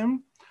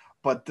Freihem,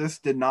 but this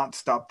did not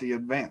stop the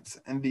advance.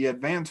 In the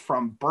advance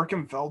from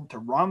Birkenfeld to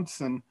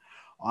Ronsen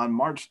on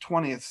March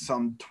 20th,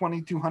 some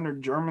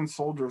 2,200 German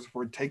soldiers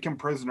were taken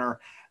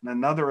prisoner and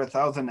another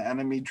 1,000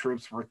 enemy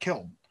troops were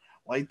killed.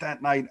 Late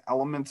that night,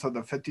 elements of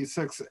the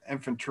 56th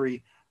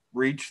Infantry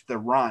reached the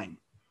Rhine.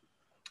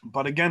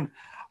 But again,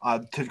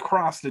 to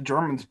cross, the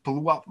Germans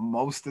blew up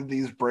most of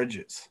these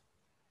bridges.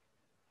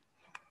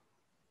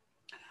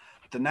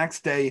 The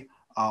next day,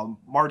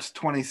 March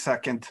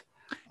 22nd.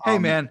 Hey,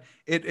 man,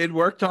 it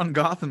worked on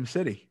Gotham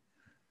City.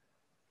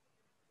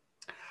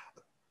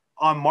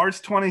 On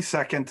March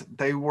 22nd,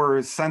 they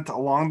were sent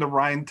along the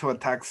Rhine to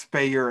attack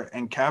Speyer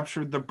and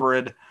captured the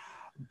bridge.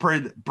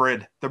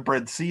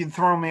 See, you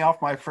throwing me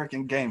off my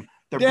freaking game.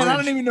 The bridge I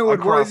don't even know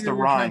what word you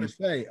were trying to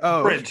say.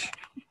 Oh, bridge.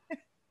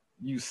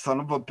 You son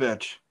of a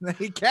bitch.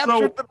 He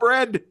captured the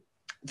bread.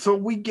 So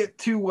we get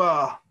to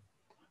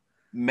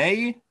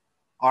March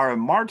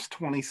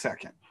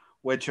 22nd,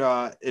 which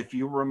if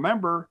you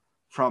remember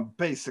from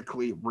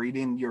basically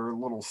reading your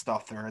little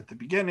stuff there at the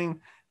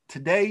beginning,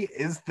 today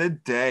is the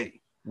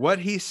day. What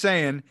he's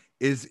saying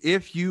is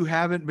if you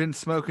haven't been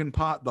smoking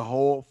pot the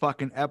whole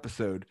fucking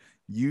episode,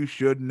 you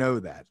should know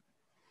that.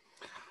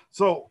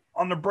 So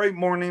on the bright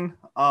morning,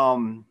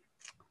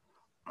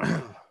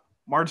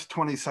 March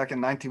 22nd,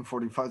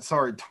 1945,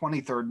 sorry,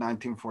 23rd,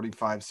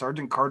 1945,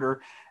 Sergeant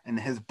Carter and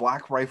his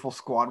Black Rifle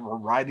Squad were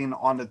riding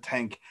on a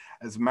tank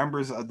as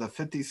members of the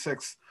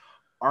 56th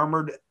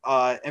Armored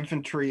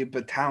Infantry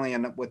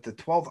Battalion with the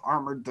 12th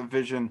Armored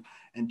Division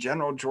and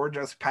General George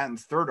S.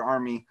 Patton's Third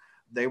Army.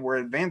 They were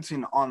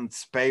advancing on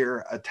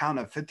Speyer, a town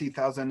of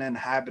 50,000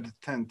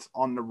 inhabitants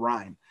on the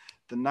Rhine.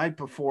 The night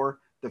before,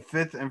 the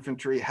 5th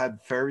Infantry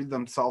had ferried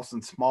themselves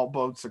in small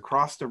boats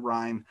across the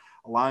Rhine,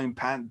 allowing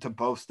Patton to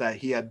boast that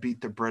he had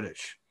beat the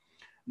British.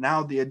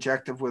 Now the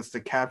objective was to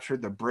capture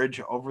the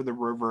bridge over the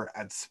river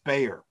at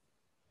Speyer.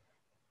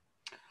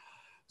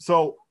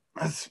 So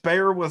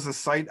Speyer was the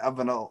site of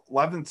an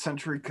 11th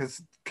century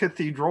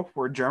cathedral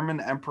where German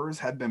emperors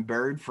had been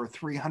buried for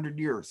 300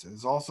 years. It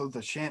is also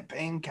the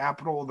Champagne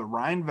capital of the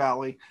Rhine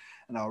Valley,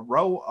 and a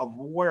row of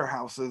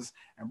warehouses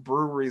and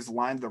breweries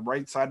lined the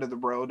right side of the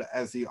road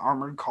as the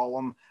armored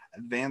column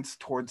advanced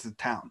towards the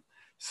town.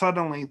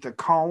 Suddenly, the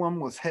column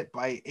was hit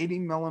by 80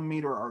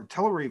 millimeter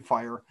artillery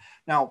fire.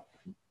 Now,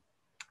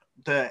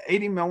 the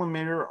 80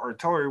 millimeter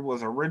artillery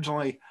was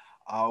originally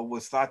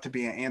was thought to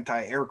be an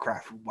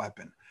anti-aircraft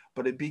weapon,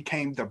 but it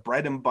became the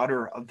bread and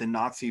butter of the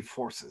Nazi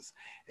forces.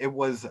 It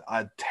was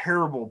a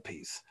terrible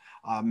piece.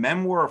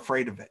 Men were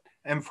afraid of it,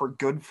 and for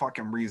good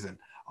fucking reason.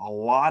 A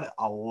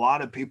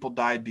lot of people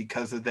died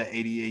because of the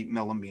 88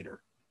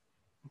 millimeter.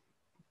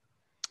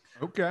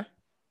 Okay.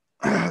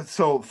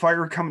 So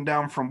fire coming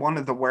down from one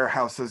of the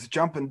warehouses,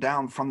 jumping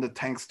down from the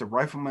tanks, the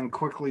riflemen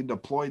quickly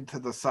deployed to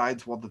the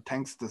sides while the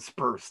tanks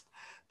dispersed.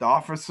 The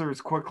officers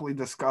quickly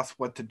discussed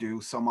what to do.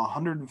 Some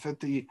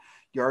 150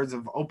 yards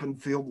of open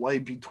field lay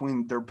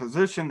between their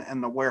position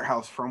and the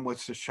warehouse from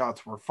which the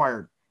shots were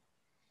fired.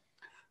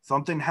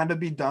 Something had to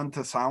be done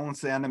to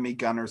silence the enemy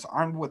gunners.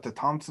 Armed with the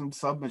Thompson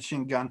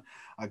submachine gun,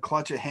 a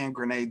clutch of hand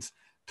grenades,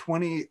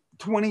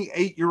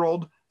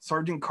 28-year-old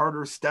Sergeant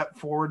Carter stepped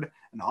forward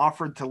and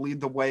offered to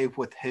lead the way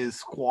with his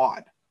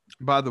squad.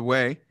 By the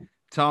way,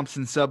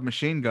 Thompson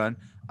submachine gun,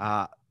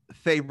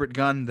 favorite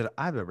gun that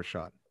I've ever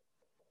shot.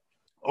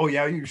 Oh,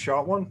 yeah, you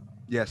shot one?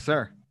 Yes,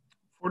 sir.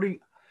 40,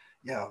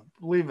 yeah, I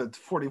believe it's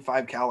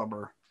 45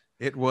 caliber.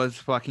 It was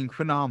fucking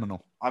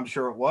phenomenal. I'm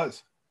sure it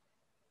was.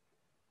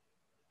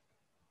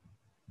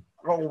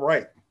 All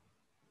right.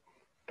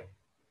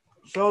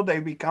 So they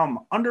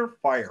become under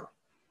fire.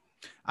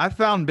 I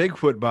found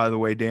Bigfoot, by the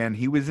way, Dan.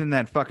 He was in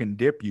that fucking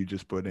dip you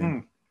just put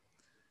in.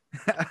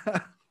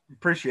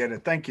 Appreciate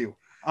it. Thank you.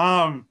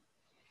 So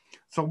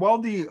while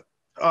the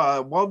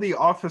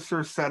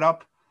officers set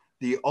up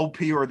the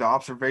OP, or the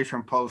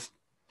observation post,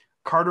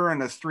 Carter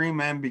and his 3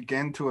 men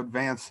began to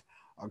advance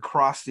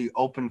across the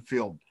open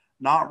field,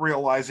 not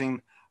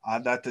realizing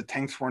that the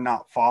tanks were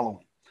not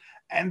following.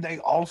 And they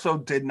also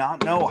did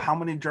not know how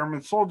many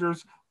German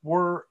soldiers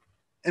were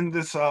in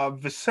this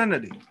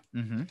vicinity.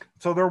 Mm-hmm.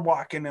 So they're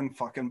walking in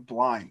fucking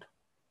blind.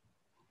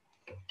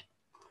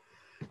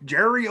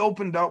 Jerry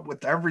opened up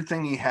with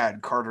everything he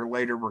had, Carter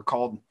later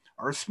recalled.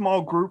 Our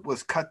small group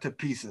was cut to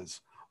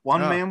pieces.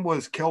 One man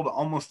was killed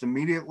almost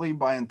immediately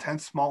by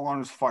intense small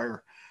arms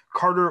fire.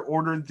 Carter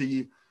ordered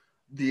the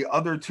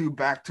other 2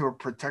 back to a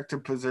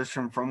protected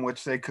position from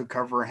which they could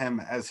cover him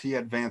as he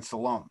advanced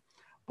alone.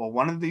 But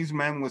one of these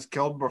men was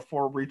killed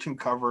before reaching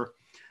cover,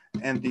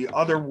 and the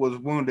other was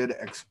wounded,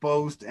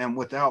 exposed, and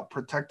without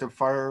protective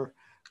fire.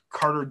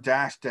 Carter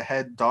dashed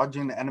ahead,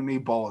 dodging enemy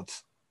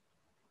bullets.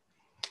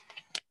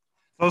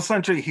 So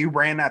essentially, he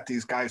ran at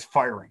these guys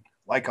firing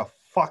like a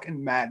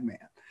fucking madman.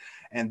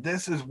 And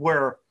this is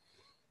where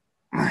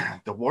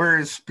the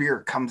warrior's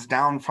spirit comes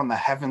down from the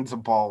heavens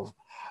above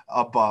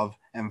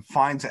and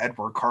finds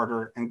Edward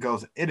Carter and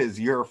goes, "It is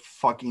your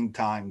fucking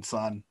time,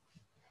 son."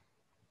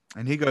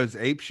 And he goes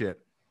apeshit.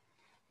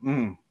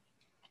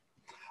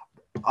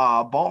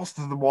 Balls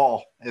to the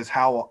wall is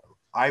how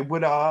I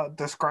would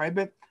describe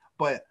it,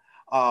 but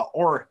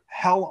or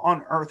hell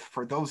on earth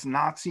for those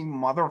Nazi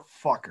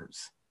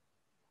motherfuckers.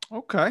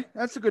 Okay,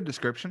 that's a good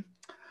description.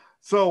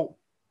 So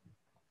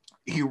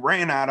he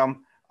ran at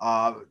him,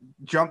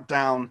 jumped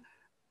down,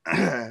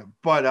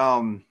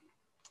 but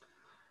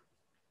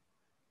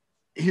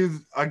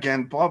he's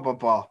again blah blah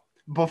blah.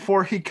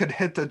 Before he could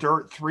hit the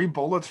dirt, 3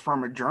 bullets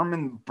from a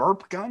German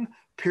burp gun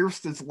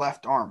pierced his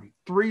left arm.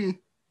 3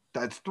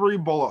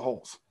 bullet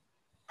holes,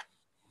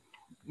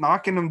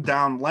 knocking him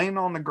down, laying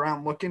on the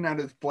ground, looking at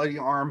his bloody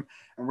arm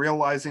and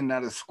realizing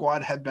that his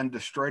squad had been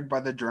destroyed by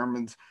the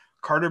Germans.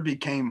 Carter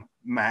became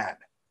mad.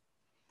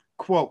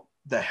 Quote,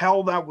 "The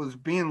hell that was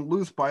being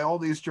loosed by all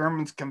these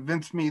Germans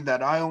convinced me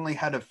that I only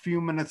had a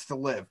few minutes to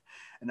live.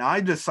 And I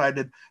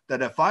decided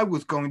that if I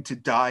was going to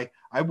die,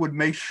 I would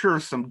make sure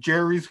some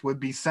Jerry's would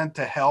be sent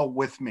to hell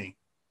with me."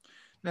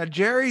 Now,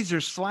 Jerry's are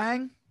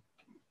slang?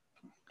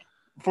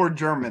 For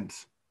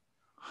Germans.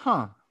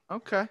 Huh.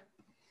 Okay.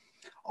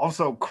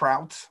 Also,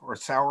 krauts or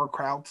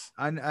sauerkrauts.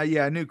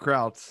 Yeah, I knew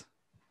krauts.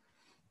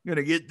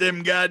 Gonna get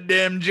them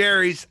goddamn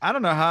Jerry's. I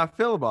don't know how I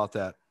feel about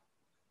that.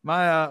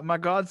 My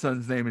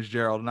godson's name is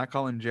Gerald, and I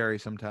call him Jerry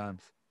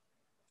sometimes.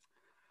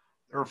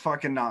 They're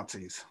fucking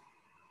Nazis.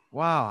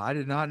 Wow, I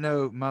did not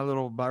know my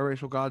little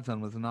biracial godson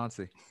was a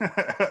Nazi.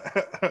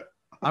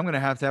 I'm gonna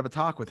have to have a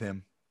talk with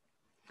him.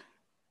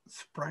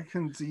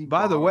 Sprechen Sie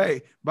By the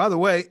way,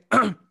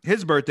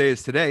 his birthday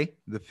is today,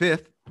 the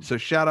 5th. So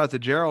shout out to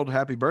Gerald.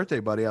 Happy birthday,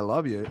 buddy. I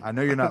love you. I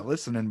know you're not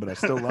listening, but I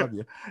still love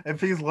you.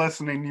 If he's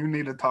listening, you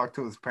need to talk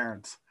to his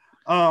parents.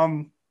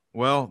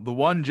 Well, the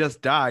one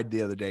just died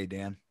the other day,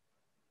 Dan.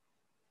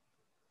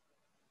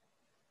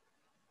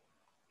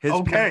 His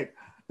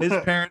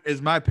parent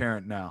is my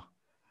parent now.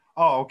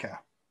 Oh, okay.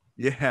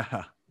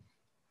 Yeah.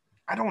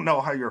 I don't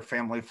know how your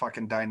family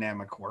fucking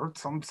dynamic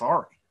works. I'm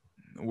sorry.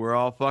 We're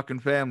all fucking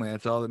family.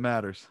 That's all that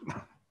matters.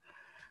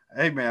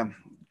 Hey, man.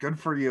 Good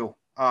for you.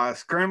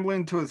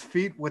 Scrambling to his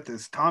feet with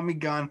his Tommy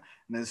gun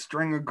and his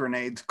string of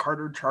grenades,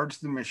 Carter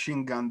charged the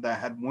machine gun that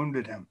had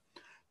wounded him.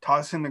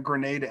 Tossing the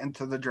grenade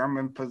into the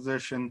German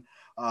position,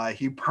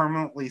 he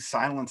permanently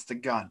silenced the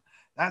gun.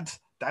 That's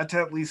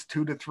at least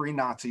 2 to 3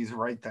 Nazis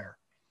right there.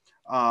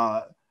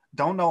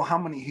 Don't know how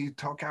many he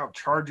took out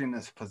charging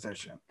this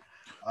position.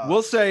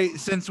 We'll say,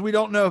 since we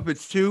don't know if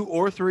it's 2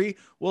 or 3,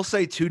 we'll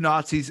say 2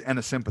 Nazis and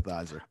a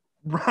sympathizer.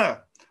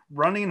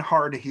 Running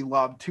hard, he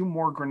lobbed 2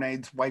 more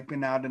grenades,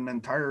 wiping out an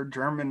entire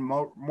German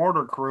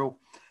mortar crew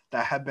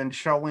that had been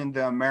shelling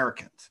the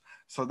Americans.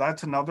 So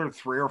that's another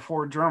 3 or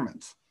 4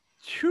 Germans.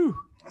 Phew.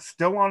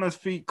 Still on his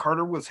feet,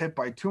 Carter was hit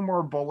by 2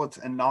 more bullets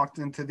and knocked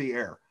into the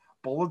air.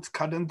 Bullets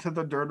cut into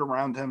the dirt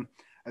around him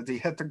as he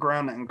hit the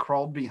ground and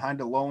crawled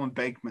behind a low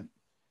embankment.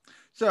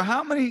 So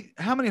how many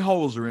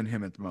holes are in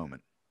him at the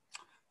moment?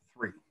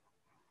 3.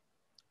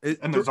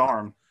 In his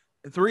arm.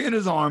 3 in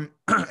his arm,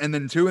 and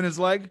then 2 in his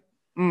leg?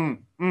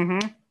 Mm-hmm.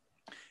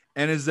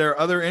 And is there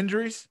other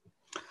injuries?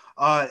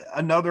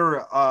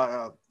 Another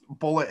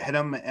bullet hit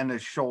him in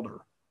his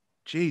shoulder.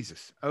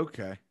 Jesus.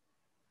 Okay.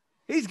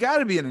 He's got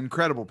to be in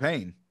incredible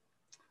pain.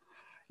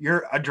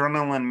 You're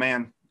adrenaline,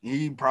 man.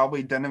 He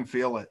probably didn't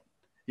feel it.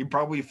 He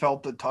probably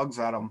felt the tugs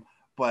at him,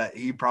 but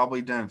he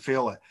probably didn't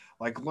feel it.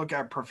 Like, look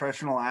at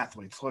professional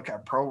athletes. Look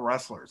at pro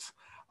wrestlers.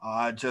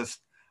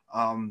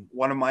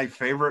 One of my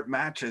favorite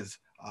matches,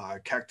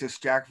 Cactus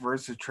Jack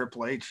versus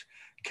Triple H.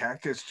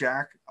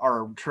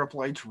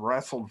 Triple H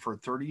wrestled for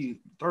 30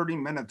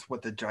 minutes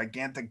with a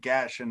gigantic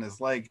gash in his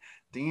leg.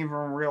 Didn't even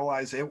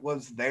realize it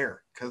was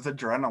there because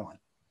adrenaline.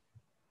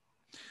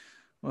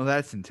 Well,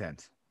 that's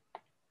intense.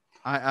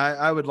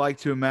 I would like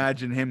to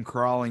imagine him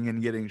crawling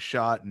and getting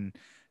shot and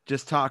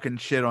just talking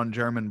shit on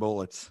German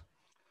bullets.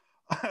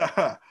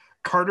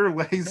 Carter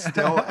lay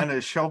still in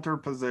a shelter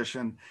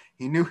position.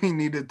 He knew he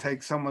needed to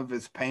take some of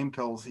his pain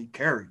pills he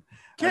carried.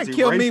 Can't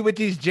kill me with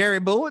these Jerry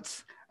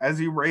bullets. As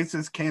he raised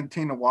his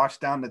canteen to wash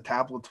down the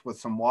tablets with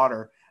some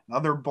water,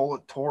 another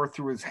bullet tore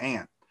through his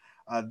hand.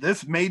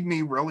 This made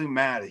me really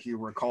mad, he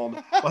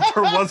recalled, but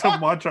there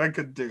wasn't much I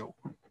could do.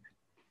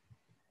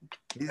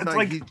 It's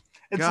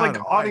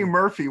like Audie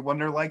Murphy when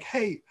they're like,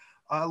 hey,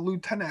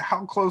 Lieutenant,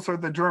 how close are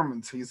the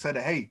Germans? He said,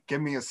 hey, give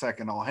me a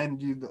second. I'll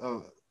hand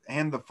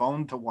the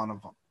phone to one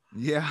of them.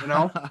 Yeah. You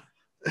know?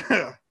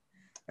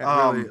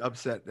 That really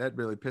upset. That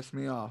really pissed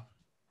me off.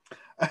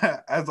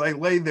 As I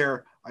lay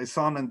there, I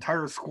saw an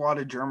entire squad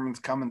of Germans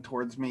coming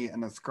towards me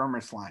in a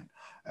skirmish line.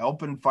 I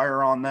opened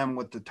fire on them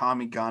with the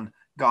Tommy gun,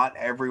 got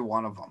every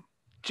one of them.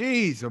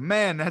 Jeez, oh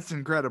man, that's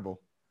incredible.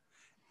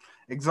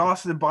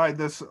 Exhausted by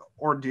this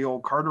ordeal,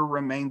 Carter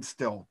remained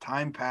still.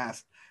 Time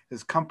passed.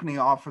 His company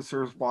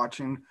officers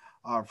watching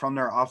from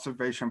their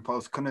observation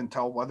post couldn't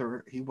tell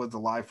whether he was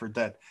alive or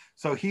dead.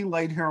 So he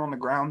laid here on the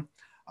ground,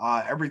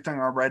 everything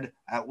I read,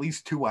 at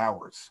least 2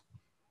 hours.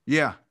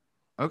 Yeah.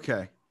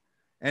 Okay.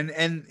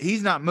 And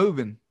he's not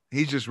moving.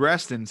 He's just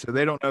resting, so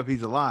they don't know if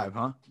he's alive,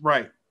 huh?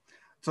 Right.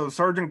 So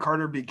Sergeant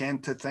Carter began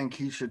to think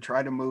he should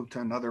try to move to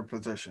another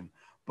position.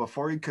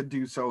 Before he could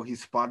do so, he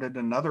spotted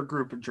another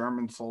group of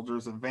German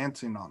soldiers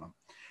advancing on him.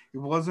 He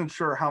wasn't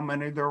sure how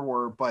many there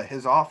were, but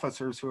his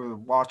officers who were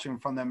watching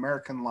from the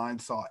American line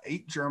saw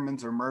 8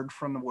 Germans emerge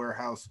from the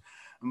warehouse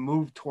and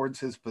move towards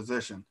his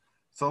position.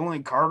 Suddenly,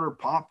 Carter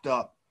popped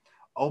up,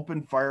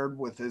 opened fire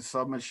with his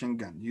submachine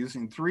gun.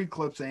 Using 3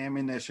 clips of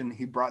ammunition,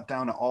 he brought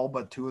down all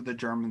but 2 of the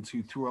Germans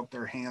who threw up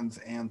their hands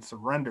and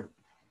surrendered.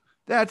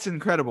 That's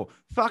incredible.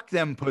 Fuck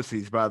them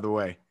pussies, by the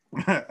way.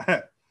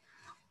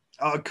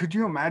 Could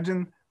you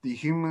imagine the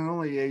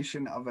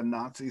humiliation of a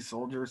Nazi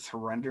soldier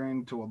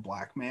surrendering to a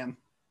black man?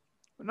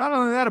 Not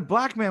only that, a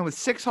black man with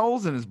 6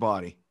 holes in his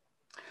body.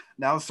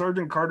 Now,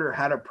 Sergeant Carter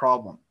had a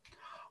problem.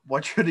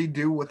 What should he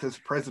do with his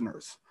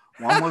prisoners?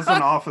 One was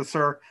an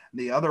officer,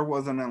 the other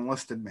was an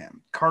enlisted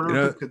man.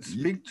 Carter, who could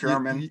speak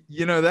German.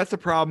 That's a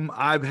problem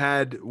I've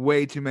had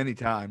way too many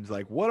times.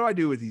 Like, what do I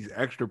do with these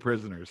extra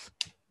prisoners?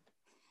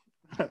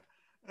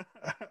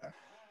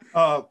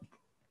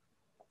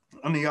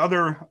 And the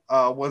other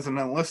was an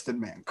enlisted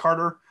man.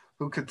 Carter,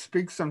 who could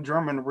speak some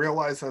German,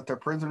 realized that the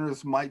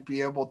prisoners might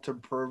be able to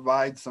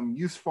provide some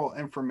useful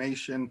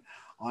information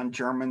on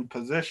German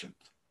positions.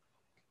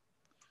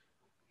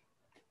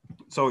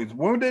 So he's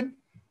wounded,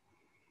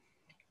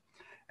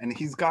 and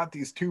he's got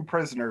these 2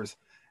 prisoners,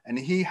 and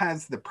he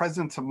has the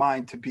presence of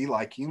mind to be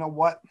like, you know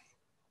what?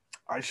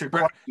 I should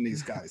question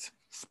these guys.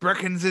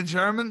 Sprechen Sie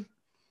German?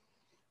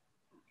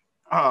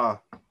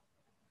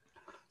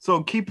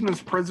 So keeping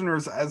his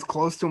prisoners as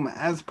close to him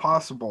as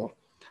possible,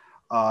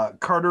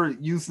 Carter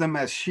used them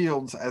as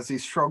shields as he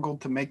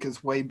struggled to make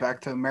his way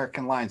back to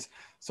American lines.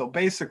 So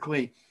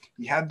basically,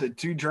 he had the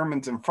two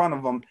Germans in front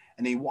of him,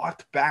 and he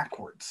walked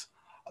backwards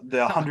the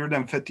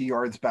 150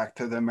 yards back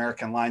to the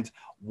American lines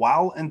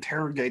while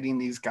interrogating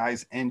these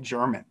guys in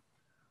German.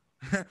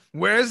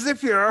 Where's the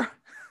Fuhrer?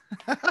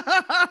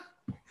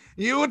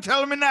 You will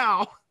tell me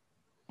now.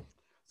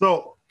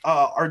 So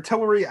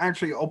artillery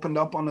actually opened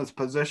up on his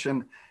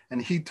position,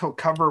 and he took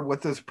cover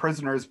with his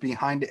prisoners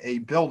behind a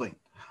building.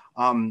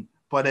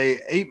 But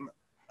a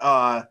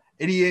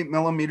 88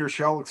 millimeter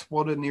shell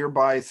exploded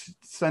nearby,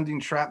 sending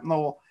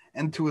shrapnel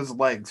into his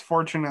legs.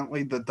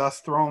 Fortunately, the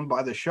dust thrown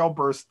by the shell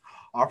burst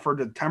offered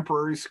a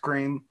temporary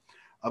screen,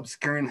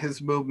 obscuring his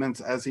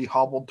movements as he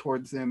hobbled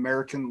towards the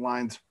American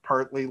lines,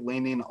 partly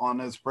leaning on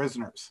his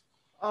prisoners.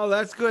 Oh,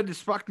 that's good.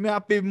 This fucked me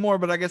up even more,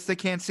 but I guess they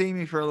can't see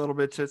me for a little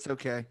bit, so it's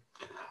okay.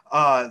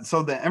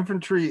 So the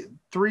infantry,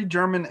 3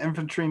 German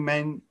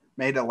infantrymen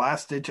made a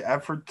last-ditch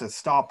effort to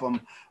stop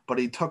him, but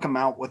he took him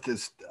out with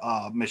his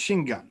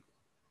machine gun.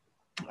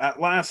 At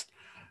last,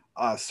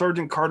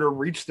 Sergeant Carter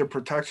reached the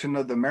protection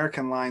of the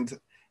American lines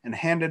and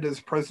handed his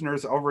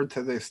prisoners over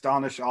to the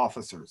astonished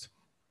officers.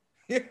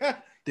 Yeah,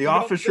 the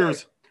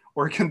officers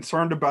were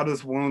concerned about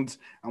his wounds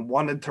and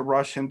wanted to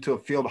rush him to a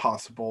field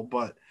hospital,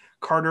 but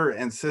Carter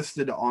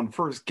insisted on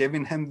first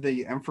giving him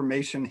the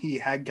information he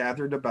had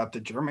gathered about the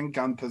German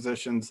gun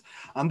positions.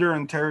 Under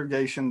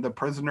interrogation, the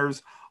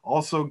prisoners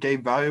also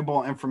gave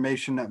valuable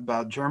information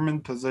about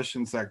German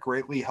positions that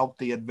greatly helped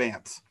the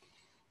advance.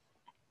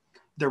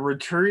 The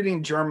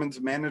retreating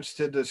Germans managed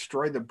to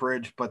destroy the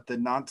bridge, but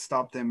did not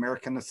stop the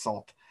American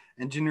assault.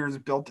 Engineers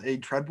built a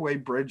treadway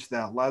bridge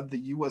that allowed the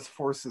U.S.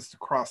 forces to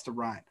cross the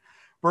Rhine.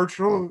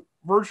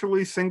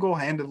 Virtually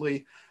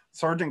single-handedly,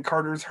 Sergeant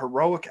Carter's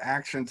heroic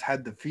actions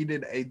had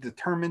defeated a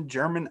determined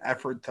German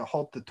effort to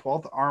halt the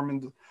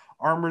 12th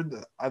armored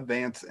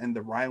advance in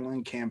the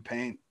Rhineland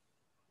campaign.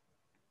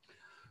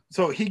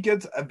 So he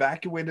gets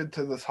evacuated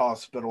to this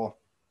hospital,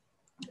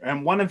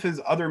 and one of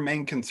his other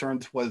main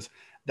concerns was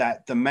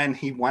that the men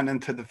he went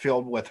into the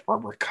field with were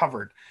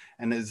recovered,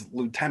 and his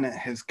lieutenant,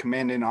 his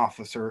commanding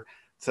officer,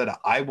 said,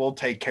 "I will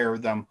take care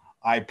of them,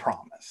 I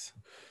promise."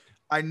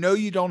 I know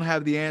you don't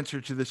have the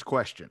answer to this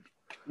question,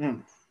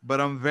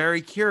 but I'm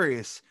very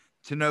curious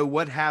to know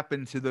what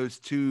happened to those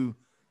 2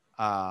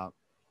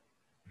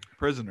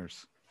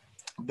 prisoners.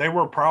 They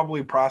were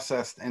probably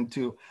processed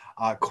into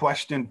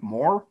questioned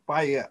more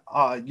by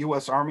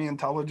U.S. Army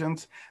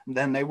intelligence.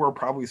 Then they were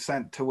probably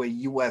sent to a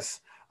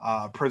U.S.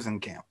 Prison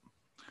camp.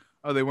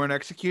 Oh, they weren't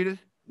executed?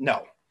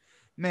 No.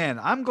 Man,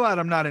 I'm glad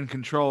I'm not in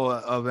control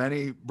of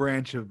any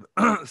branch of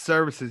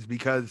services,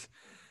 because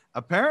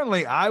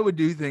apparently I would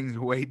do things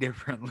way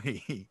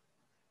differently.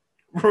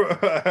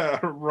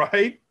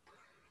 Right?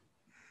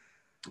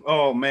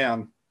 Oh,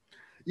 man.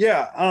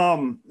 Yeah.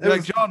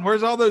 Like, John,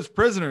 where's all those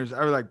prisoners?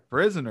 I was like,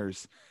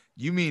 prisoners?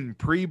 You mean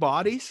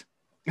pre-bodies?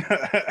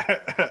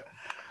 It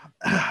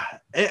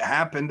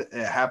happened.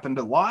 It happened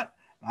a lot.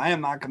 I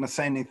am not going to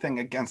say anything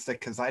against it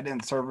because I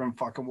didn't serve in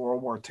fucking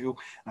World War II,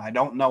 and I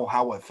don't know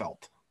how it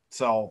felt.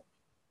 So,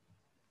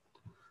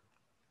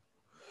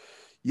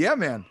 yeah,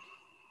 man.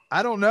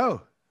 I don't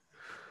know.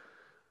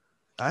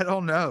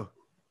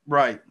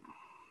 Right.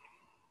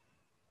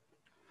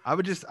 I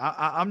would just,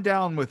 I'm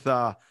down with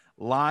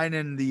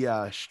lining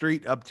the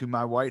street up to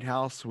my White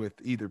House with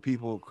either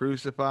people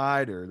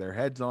crucified or their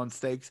heads on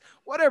stakes,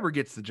 whatever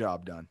gets the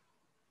job done.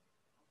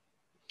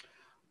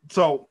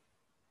 So,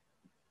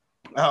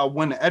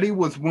 when Eddie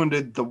was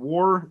wounded, the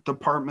War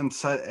Department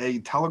sent a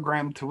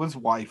telegram to his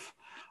wife,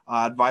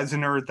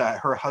 advising her that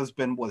her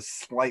husband was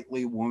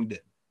slightly wounded.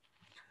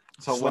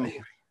 So when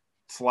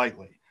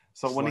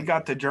he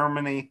got to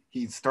Germany,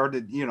 he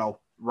started,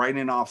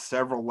 writing off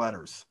several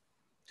letters.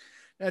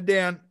 Now,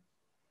 Dan,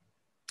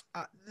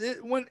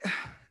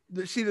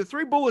 the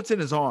 3 bullets in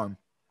his arm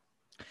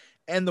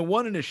and the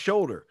one in his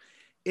shoulder,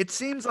 it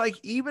seems like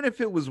even if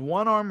it was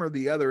one arm or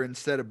the other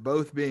instead of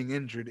both being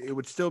injured, it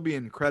would still be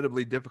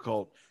incredibly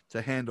difficult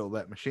to handle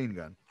that machine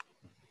gun.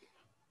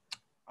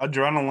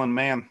 Adrenaline,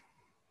 man.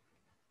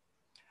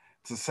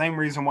 It's the same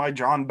reason why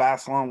John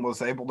Basilone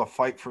was able to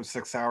fight for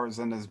 6 hours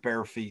in his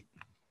bare feet.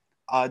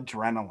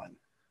 Adrenaline.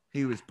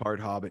 He was part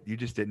Hobbit. You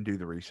just didn't do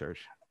the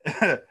research.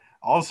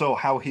 Also,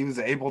 how he was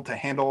able to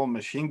handle a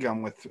machine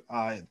gun with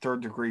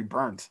 3rd-degree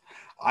burns.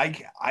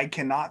 I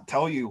cannot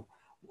tell you,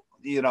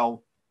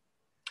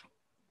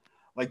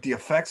 like the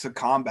effects of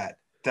combat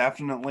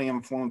definitely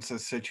influence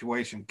this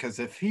situation. Because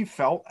if he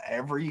felt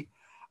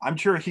I'm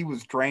sure he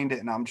was drained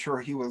and I'm sure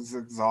he was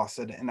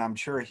exhausted and I'm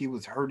sure he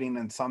was hurting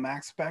in some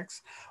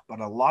aspects, but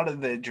a lot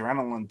of the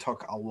adrenaline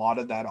took a lot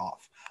of that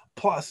off.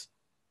 Plus,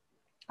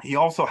 he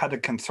also had a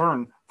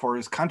concern for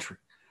his country.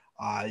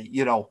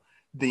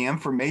 The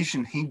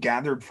information he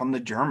gathered from the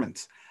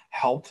Germans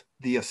helped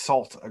the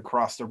assault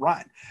across the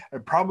Rhine.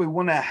 It probably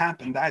wouldn't have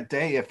happened that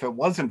day if it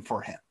wasn't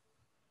for him.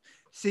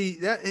 See,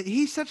 that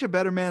he's such a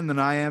better man than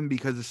I am,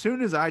 because as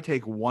soon as I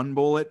take one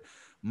bullet,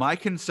 my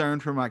concern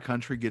for my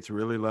country gets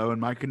really low and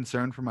my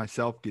concern for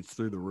myself gets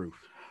through the roof.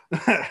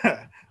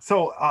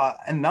 So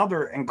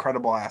another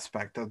incredible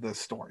aspect of this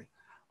story,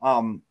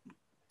 um,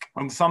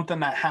 and something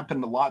that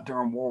happened a lot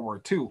during World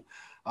War II,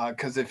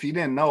 because if you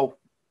didn't know,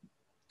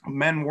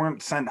 men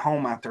weren't sent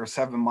home after a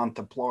 7-month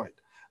deployment.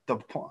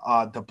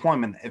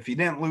 If you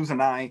didn't lose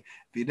an eye,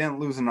 if you didn't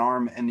lose an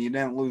arm, and you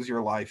didn't lose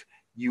your life,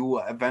 you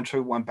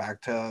eventually went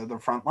back to the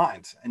front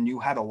lines. And you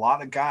had a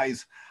lot of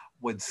guys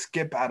would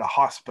skip out of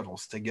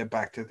hospitals to get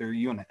back to their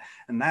unit.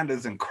 And that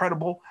is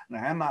incredible. And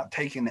I'm not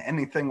taking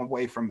anything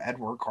away from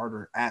Edward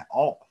Carter at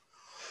all.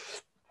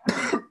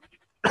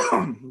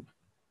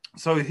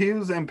 So he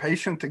was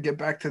impatient to get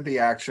back to the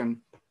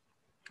action.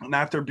 And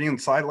after being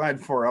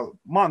sidelined for a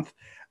month,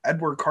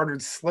 Edward Carter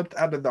slipped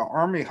out of the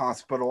Army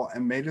hospital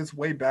and made his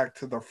way back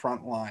to the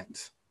front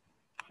lines.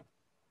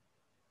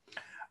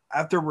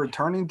 After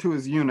returning to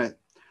his unit,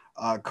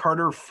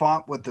 Carter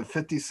fought with the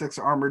 56th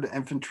Armored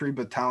Infantry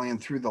Battalion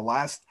through the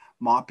last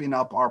mopping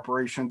up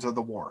operations of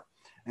the war.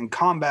 In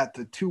combat,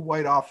 the 2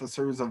 white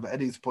officers of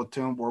Eddie's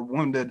platoon were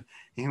wounded,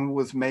 and he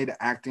was made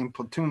acting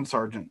platoon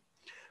sergeant.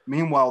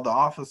 Meanwhile, the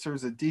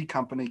officers at D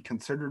Company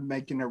considered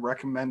making a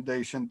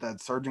recommendation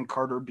that Sergeant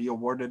Carter be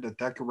awarded a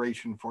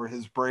decoration for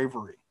his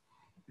bravery.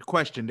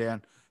 Question,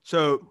 Dan.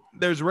 So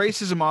there's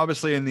racism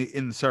obviously in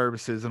the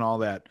services and all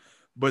that,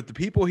 but the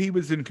people he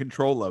was in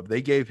control of,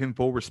 they gave him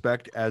full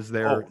respect as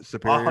their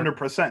superior.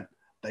 100%.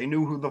 They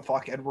knew who the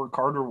fuck Edward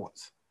Carter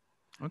was.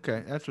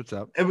 Okay, that's what's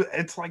up.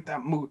 It's like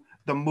that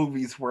the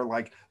movies where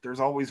like there's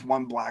always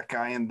one black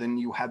guy and then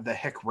you have the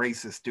hick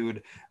racist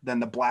dude. Then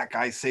the black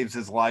guy saves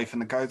his life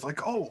and the guy's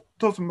like, oh,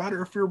 doesn't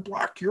matter if you're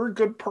black, you're a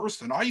good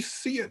person. I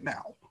see it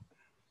now.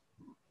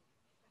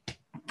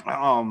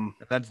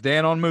 That's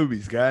Dan on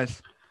movies,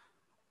 guys.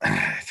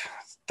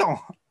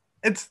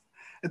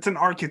 It's an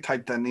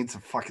archetype that needs to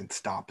fucking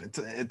stop.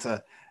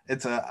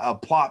 It's a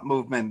plot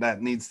movement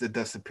that needs to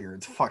disappear.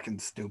 It's fucking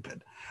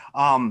stupid.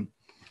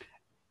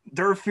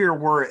 Their fear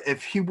were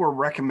if he were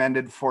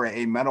recommended for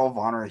a Medal of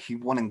Honor, he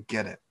wouldn't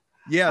get it.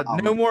 Yeah,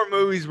 no more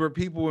movies where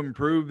people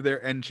improve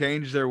and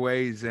change their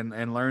ways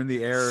and learn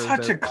the errors.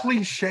 Such a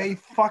cliche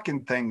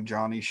fucking thing,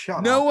 Johnny. Shut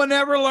up. No one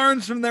ever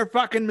learns from their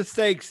fucking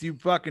mistakes, you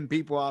fucking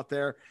people out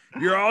there.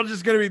 You're all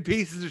just going to be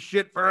pieces of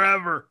shit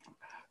forever.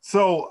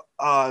 So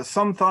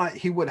some thought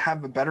he would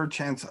have a better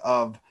chance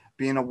of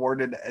being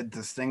awarded a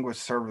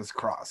Distinguished Service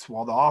Cross.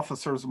 While the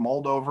officers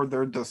mulled over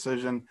their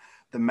decision,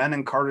 the men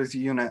in Carter's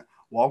unit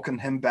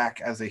welcomed him back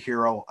as a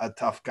hero, a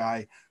tough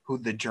guy who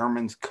the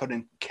Germans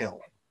couldn't kill.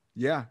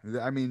 Yeah,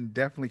 I mean,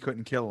 definitely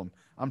couldn't kill him.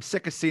 I'm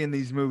sick of seeing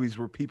these movies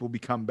where people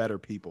become better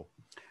people.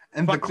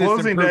 In the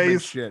closing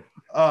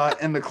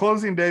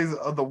days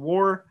of the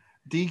war,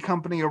 D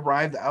Company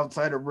arrived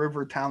outside a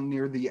river town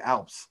near the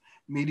Alps.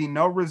 Meeting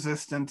no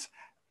resistance,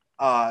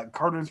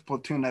 Carter's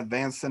platoon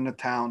advanced into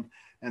town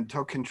and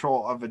took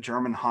control of a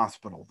German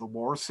hospital. The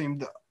war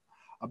seemed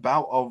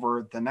about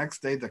over. The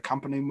next day, the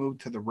company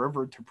moved to the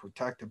river to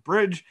protect a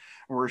bridge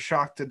and were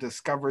shocked to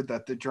discover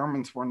that the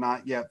Germans were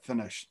not yet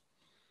finished.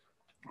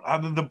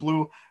 Out of the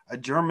blue, a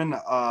German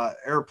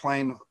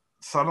airplane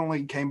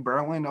suddenly came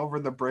barreling over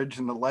the bridge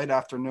in the late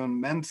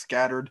afternoon. Men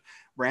scattered,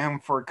 ran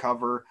for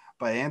cover,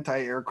 but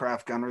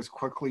anti-aircraft gunners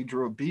quickly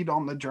drew a bead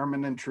on the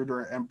German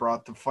intruder and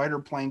brought the fighter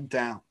plane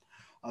down.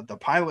 The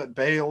pilot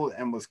bailed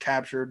and was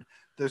captured.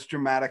 This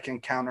dramatic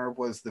encounter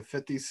was the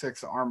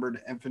 56th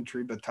Armored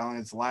Infantry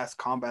Battalion's last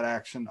combat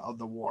action of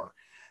the war.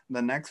 In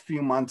the next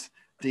few months,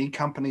 D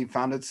Company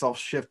found itself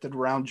shifted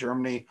around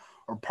Germany,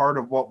 or part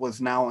of what was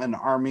now an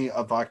army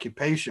of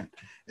occupation.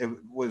 It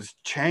was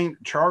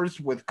charged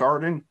with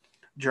guarding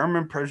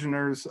German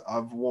prisoners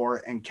of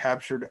war and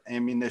captured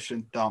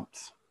ammunition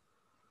dumps.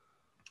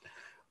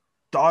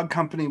 Dog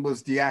Company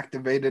was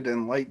deactivated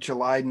in late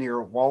July near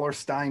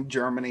Wallerstein,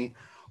 Germany.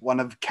 One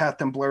of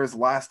Captain Blair's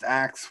last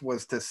acts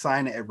was to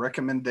sign a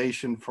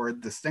recommendation for a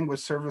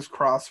Distinguished Service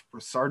Cross for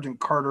Sergeant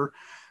Carter.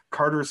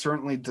 Carter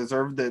certainly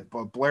deserved it,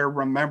 but Blair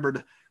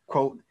remembered,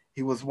 quote,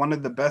 he was one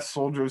of the best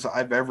soldiers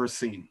I've ever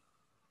seen.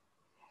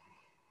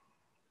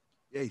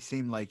 Yeah, he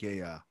seemed like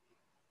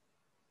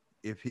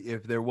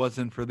if there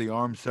wasn't for the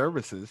armed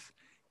services,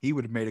 he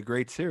would have made a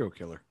great serial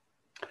killer.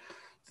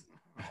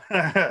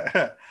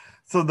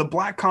 So the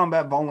Black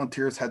Combat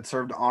Volunteers had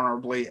served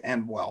honorably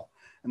and well.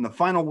 In the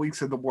final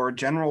weeks of the war,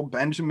 General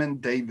Benjamin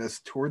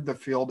Davis toured the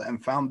field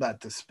and found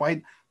that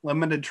despite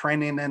limited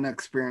training and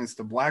experience,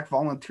 the Black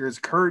Volunteers'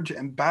 courage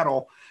and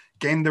battle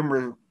gained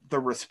them the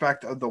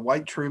respect of the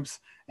white troops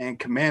and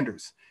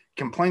commanders.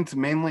 Complaints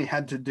mainly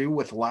had to do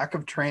with lack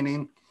of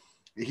training,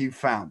 he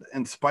found.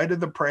 In spite of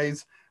the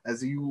praise,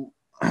 in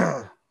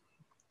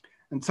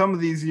some of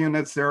these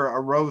units, there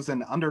arose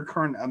an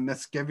undercurrent of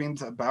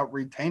misgivings about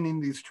retaining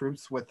these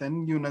troops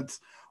within units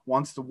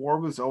once the war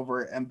was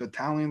over and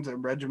battalions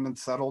and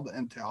regiments settled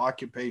into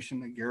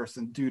occupation and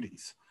garrison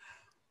duties.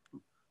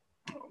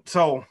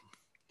 So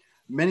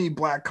many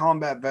Black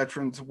combat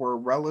veterans were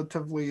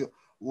relatively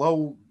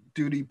low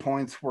duty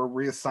points were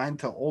reassigned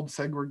to old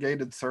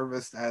segregated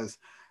service as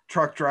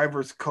truck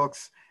drivers,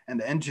 cooks,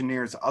 and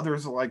engineers.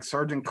 Others, like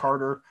Sergeant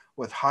Carter,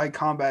 with high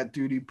combat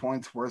duty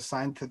points, were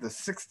assigned to the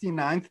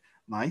 69th,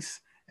 nice,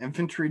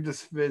 Infantry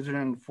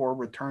Division for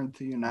return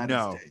to the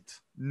United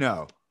States.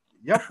 No.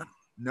 Yep.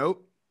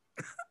 Nope.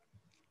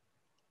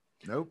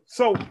 Nope.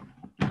 So,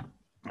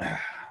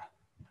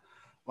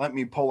 let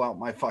me pull out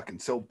my fucking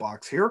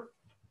soapbox here.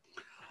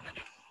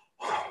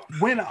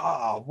 When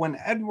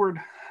Edward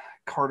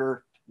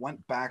Carter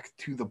went back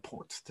to the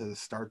ports to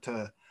start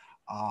to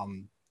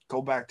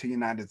go back to the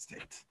United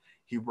States,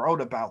 he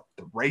wrote about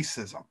the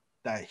racism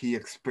that he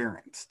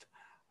experienced.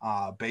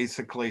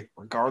 Basically,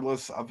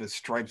 regardless of his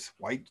stripes,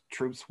 white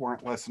troops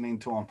weren't listening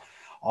to him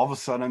all of a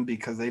sudden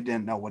because they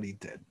didn't know what he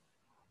did.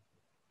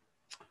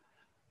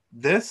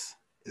 This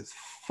is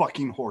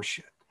fucking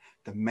horseshit.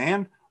 The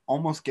man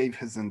almost gave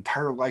his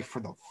entire life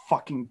for the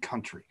fucking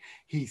country.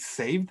 He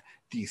saved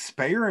the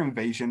Speyer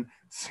invasion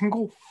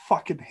single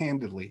fucking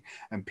handedly,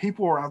 and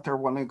people are out there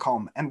wanting to call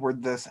him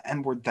N-word this,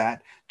 N-word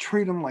that,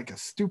 treat him like a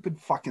stupid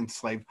fucking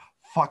slave.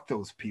 Fuck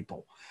those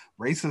people.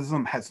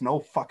 Racism has no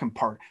fucking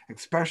part,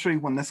 especially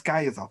when this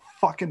guy is a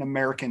fucking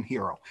American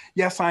hero.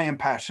 Yes, I am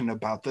passionate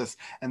about this,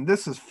 and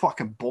this is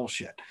fucking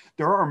bullshit.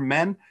 There are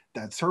men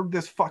that served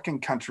this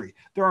fucking country.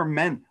 There are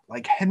men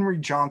like Henry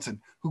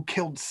Johnson who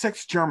killed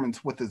 6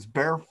 Germans with his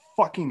bare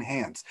fucking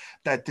hands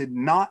that did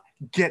not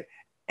get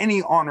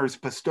any honors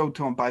bestowed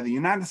to him by the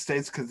United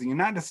States because the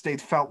United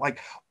States felt like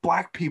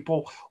black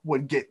people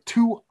would get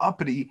too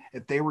uppity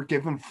if they were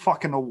given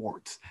fucking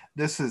awards.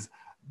 This is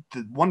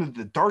one of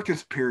the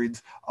darkest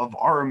periods of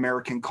our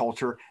American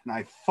culture, and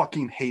I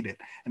fucking hate it.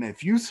 And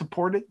if you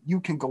support it, you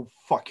can go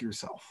fuck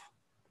yourself.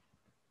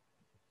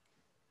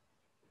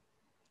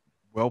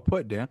 Well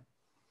put, Dan.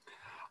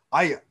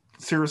 I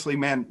seriously,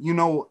 man, you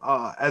know,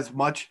 as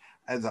much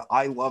as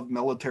I love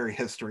military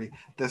history,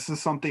 this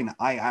is something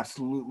I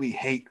absolutely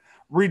hate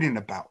reading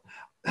about.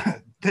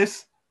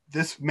 This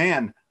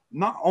man,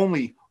 not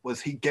only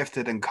was he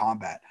gifted in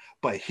combat,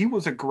 but he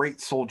was a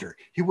great soldier.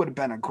 He would have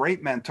been a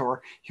great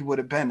mentor. He would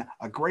have been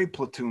a great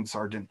platoon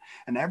sergeant,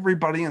 and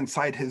everybody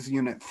inside his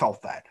unit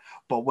felt that.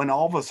 But when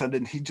all of a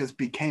sudden he just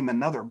became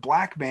another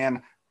black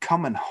man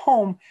coming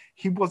home,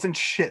 he wasn't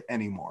shit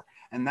anymore.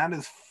 And that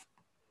is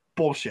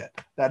bullshit.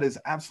 That is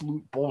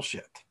absolute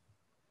bullshit.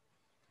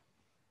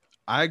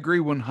 I agree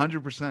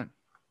 100%.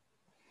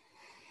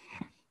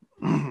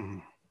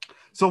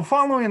 So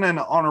following an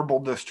honorable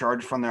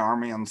discharge from the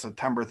Army on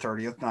September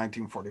 30th,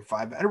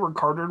 1945, Edward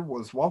Carter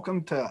was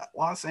welcomed to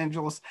Los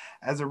Angeles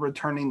as a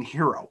returning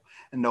hero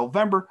in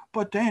November.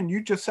 But Dan,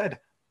 you just said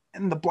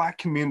in the black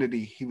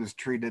community, he was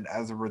treated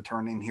as a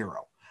returning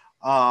hero.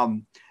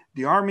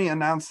 The Army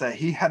announced that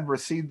he had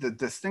received the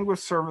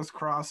Distinguished Service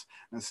Cross,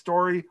 and the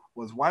story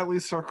was widely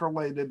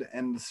circulated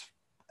in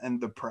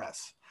the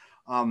press.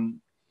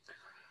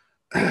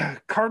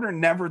 Carter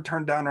never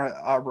turned down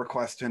a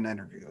request to an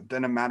interview. It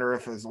didn't matter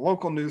if it was a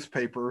local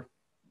newspaper,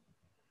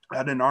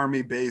 at an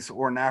Army base,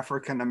 or an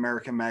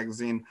African-American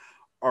magazine,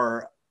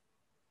 or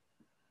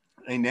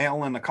a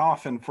nail in the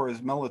coffin for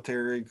his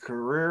military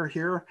career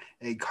here,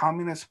 a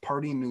Communist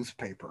Party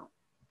newspaper.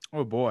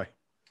 Oh, boy.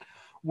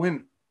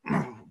 When,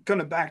 going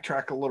to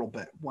backtrack a little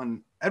bit,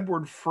 when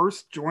Edward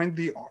first joined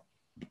the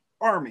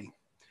Army,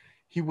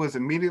 he was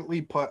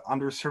immediately put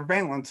under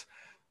surveillance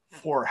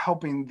for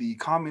helping the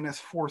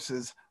communist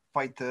forces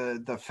fight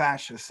the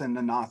fascists and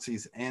the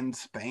Nazis in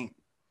Spain.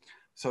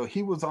 So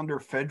he was under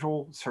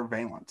federal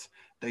surveillance.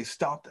 They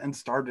stopped and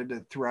started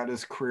it throughout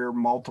his career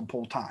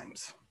multiple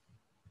times.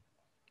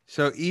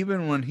 So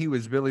even when he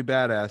was Billy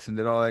Badass and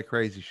did all that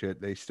crazy shit,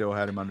 they still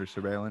had him under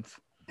surveillance?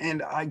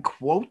 And I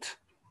quote,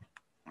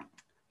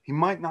 he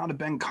might not have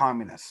been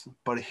communist,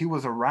 but he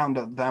was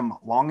around them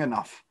long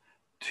enough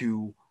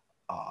to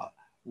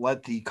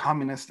let the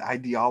communist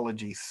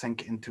ideology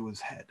sink into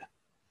his head.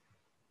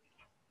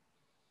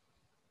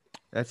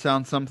 That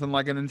sounds something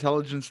like an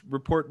intelligence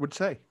report would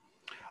say.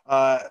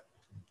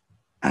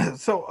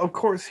 So, of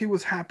course, he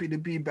was happy to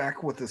be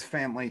back with his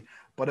family,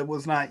 but it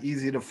was not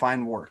easy to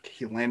find work.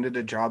 He landed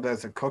a job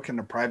as a cook in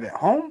a private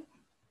home.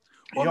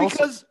 Well,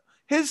 because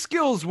his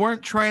skills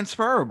weren't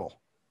transferable.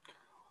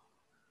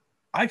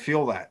 I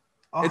feel that.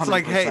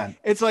 100%.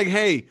 It's like,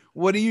 hey,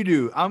 what do you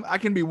do? I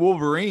can be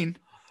Wolverine.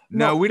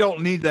 No, we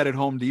don't need that at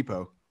Home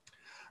Depot.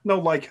 No,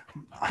 like,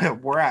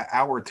 we're at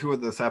hour 2 of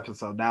this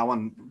episode now.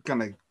 I'm going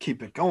to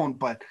keep it going.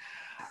 But,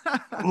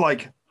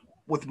 like,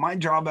 with my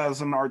job as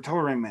an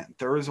artilleryman,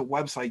 there is a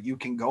website you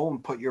can go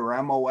and put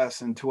your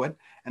MOS into it,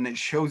 and it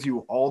shows you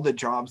all the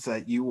jobs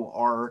that you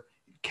are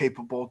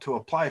capable to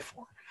apply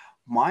for.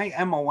 My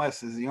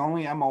MOS is the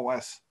only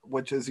MOS,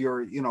 which is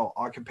your,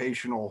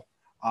 occupational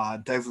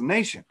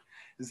designation,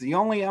 is the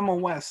only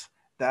MOS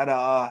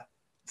that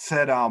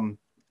said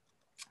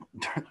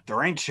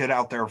there ain't shit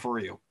out there for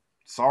you.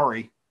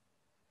 Sorry.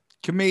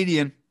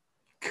 Comedian.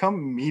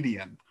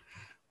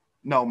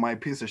 No, my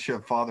piece of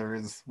shit father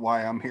is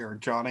why I'm here,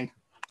 Johnny.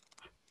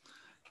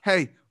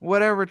 Hey,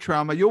 whatever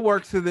trauma. You'll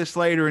work through this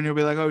later and you'll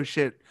be like, oh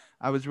shit,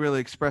 I was really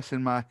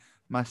expressing my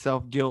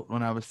myself guilt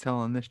when I was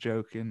telling this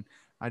joke, and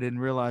I didn't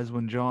realize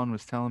when John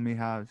was telling me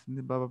how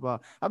blah blah blah.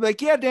 I'm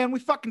like, yeah, Dan, we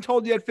fucking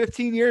told you that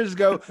 15 years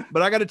ago,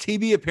 but I got a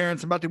TV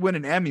appearance. I'm about to win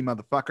an Emmy,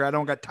 motherfucker. I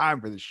don't got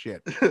time for this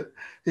shit.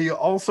 He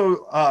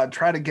also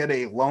tried to get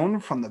a loan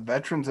from the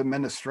Veterans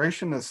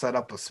Administration to set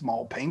up a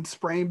small paint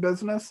spraying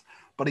business,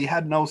 but he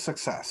had no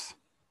success.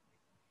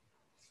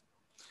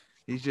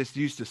 He's just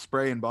used to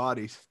spraying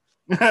bodies.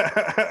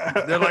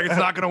 They're like,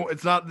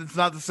 it's not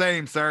the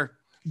same, sir.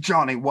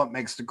 Johnny, what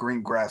makes the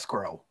green grass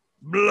grow?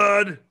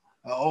 Blood.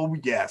 Oh,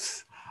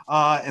 yes.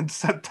 In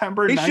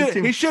September,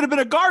 he should have been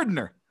a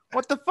gardener.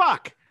 What the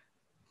fuck?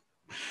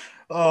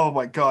 Oh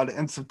my God.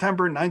 In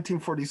September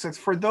 1946,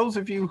 for those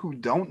of you who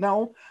don't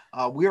know,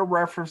 we are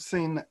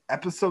referencing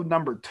episode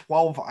number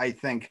 12, I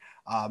think,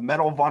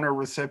 Medal of Honor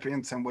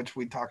recipients, in which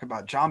we talk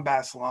about John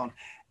Basilone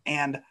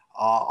and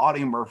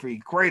Audie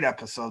Murphy. Great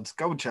episodes.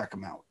 Go check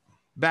them out.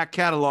 Back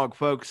catalog,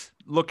 folks.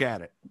 Look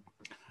at it.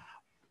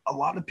 A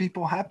lot of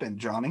people have been,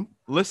 Johnny.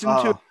 Listen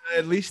to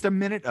at least a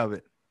minute of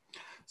it.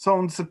 So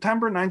in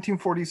September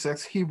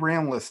 1946, he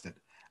re-enlisted.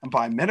 And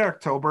by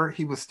mid-October,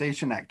 he was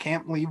stationed at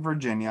Camp Lee,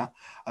 Virginia,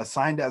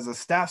 assigned as a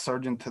staff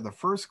sergeant to the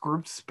 1st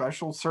Group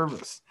Special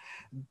Service.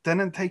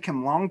 Didn't take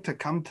him long to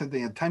come to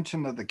the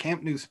attention of the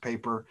camp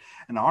newspaper.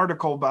 An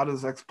article about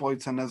his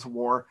exploits in his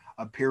war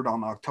appeared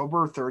on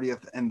October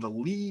 30th in the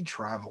Lee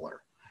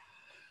Traveler.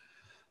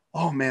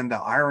 Oh man, the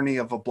irony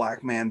of a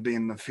black man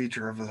being the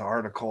feature of his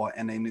article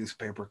in a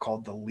newspaper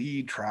called the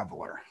Lee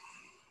Traveler.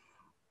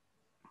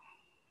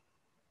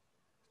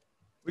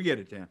 We get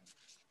it, Dan.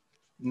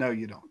 No,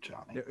 you don't,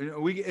 Johnny.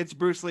 It's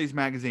Bruce Lee's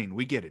magazine.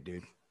 We get it,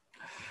 dude.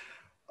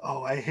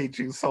 Oh, I hate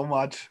you so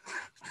much.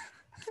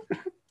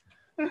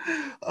 You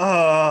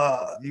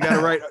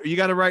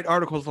gotta write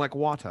articles like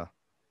water.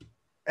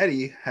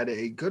 Eddie had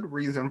a good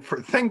reason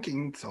for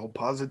thinking so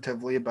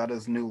positively about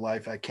his new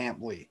life at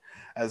Camp Lee.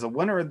 As a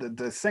winner of the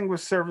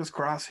Distinguished Service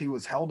Cross, he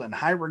was held in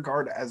high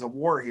regard as a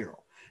war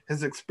hero.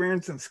 His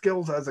experience and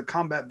skills as a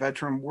combat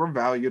veteran were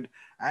valued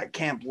at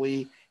Camp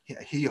Lee.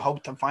 He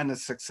hoped to find a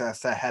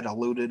success that had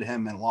eluded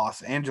him in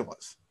Los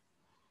Angeles.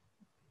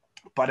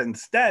 But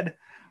instead,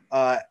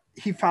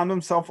 he found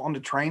himself on the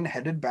train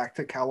headed back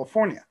to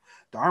California.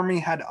 The Army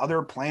had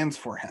other plans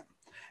for him.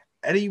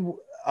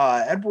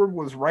 Edward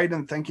was right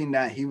in thinking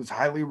that he was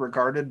highly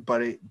regarded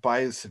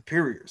by his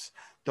superiors.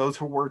 Those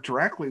who worked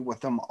directly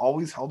with him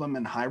always held him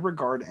in high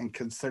regard and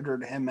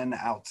considered him an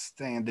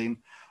outstanding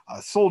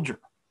soldier.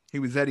 He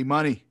was Eddie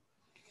Money.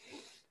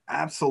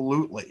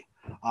 Absolutely.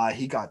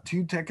 He got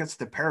 2 tickets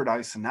to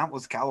paradise, and that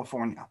was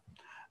California.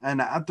 And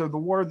after the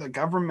war, the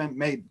government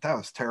made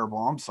plans to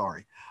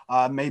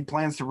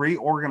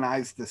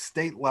reorganize the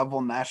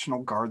state-level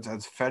National Guards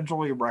as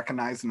federally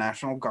recognized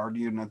National Guard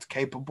units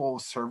capable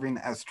of serving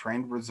as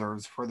trained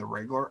reserves for the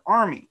regular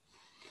Army.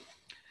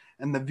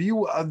 And the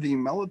view of the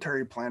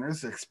military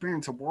planners, the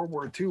experience of World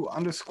War II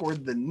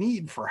underscored the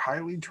need for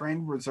highly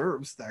trained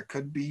reserves that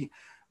could be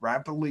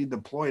rapidly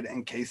deployed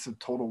in case of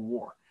total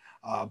war.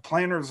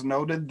 Planners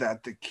noted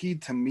that the key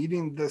to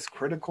meeting this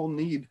critical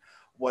need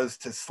was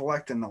to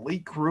select an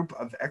elite group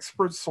of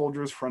expert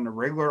soldiers from the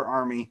regular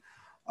Army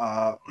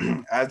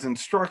as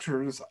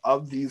instructors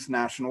of these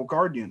National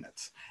Guard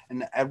units.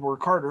 And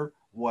Edward Carter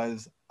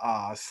was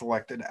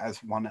selected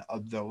as one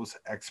of those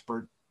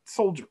expert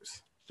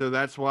soldiers. So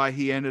that's why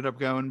he ended up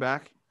going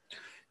back?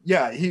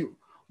 Yeah, he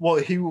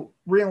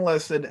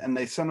re-enlisted and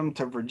they sent him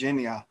to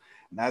Virginia.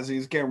 And as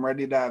he's getting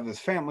ready to have his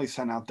family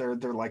sent out there,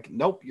 they're like,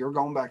 nope, you're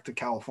going back to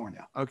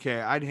California. Okay,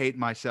 I'd hate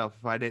myself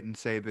if I didn't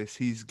say this.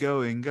 He's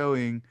going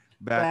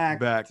back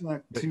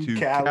to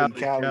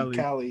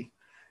Cali.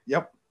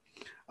 Yep.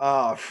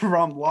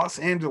 From Los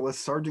Angeles,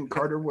 Sergeant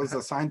Carter was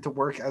assigned to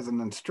work as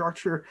an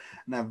instructor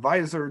and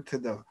advisor to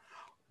the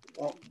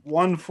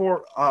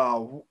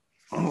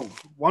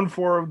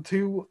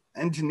 1402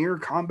 Engineer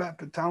Combat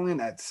Battalion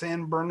at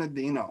San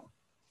Bernardino.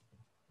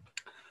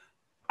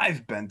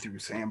 I've been through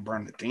San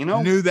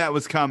Bernardino. Knew that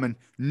was coming.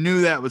 By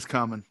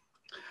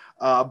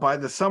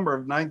the summer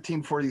of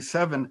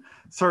 1947,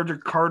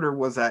 Sergeant Carter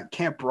was at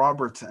Camp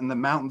Roberts in the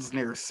mountains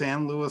near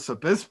San Luis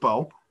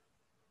Obispo.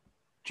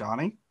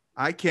 Johnny?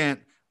 I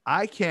can't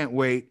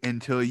wait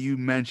until you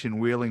mention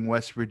Wheeling,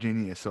 West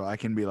Virginia, so I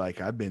can be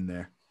like, I've been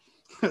there.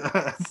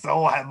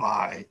 So have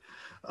I.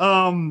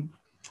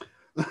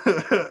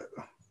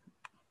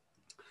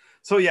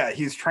 So yeah,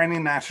 he's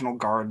training National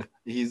Guard.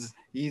 He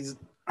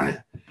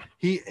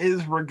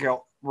is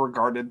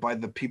regarded by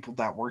the people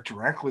that work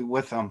directly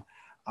with him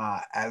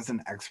as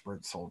an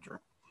expert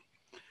soldier.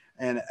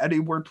 And Eddie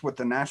worked with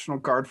the National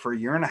Guard for 1.5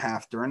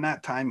 years. During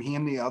that time, he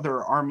and the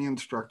other Army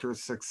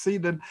instructors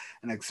succeeded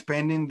in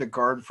expanding the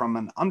Guard from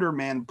an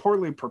undermanned,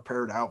 poorly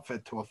prepared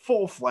outfit to a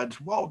full-fledged,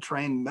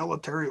 well-trained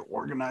military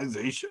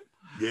organization.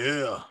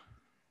 Yeah.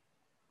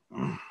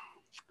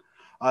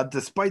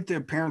 Despite the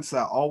appearance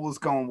that all was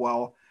going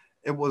well,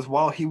 it was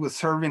while he was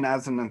serving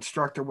as an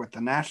instructor with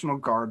the National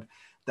Guard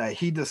that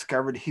he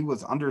discovered he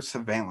was under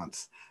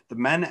surveillance. The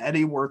men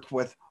Eddie worked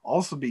with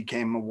also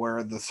became aware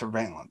of the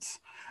surveillance.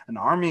 An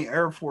Army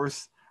Air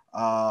Force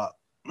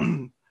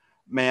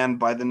man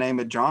by the name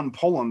of John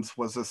Pullins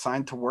was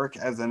assigned to work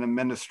as an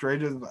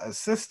administrative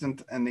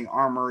assistant in the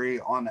armory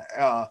on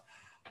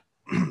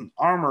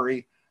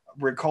armory,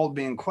 recalled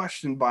being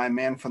questioned by a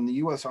man from the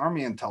U.S.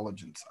 Army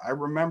intelligence. I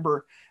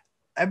remember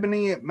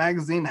Ebony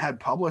magazine had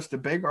published a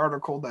big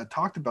article that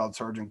talked about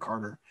Sergeant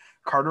Carter.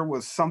 Carter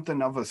was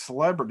something of a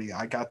celebrity.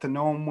 I got to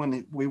know him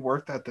when we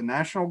worked at the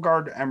National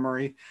Guard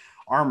Armory.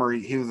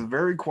 He was a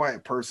very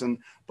quiet person,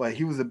 but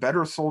he was a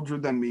better soldier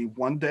than me.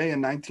 One day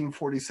in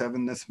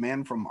 1947, this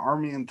man from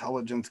Army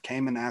intelligence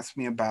came and asked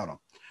me about him.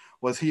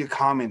 Was he a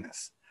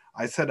communist?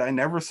 I said I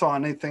never saw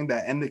anything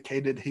that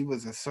indicated he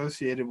was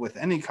associated with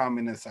any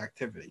communist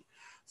activity.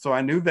 So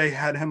I knew they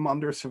had him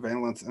under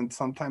surveillance, and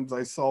sometimes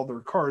I saw their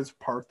cars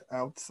parked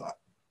outside.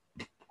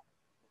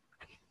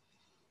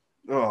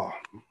 Oh.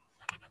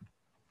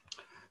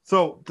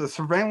 So the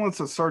surveillance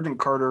of Sergeant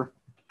Carter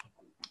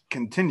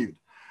continued.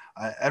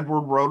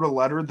 Edward wrote a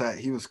letter that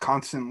he was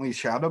constantly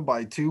shadowed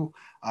by two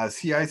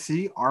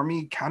CIC,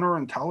 Army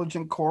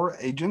Counterintelligence Corps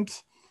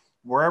agents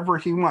wherever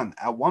he went.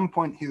 At one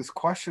point, he was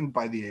questioned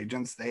by the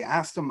agents. They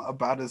asked him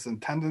about his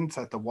attendance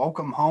at the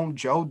Welcome Home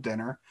Joe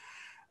dinner.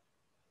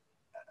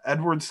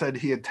 Edward said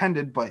he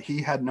attended, but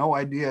he had no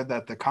idea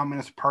that the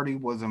Communist Party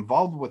was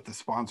involved with the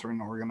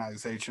sponsoring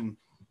organization.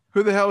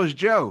 Who the hell is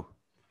Joe?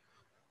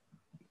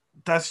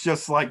 That's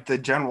just like the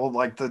general,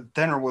 like the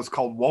dinner was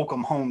called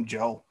Welcome Home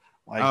Joe.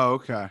 Like, oh,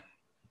 okay.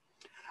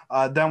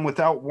 Then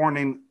without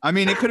warning. I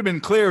mean, it could have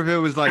been clear if it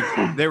was like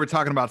they were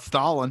talking about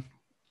Stalin.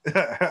 In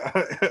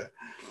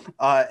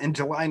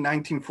July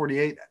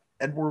 1948,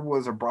 Edward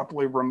was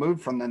abruptly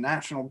removed from the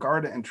National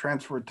Guard and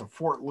transferred to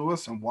Fort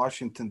Lewis in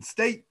Washington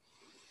State.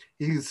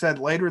 He said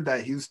later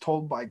that he was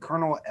told by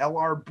Colonel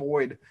L.R.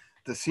 Boyd,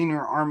 the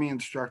senior Army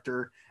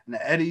instructor, and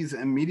Eddie's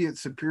immediate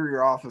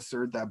superior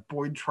officer, that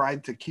Boyd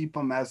tried to keep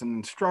him as an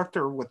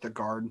instructor with the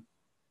Guard,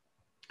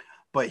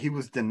 but he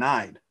was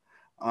denied.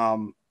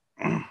 And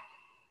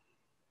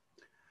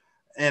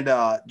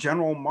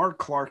General Mark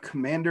Clark,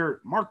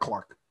 Commander Mark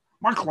Clark,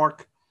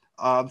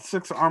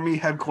 6th Army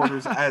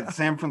headquarters at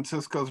San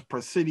Francisco's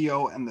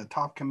Presidio, and the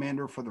top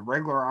commander for the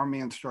regular Army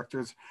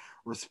instructors,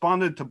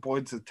 responded to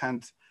Boyd's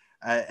attempt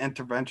at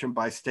intervention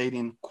by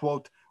stating,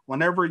 quote,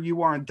 "Whenever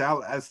you are in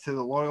doubt as to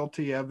the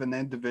loyalty of an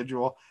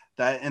individual,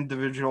 that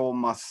individual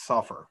must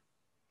suffer."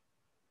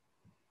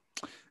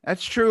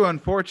 That's true,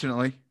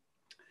 unfortunately.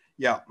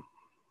 Yeah.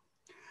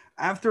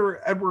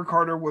 After Edward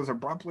Carter was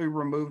abruptly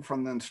removed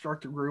from the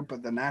instructor group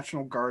of the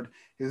National Guard,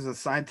 he was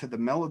assigned to the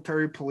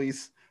Military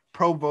Police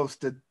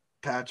Provost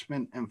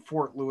Detachment in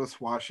Fort Lewis,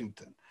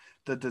 Washington.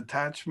 The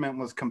detachment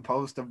was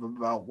composed of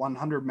about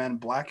 100 men,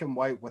 black and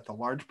white, with a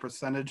large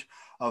percentage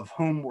of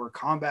whom were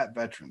combat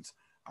veterans.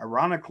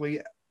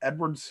 Ironically,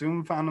 Edward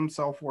soon found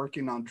himself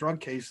working on drug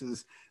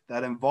cases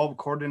that involved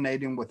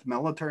coordinating with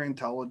military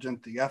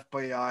intelligence, the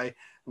FBI,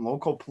 and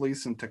local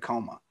police in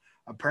Tacoma.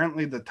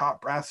 Apparently, the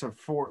top brass of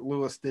Fort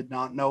Lewis did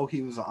not know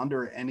he was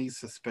under any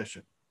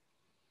suspicion.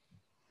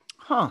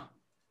 Huh.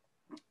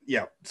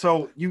 Yeah.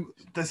 So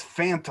this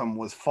phantom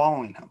was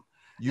following him.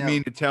 You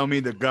mean to tell me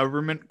the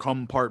government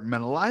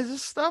compartmentalizes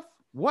stuff?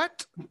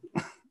 What?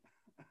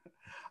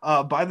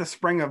 By the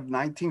spring of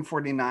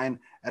 1949,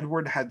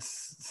 Edward had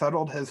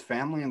settled his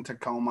family in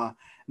Tacoma,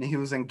 and he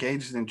was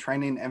engaged in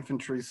training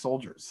infantry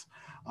soldiers.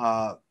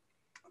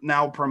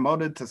 Now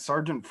promoted to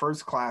Sergeant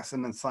First Class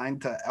and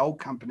assigned to L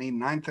Company,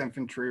 9th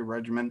Infantry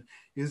Regiment,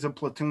 he was a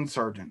platoon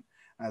sergeant.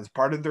 As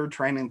part of their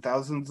training,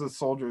 thousands of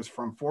soldiers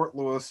from Fort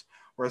Lewis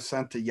were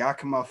sent to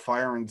Yakima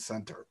Firing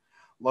Center,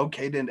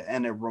 located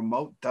in a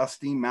remote,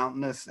 dusty,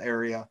 mountainous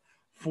area.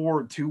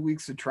 For 2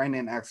 weeks of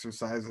training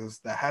exercises,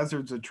 the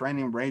hazards of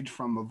training range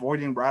from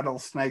avoiding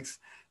rattlesnakes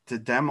to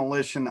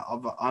demolition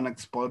of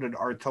unexploded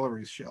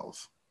artillery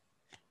shells.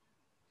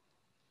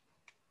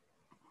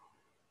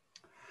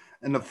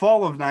 In the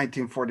fall of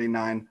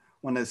 1949,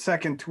 when his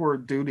second tour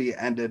of duty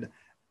ended,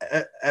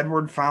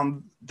 Edward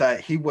found that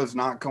he was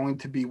not going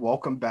to be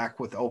welcomed back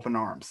with open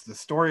arms. The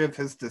story of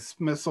his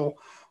dismissal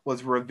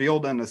was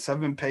revealed in a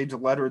 7-page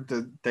letter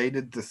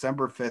dated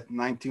December 5th,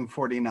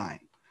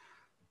 1949,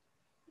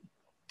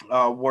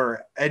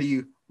 where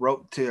Eddie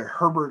wrote to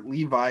Herbert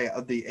Levi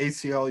of the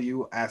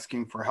ACLU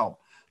asking for help.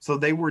 So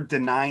they were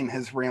denying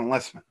his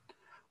reenlistment.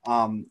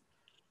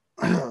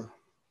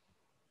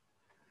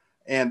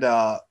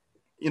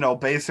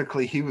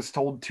 Basically he was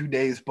told 2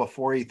 days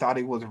before he thought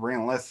he was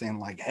reenlisting,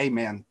 like, hey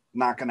man,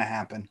 not going to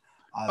happen.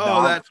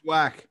 That's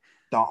whack.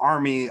 The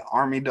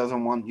army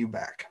doesn't want you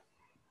back.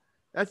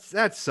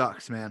 That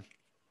sucks, man.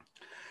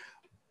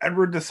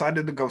 Edward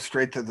decided to go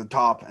straight to the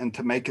top and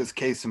to make his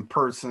case in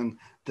person.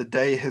 The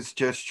day his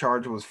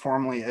discharge was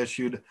formally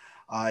issued,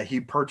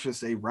 he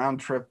purchased a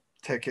round-trip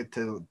ticket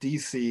to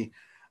D.C.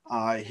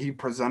 He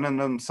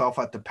presented himself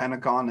at the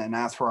Pentagon and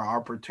asked for an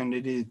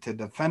opportunity to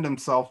defend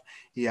himself.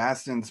 He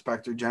asked the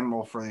Inspector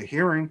General for a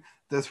hearing.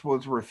 This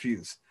was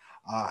refused.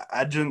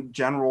 Adjutant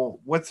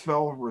General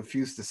Whitsville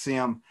refused to see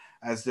him,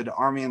 as did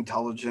Army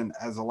Intelligence.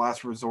 As a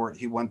last resort,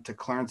 he went to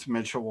Clarence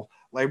Mitchell,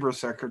 Labor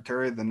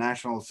Secretary of the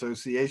National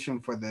Association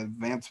for the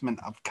Advancement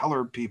of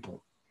Colored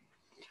People.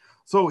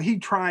 So he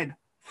tried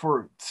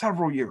for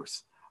several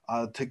years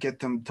to get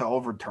them to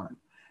overturn,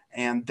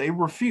 and they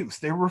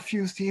refused. They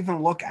refused to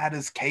even look at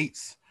his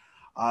case.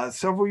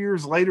 Several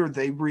years later,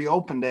 they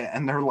reopened it,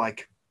 and they're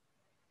like,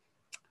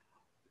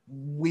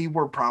 we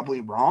were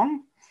probably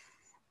wrong.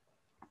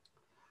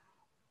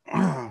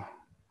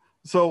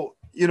 So,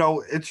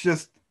 it's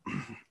just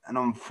an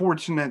um,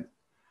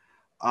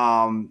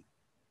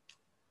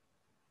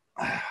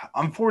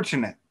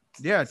 unfortunate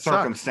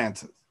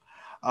circumstances.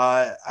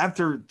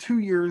 After 2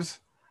 years,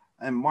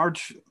 in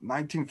March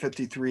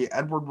 1953,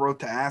 Edward wrote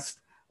to ask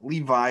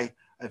Levi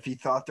if he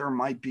thought there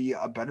might be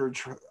a better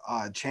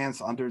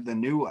chance under the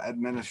new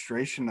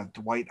administration of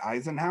Dwight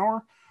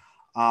Eisenhower.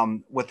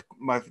 With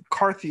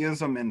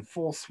McCarthyism in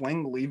full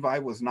swing, Levi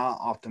was not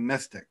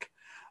optimistic.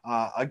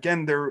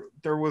 Again,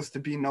 there was to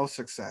be no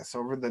success.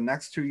 Over the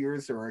next 2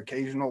 years, there were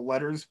occasional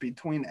letters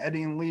between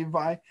Eddie and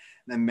Levi.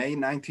 And in May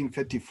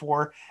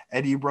 1954,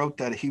 Eddie wrote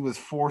that he was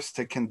forced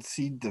to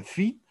concede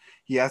defeat.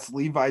 He asked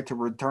Levi to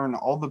return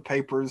all the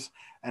papers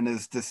and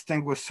his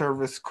Distinguished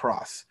Service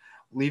Cross.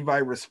 Levi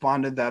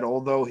responded that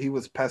although he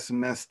was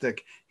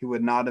pessimistic, he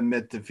would not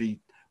admit defeat.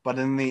 But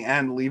in the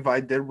end,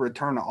 Levi did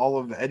return all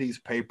of Eddie's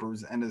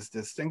papers and his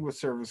Distinguished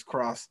Service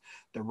Cross.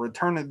 The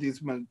return of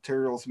these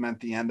materials meant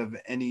the end of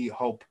any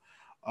hope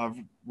of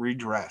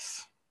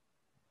redress.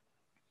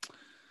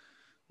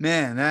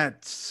 Man,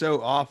 that's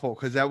so awful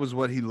because that was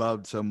what he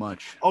loved so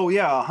much. Oh,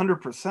 yeah,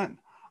 100%.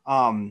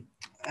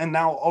 And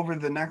now over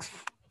the next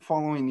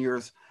following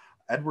years,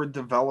 Edward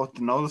developed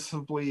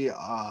noticeably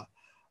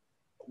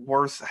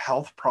worse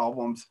health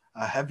problems.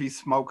 A heavy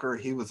smoker,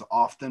 he was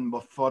often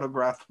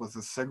photographed with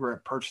a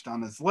cigarette perched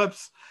on his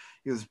lips.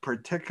 He was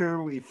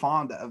particularly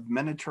fond of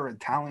miniature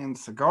Italian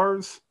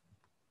cigars.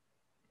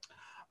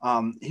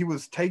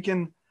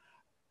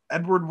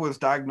 Edward was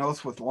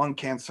diagnosed with lung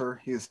cancer.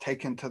 He was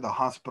taken to the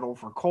hospital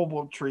for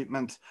cobalt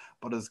treatments,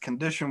 but his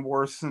condition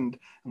worsened,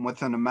 and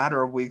within a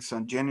matter of weeks,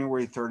 on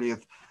January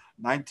 30th,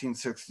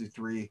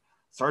 1963,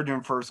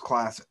 Sergeant First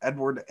Class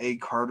Edward A.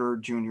 Carter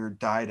Jr.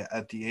 died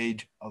at the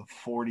age of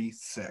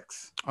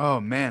 46.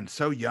 Oh, man,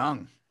 so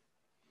young.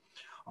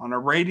 On a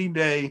rainy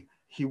day,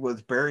 he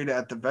was buried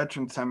at the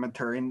Veteran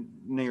Cemetery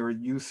near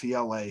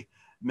UCLA.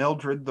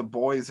 Mildred, the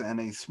boys, and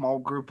a small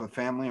group of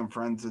family and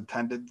friends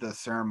attended the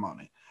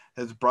ceremony.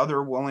 His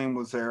brother, William,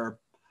 was there,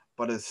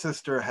 but his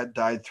sister had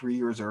died 3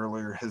 years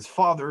earlier. His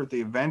father,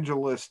 the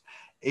evangelist,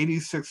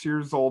 86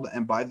 years old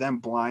and by then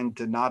blind,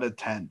 did not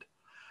attend.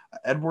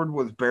 Edward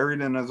was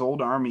buried in his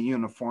old army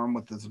uniform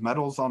with his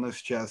medals on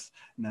his chest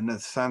and, in a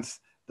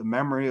sense, the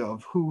memory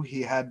of who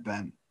he had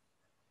been.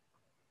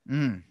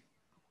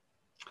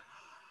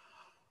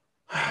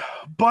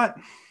 But,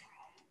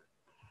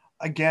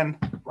 again,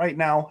 right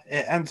now,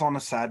 it ends on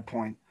a sad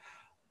point.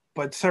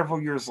 But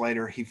several years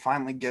later, he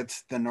finally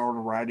gets the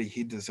notoriety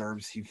he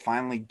deserves. He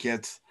finally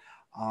gets,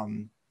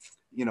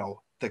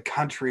 the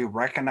country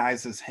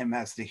recognizes him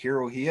as the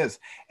hero he is,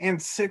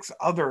 and 6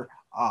 other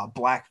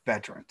Black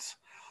veterans.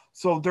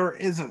 So there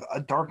is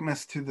a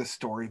darkness to the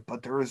story,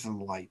 but there is a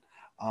light.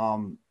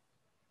 And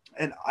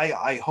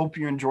I hope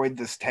you enjoyed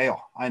this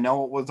tale. I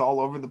know it was all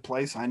over the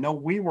place. I know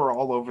we were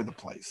all over the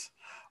place.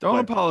 Don't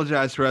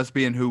apologize for us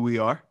being who we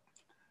are.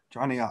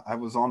 Johnny, I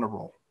was on a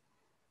roll.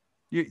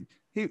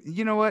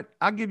 You know what?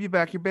 I'll give you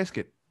back your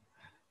biscuit.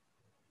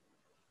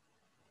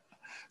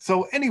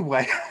 So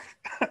anyway,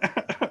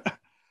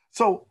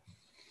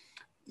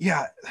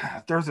 yeah,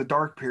 there's a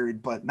dark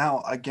period, but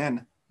now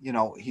again,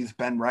 he's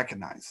been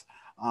recognized.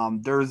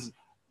 There's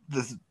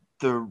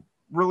the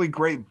really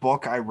great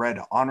book I read,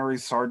 Honorary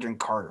Sergeant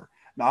Carter.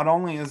 Not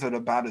only is it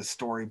about his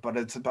story, but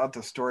it's about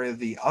the story of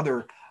the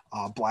other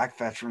Black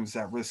veterans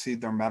that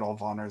received their Medal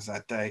of Honors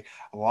that day.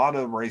 A lot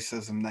of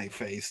racism they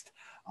faced,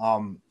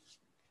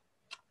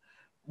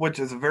 which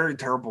is a very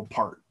terrible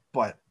part.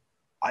 But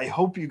I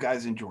hope you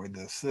guys enjoyed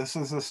this. This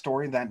is a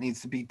story that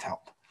needs to be told.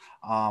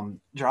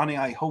 Johnny,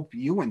 I hope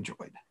you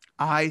enjoyed.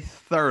 I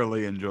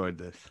thoroughly enjoyed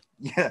this.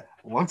 Yeah,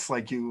 looks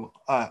like you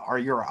are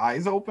your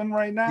eyes open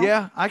right now?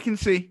 Yeah, I can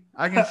see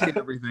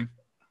everything.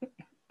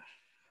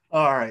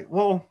 All right.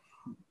 Well,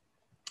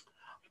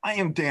 I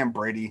am Dan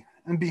Brady.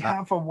 On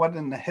behalf of What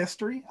in the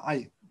History,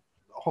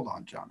 hold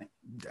on, Johnny.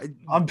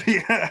 I'm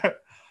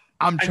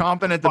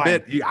chomping at the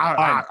bit.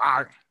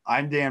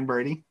 I'm Dan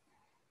Brady.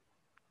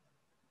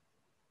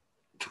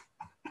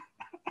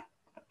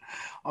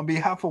 On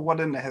behalf of What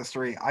in the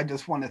History, I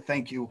just want to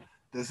thank you.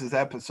 This is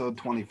episode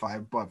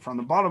 25, but from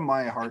the bottom of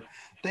my heart,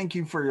 thank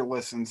you for your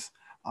listens,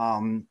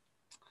 and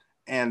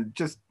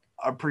just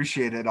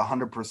appreciate it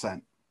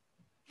 100%.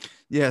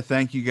 Yeah,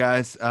 thank you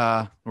guys.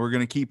 We're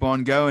going to keep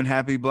on going.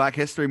 Happy Black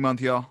History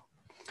Month, y'all.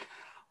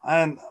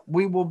 And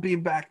we will be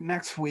back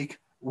next week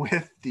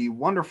with the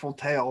wonderful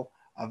tale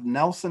of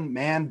Nelson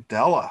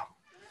Mandela.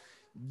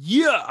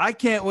 Yeah, I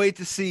can't wait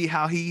to see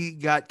how he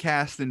got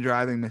cast in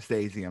Driving Miss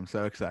Daisy. I'm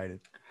so excited.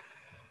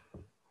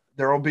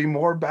 There will be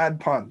more bad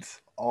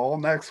puns all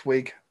next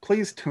week.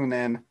 Please tune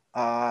in.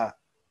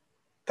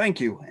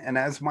 Thank you. And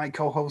as my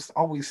co-host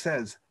always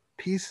says,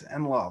 peace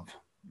and love.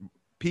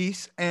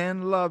 Peace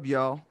and love,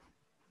 y'all.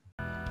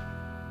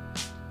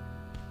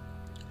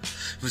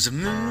 It was a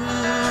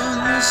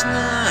moonless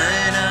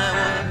night, I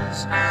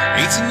was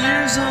 18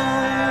 years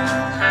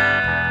old.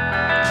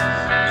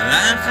 My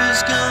life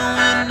was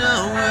going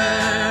nowhere.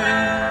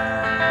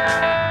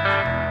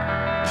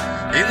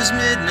 It was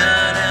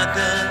midnight at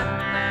the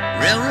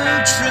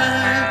railroad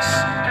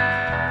tracks,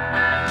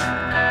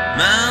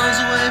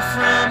 miles away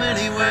from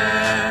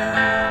anywhere.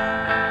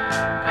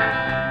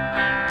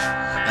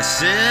 I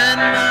said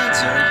my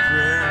dark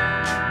prayer.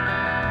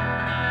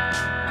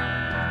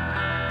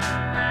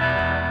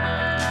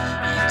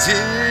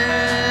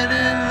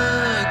 Didn't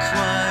look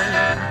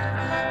quite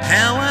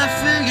how I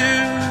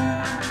figured.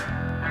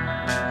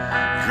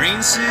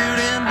 Green suit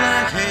and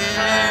black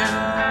hair,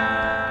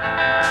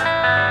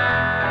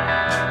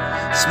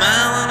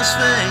 smile on his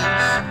face,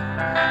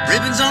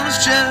 ribbons on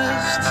his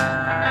chest.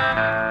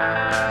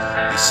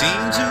 He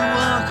seemed to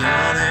walk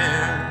on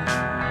air.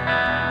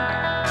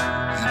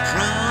 He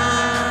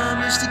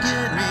promised to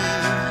get me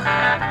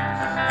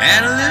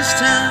out of this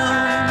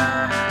town.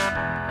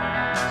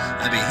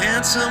 I'd be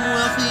handsome,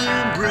 wealthy,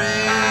 and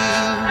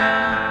brave.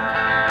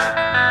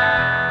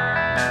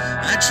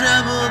 I'd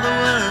travel the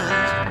world,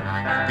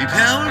 be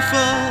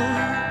powerful,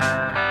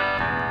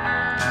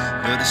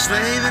 but a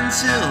slave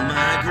until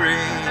my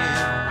grave.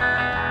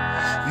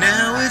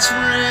 Now it's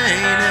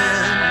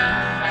raining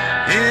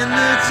in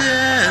the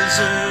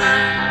desert.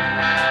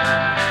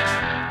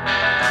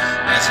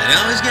 I said,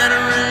 always gotta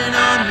rain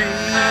on me.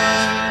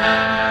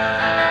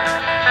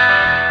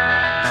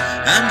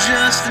 I'm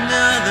just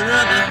another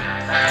of the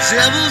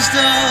devil's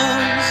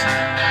dogs.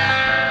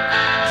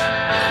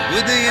 What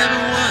would they ever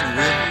want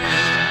with me?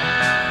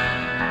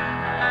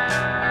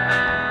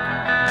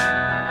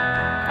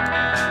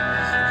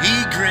 He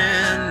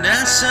grinned,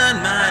 I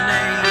signed my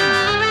name,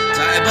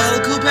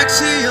 diabolical back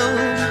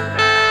sealed.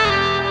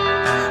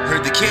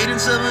 Heard the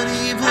cadence of an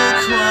evil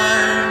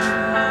choir.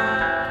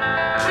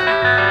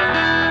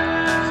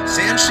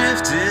 Sand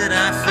shifted,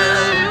 I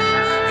fell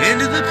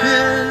into the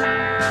pit,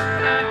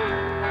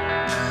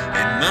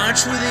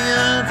 march with the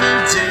other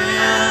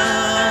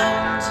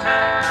damned,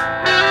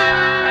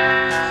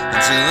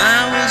 until I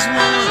was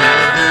one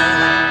of them.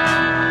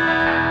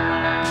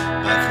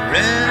 But for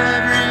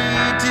every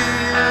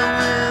deal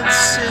with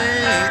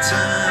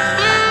Satan,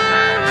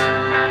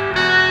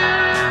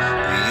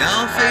 we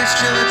all face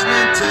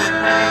judgment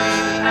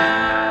day.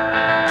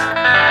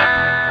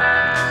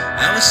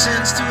 I was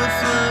sentenced to a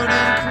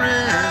floating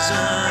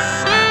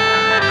prison,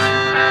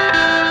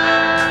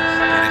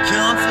 in a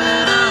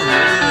coffin I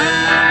would live.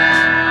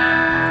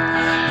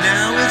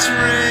 It's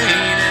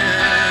raining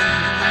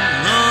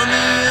on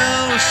the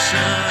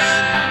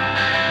ocean.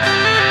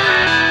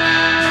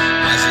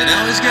 I said,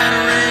 always gotta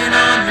rain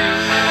on me.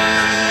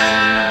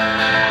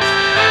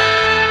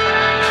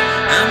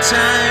 I'm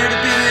tired of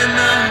being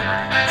the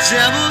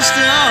devil's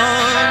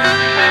dog,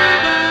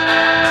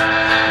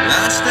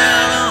 lost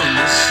out on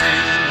the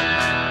sea.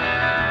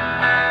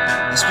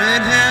 I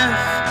spent half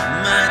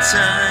my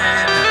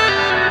time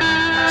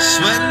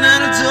sweating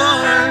out of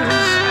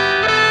doors,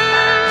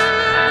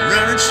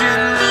 running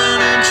chores.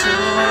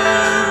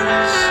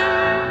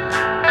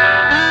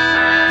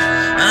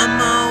 I'm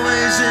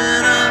always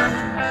in a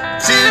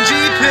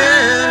dingy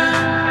pit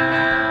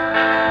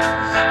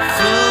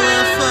full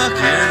of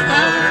fucking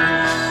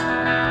whores.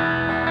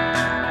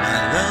 My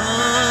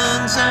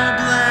lungs are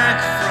black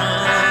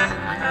from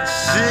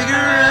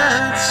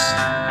cigarettes.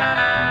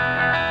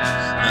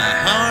 My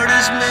heart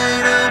is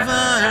made of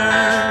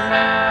iron.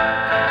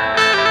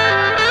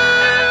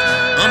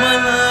 All my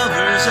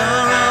lovers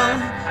are all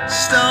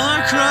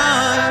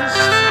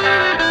star-crossed,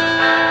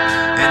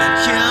 and I'm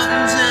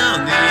counting down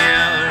the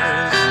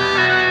hours.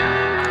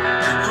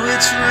 Oh,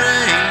 it's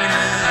raining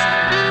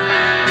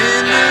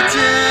in the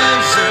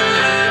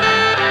desert.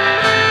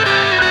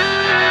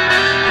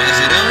 Yes,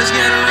 it always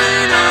gotta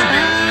rain on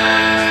me.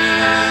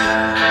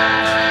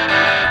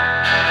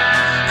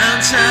 I'm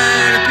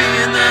tired of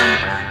being the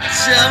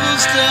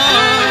devil's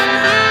dog,